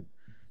Freeman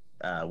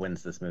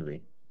wins this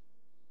movie.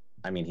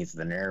 I mean, he's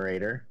the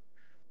narrator.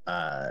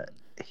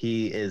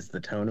 He is the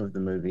tone of the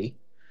movie.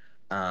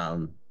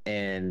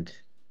 And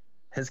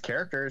his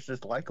character is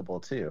just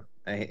likable, too.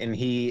 And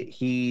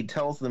he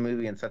tells the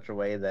movie in such a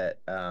way that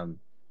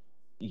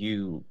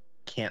you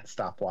can't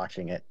stop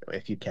watching it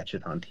if you catch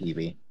it on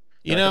TV.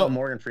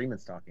 Morgan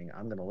Freeman's talking,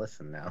 I'm going to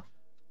listen now.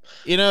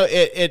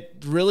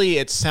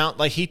 It sounds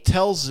like he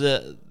tells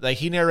like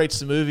he narrates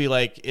the movie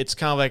like it's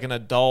kind of like an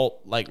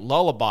adult like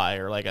lullaby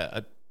or like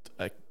a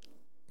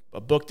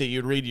book that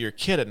you'd read to your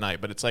kid at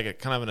night, but it's like a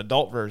kind of an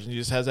adult version. He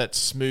just has that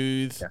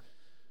smooth,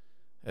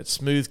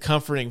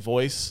 comforting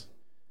voice.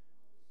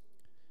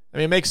 I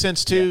mean, it makes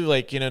sense too.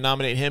 Like,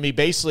 nominate him. He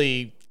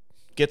basically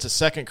gets a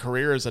second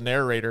career as a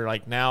narrator.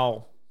 Like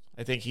now,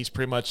 I think he's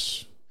pretty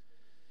much.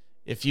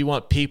 If you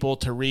want people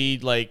to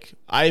read, like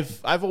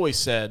I've always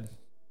said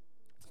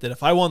that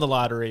if I won the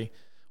lottery,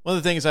 one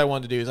of the things I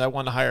wanted to do is I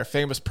wanted to hire a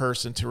famous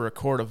person to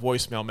record a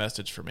voicemail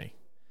message for me.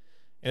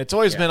 And it's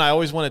always been, I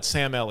always wanted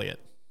Sam Elliott.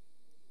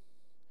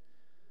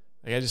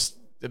 Like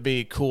it'd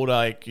be cool to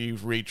like,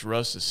 you've reached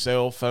Russ's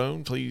cell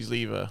phone, please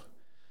leave a.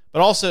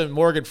 But also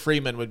Morgan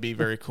Freeman would be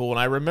very cool. And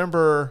I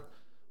remember,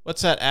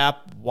 what's that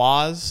app?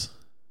 Waze.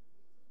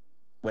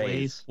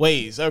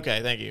 Waze.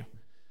 Okay, thank you.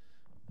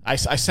 I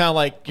sound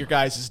like your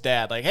guys'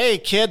 dad. Like, hey,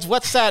 kids,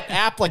 what's that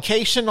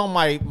application on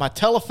my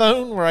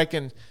telephone where I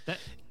can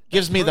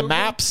gives me the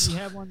maps? You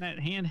have on that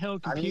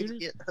handheld computer? I need to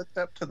get hooked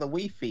up to the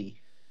Wi-Fi.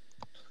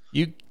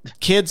 You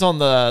kids on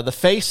the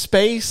Face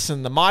Space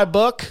and the My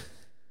Book.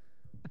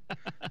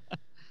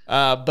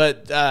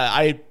 But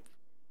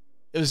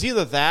it was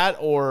either that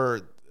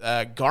or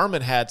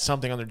Garmin had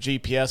something on their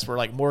GPS where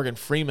like Morgan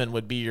Freeman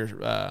would be your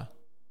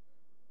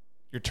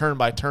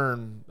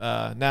turn-by-turn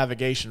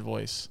navigation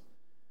voice.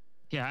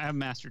 Yeah, I have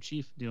Master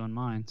Chief doing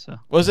mine. So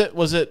was it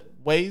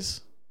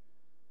Waze?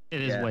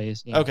 It is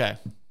Waze. Yeah. Okay,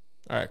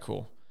 all right,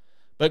 cool.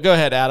 But go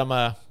ahead,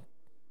 Adam.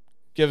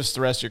 Give us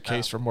the rest of your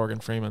case for Morgan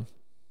Freeman.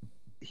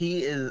 He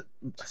is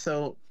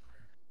so.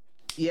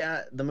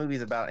 Yeah, the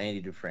movie's about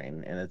Andy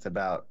Dufresne, and it's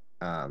about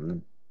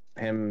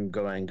him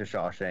going to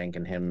Shawshank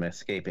and him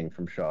escaping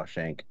from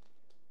Shawshank,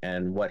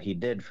 and what he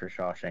did for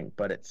Shawshank.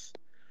 But it's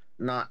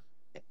not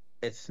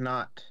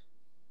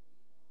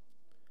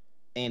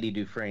Andy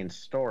Dufresne's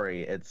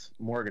story. It's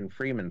Morgan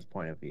Freeman's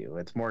point of view.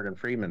 It's Morgan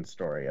Freeman's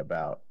story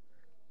about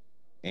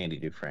Andy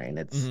Dufresne.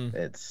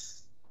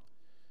 It's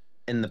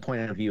in the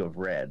point of view of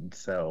Red.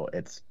 So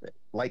it's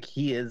like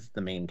he is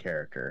the main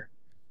character,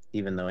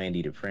 even though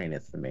Andy Dufresne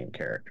is the main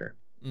character.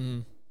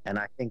 And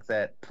I think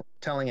that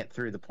telling it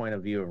through the point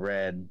of view of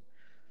Red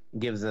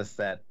gives us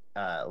that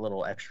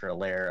little extra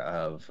layer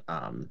of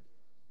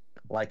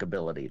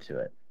likability to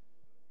it.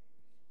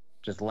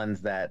 Just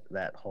lends that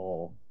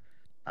whole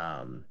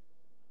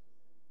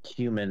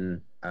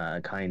human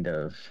kind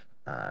of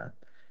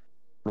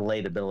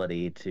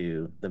relatability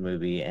to the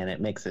movie, and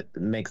it makes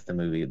the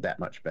movie that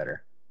much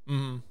better.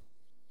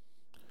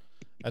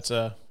 That's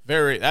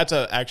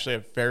actually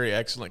a very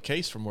excellent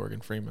case for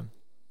Morgan Freeman.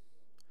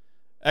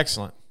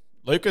 Excellent.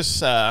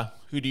 Lucas,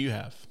 who do you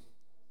have?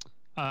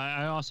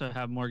 I also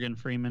have Morgan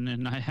Freeman,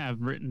 and I have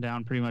written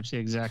down pretty much the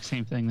exact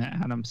same thing that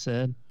Adam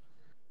said.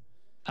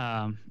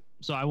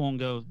 So I won't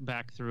go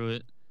back through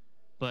it,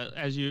 but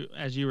as you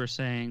were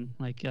saying,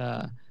 like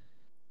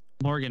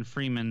Morgan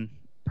Freeman,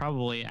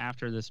 probably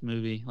after this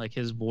movie, like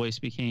his voice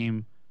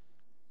became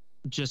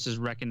just as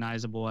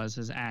recognizable as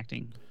his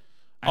acting.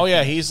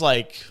 Yeah, he's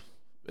like,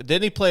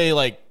 didn't he play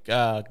like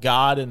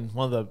God in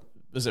one of the?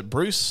 Was it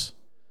Bruce?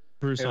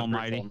 Bruce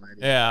Almighty.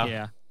 Yeah.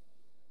 Yeah.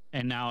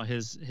 And now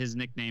his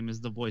nickname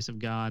is the Voice of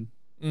God.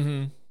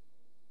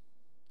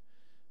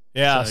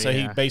 Yeah, so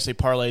he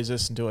basically parlays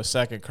this into a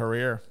second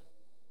career.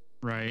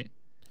 Right.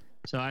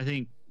 So I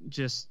think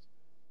just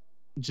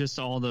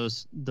all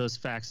those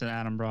facts that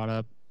Adam brought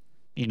up,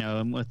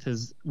 and with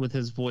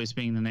his voice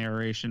being the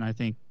narration, I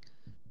think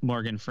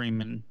Morgan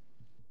Freeman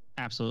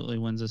absolutely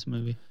wins this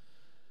movie.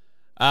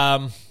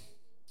 I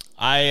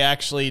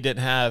actually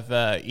didn't have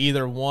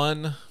either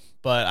one,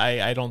 but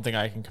I don't think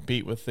I can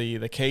compete with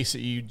the case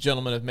that you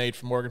gentlemen have made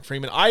for Morgan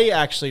Freeman. I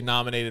actually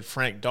nominated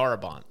Frank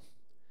Darabont.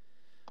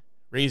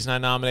 Reason I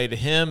nominated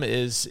him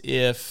is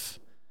if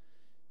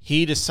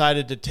he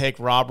decided to take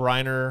Rob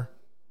Reiner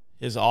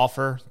his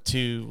offer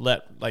to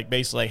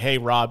basically, hey,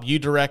 Rob, you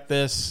direct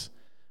this,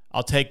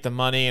 I'll take the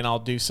money and I'll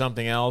do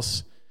something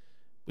else,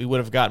 we would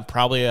have gotten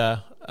probably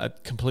a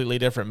completely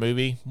different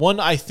movie. One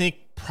I think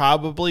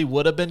probably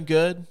would have been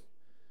good,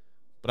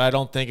 but I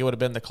don't think it would have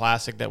been the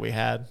classic that we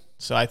had.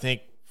 So I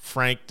think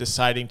Frank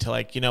deciding to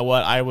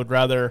I would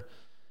rather,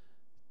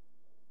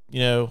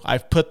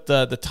 I've put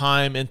the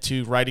time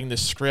into writing the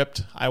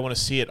script. I want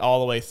to see it all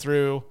the way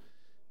through.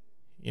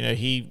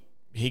 He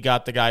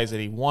got the guys that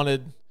he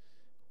wanted.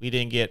 We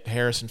didn't get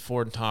Harrison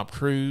Ford and Tom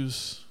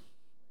Cruise.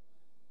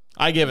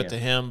 I give it to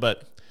him,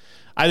 but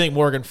I think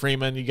Morgan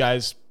Freeman, you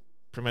guys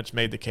pretty much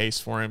made the case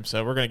for him,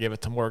 so we're going to give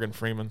it to Morgan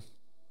Freeman.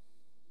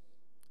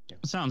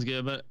 Sounds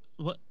good, but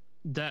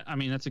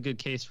that's a good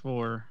case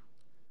for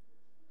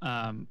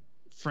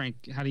Frank.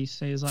 How do you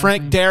say his last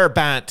name? Frank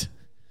Darabont.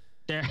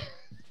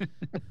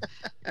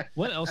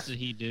 What else did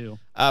he do?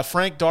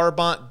 Frank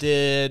Darabont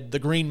did The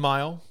Green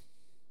Mile.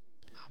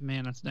 Oh,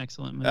 man, that's an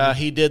excellent movie.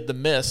 He did The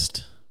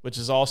Mist, which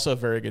is also a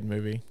very good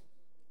movie.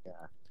 Yeah.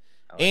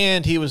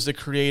 And he was the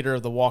creator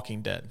of The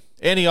Walking Dead.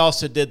 And he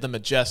also did The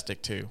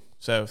Majestic, too.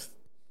 So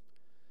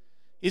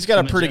he's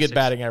got a pretty good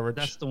batting average.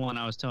 That's the one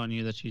I was telling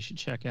you that you should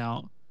check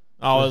out.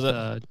 Oh, is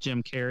it?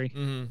 Jim Carrey.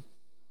 Mm-hmm.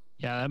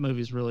 Yeah, that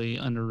movie's really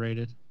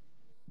underrated.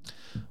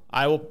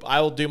 I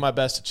will do my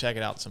best to check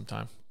it out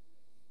sometime.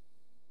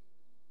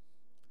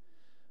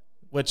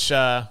 Which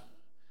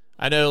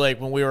I know,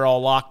 when we were all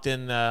locked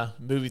in,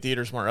 movie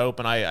theaters weren't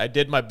open. I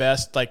did my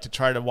best, to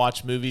try to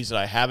watch movies that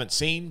I haven't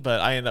seen, but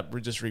I end up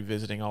just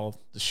revisiting all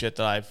the shit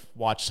that I've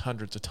watched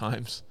hundreds of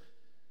times.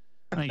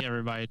 I think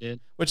everybody did.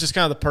 Which is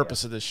kind of the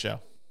purpose of this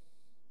show.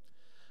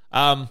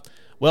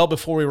 Well,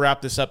 before we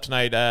wrap this up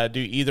tonight, do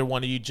either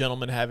one of you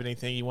gentlemen have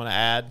anything you want to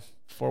add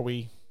before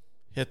we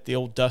hit the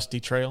old dusty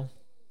trail?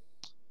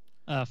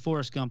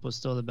 Forrest Gump was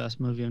still the best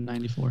movie of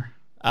 '94.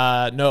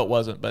 No, it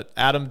wasn't. But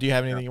Adam, do you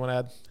have anything you want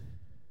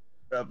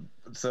to add?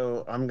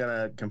 So I'm going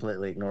to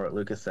completely ignore what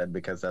Lucas said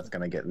because that's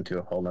going to get into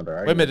a whole nother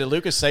argument. Wait a minute, did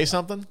Lucas say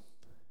something?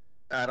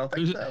 I don't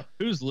think so.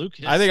 Who's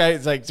Lucas? I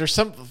think there's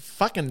some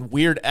fucking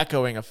weird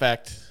echoing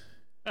effect.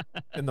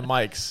 in the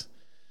mics.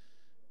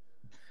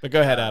 But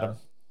go ahead, Adam.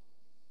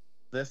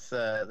 This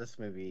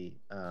movie,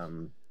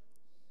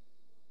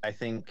 I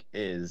think,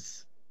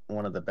 is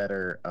one of the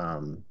better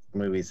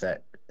movies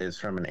that is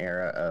from an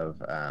era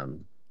of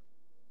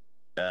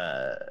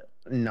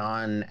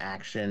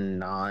non-action,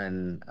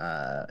 Marvel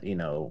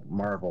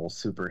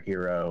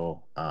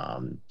superhero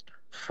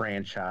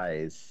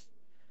franchise,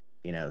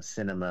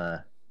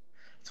 cinema.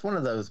 It's one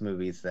of those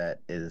movies that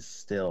is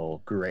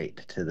still great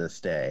to this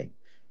day,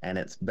 and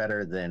it's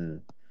better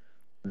than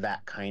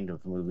that kind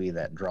of movie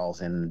that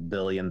draws in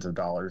billions of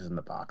dollars in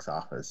the box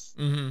office.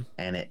 Mm-hmm.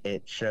 And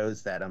it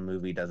shows that a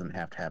movie doesn't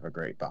have to have a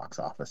great box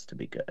office to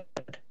be good.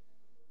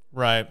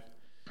 Right.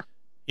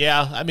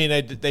 Yeah, I mean,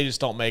 they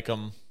just don't make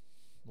them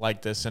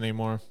like this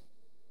anymore.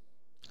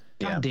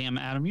 God damn,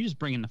 Adam, you're just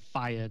bringing the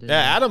fire.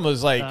 Yeah, Adam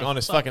was like on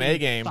his fucking A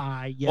game.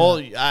 Fire.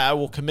 Well, I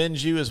will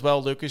commend you as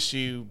well, Lucas.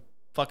 You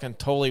fucking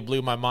totally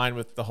blew my mind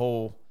with the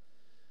whole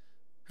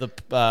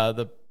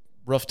the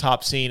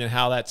rooftop scene and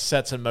how that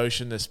sets in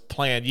motion this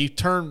plan. You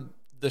turn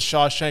the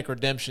Shawshank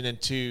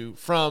Redemption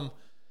from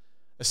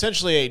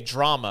essentially a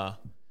drama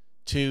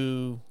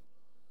to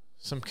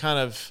some kind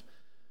of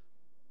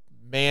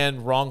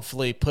man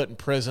wrongfully put in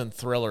prison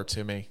thriller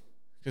to me.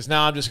 Because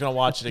now I'm just going to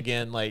watch it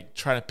again, like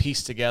trying to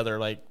piece together,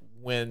 like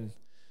when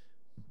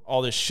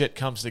all this shit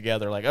comes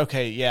together. Like,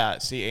 okay, yeah,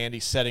 see Andy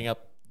setting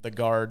up the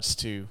guards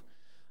to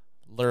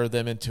lure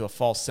them into a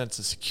false sense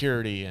of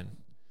security, and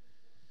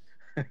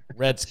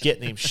Red's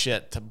getting him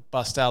shit to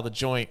bust out of the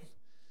joint.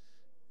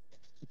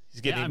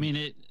 He's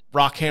getting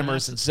rock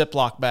hammers and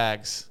Ziploc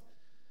bags.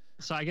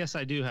 So I guess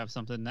I do have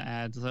something to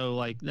add. So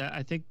like that,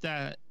 I think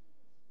that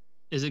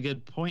is a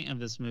good point of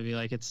this movie.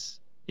 Like it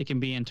can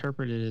be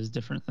interpreted as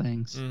different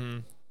things.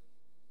 Mm-hmm.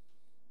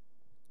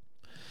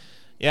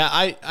 Yeah,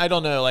 I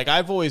don't know. Like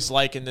I've always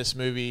likened this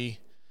movie.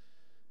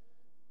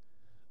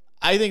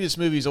 I think this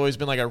movie's always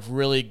been like a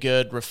really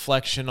good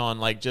reflection on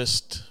like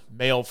just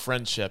male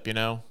friendship,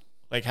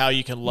 like how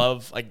you can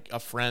love like a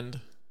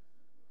friend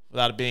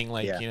without it being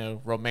like,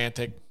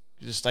 romantic.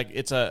 Just like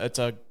it's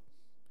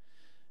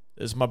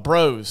my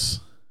bros.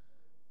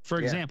 For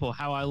example,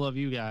 How I Love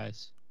You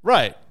Guys.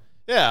 Right.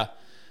 Yeah.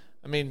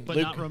 I mean, but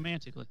not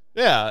romantically.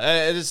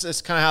 Yeah,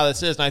 it's kind of how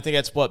this is, and I think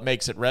that's what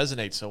makes it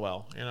resonate so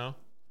well,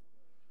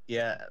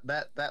 Yeah,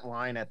 that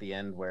line at the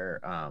end where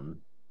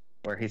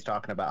he's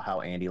talking about how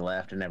Andy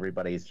left and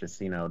everybody's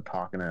just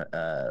talking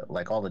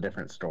like all the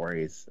different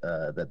stories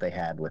that they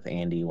had with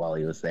Andy while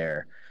he was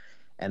there,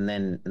 and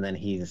then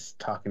he's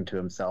talking to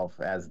himself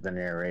as the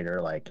narrator,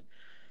 like,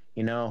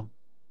 I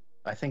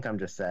think I'm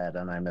just sad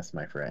and I miss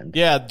my friend.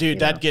 Yeah, dude,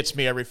 that gets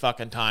me every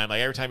fucking time.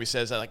 Like every time he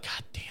says that, like,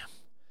 God damn.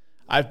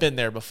 I've been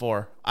there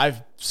before.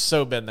 I've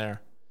so been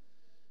there.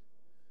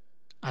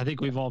 I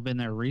think we've all been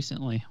there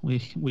recently. We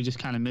just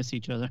kind of miss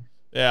each other.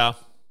 Yeah.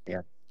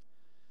 Yeah.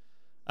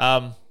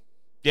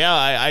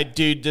 Yeah,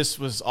 dude, this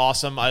was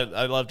awesome.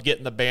 I loved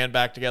getting the band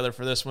back together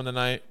for this one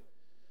tonight.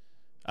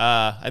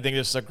 I think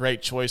this is a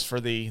great choice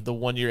for the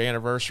 1 year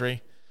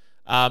anniversary.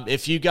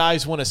 If you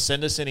guys want to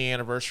send us any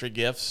anniversary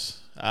gifts,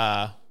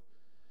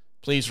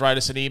 please write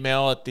us an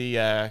email at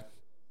the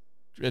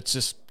it's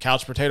just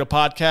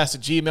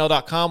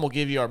couchpotatopodcast@gmail.com. We'll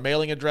give you our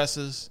mailing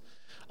addresses.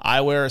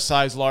 I wear a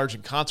size large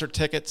in concert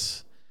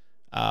tickets.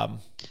 I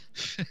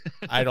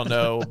don't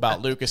know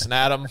about Lucas and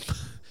Adam.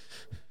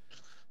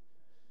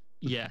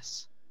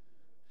 Yes.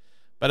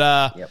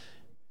 But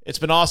It's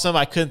been awesome.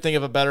 I couldn't think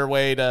of a better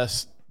way to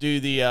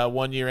do the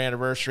 1 year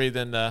anniversary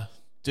than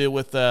do it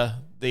with the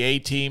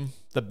A-Team,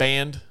 the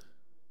band.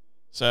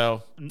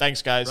 So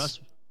thanks, guys. Russ,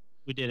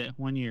 we did it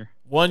 1 year.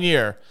 1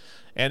 year.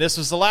 And this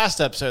was the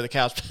last episode of the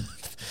Couch.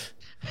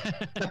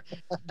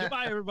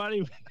 Goodbye,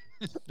 everybody.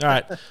 All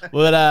right.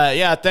 Well,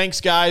 yeah,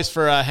 thanks, guys,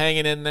 for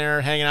hanging in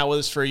there, hanging out with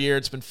us for a year.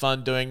 It's been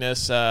fun doing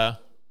this. I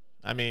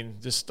mean,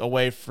 just a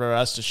way for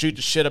us to shoot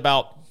the shit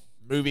about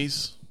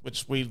movies,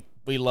 which we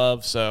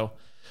love. So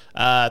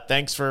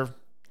thanks for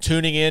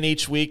tuning in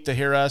each week to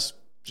hear us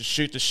just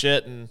shoot the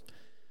shit. And,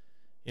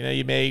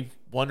 you may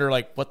wonder,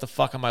 like, what the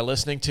fuck am I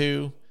listening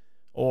to?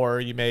 Or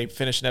you may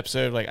finish an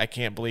episode like, I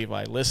can't believe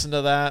I listened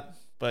to that.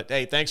 But,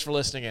 hey, thanks for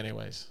listening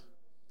anyways.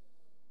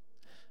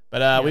 But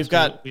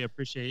yes, we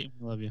appreciate it.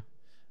 We love you.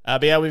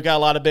 But yeah, we've got a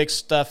lot of big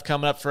stuff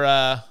coming up for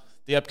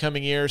the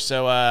upcoming year.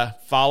 So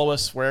follow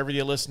us wherever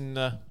you listen,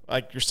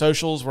 like your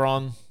socials. We're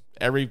on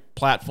every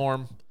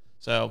platform.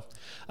 So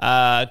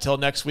until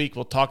next week,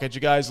 we'll talk at you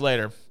guys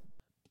later.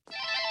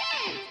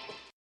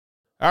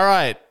 All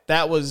right.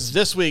 That was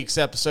this week's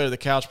episode of the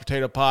Couch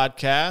Potato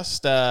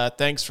Podcast.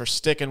 Thanks for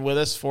sticking with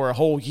us for a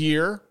whole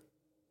year.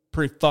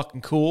 Pretty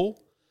fucking cool.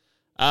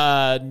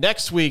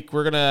 Next week,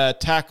 we're going to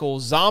tackle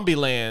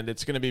Zombieland.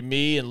 It's going to be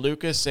me and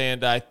Lucas,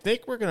 and I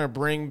think we're going to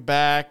bring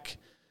back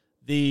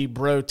the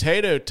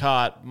Brotato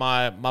Tot,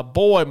 my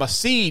boy, my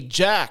seed,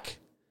 Jack.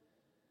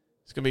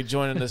 He's going to be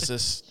joining us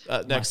this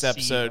next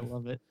episode. I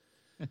love it.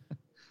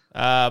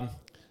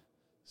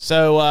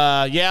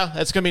 Yeah,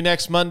 that's going to be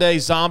next Monday,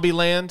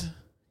 Zombieland.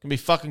 Going to be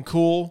fucking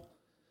cool.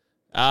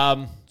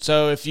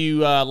 So if you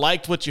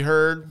liked what you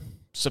heard,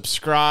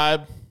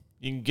 subscribe,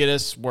 You can get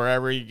us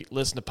wherever you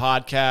listen to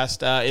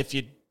podcasts. If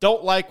you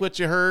don't like what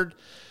you heard,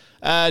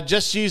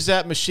 just use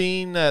that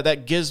machine,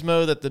 that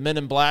gizmo that the Men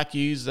in Black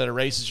use that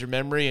erases your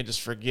memory, and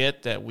just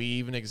forget that we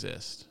even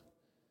exist.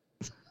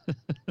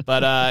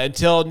 But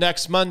until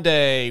next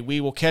Monday,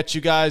 we will catch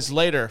you guys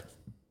later.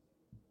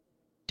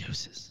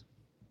 Deuces.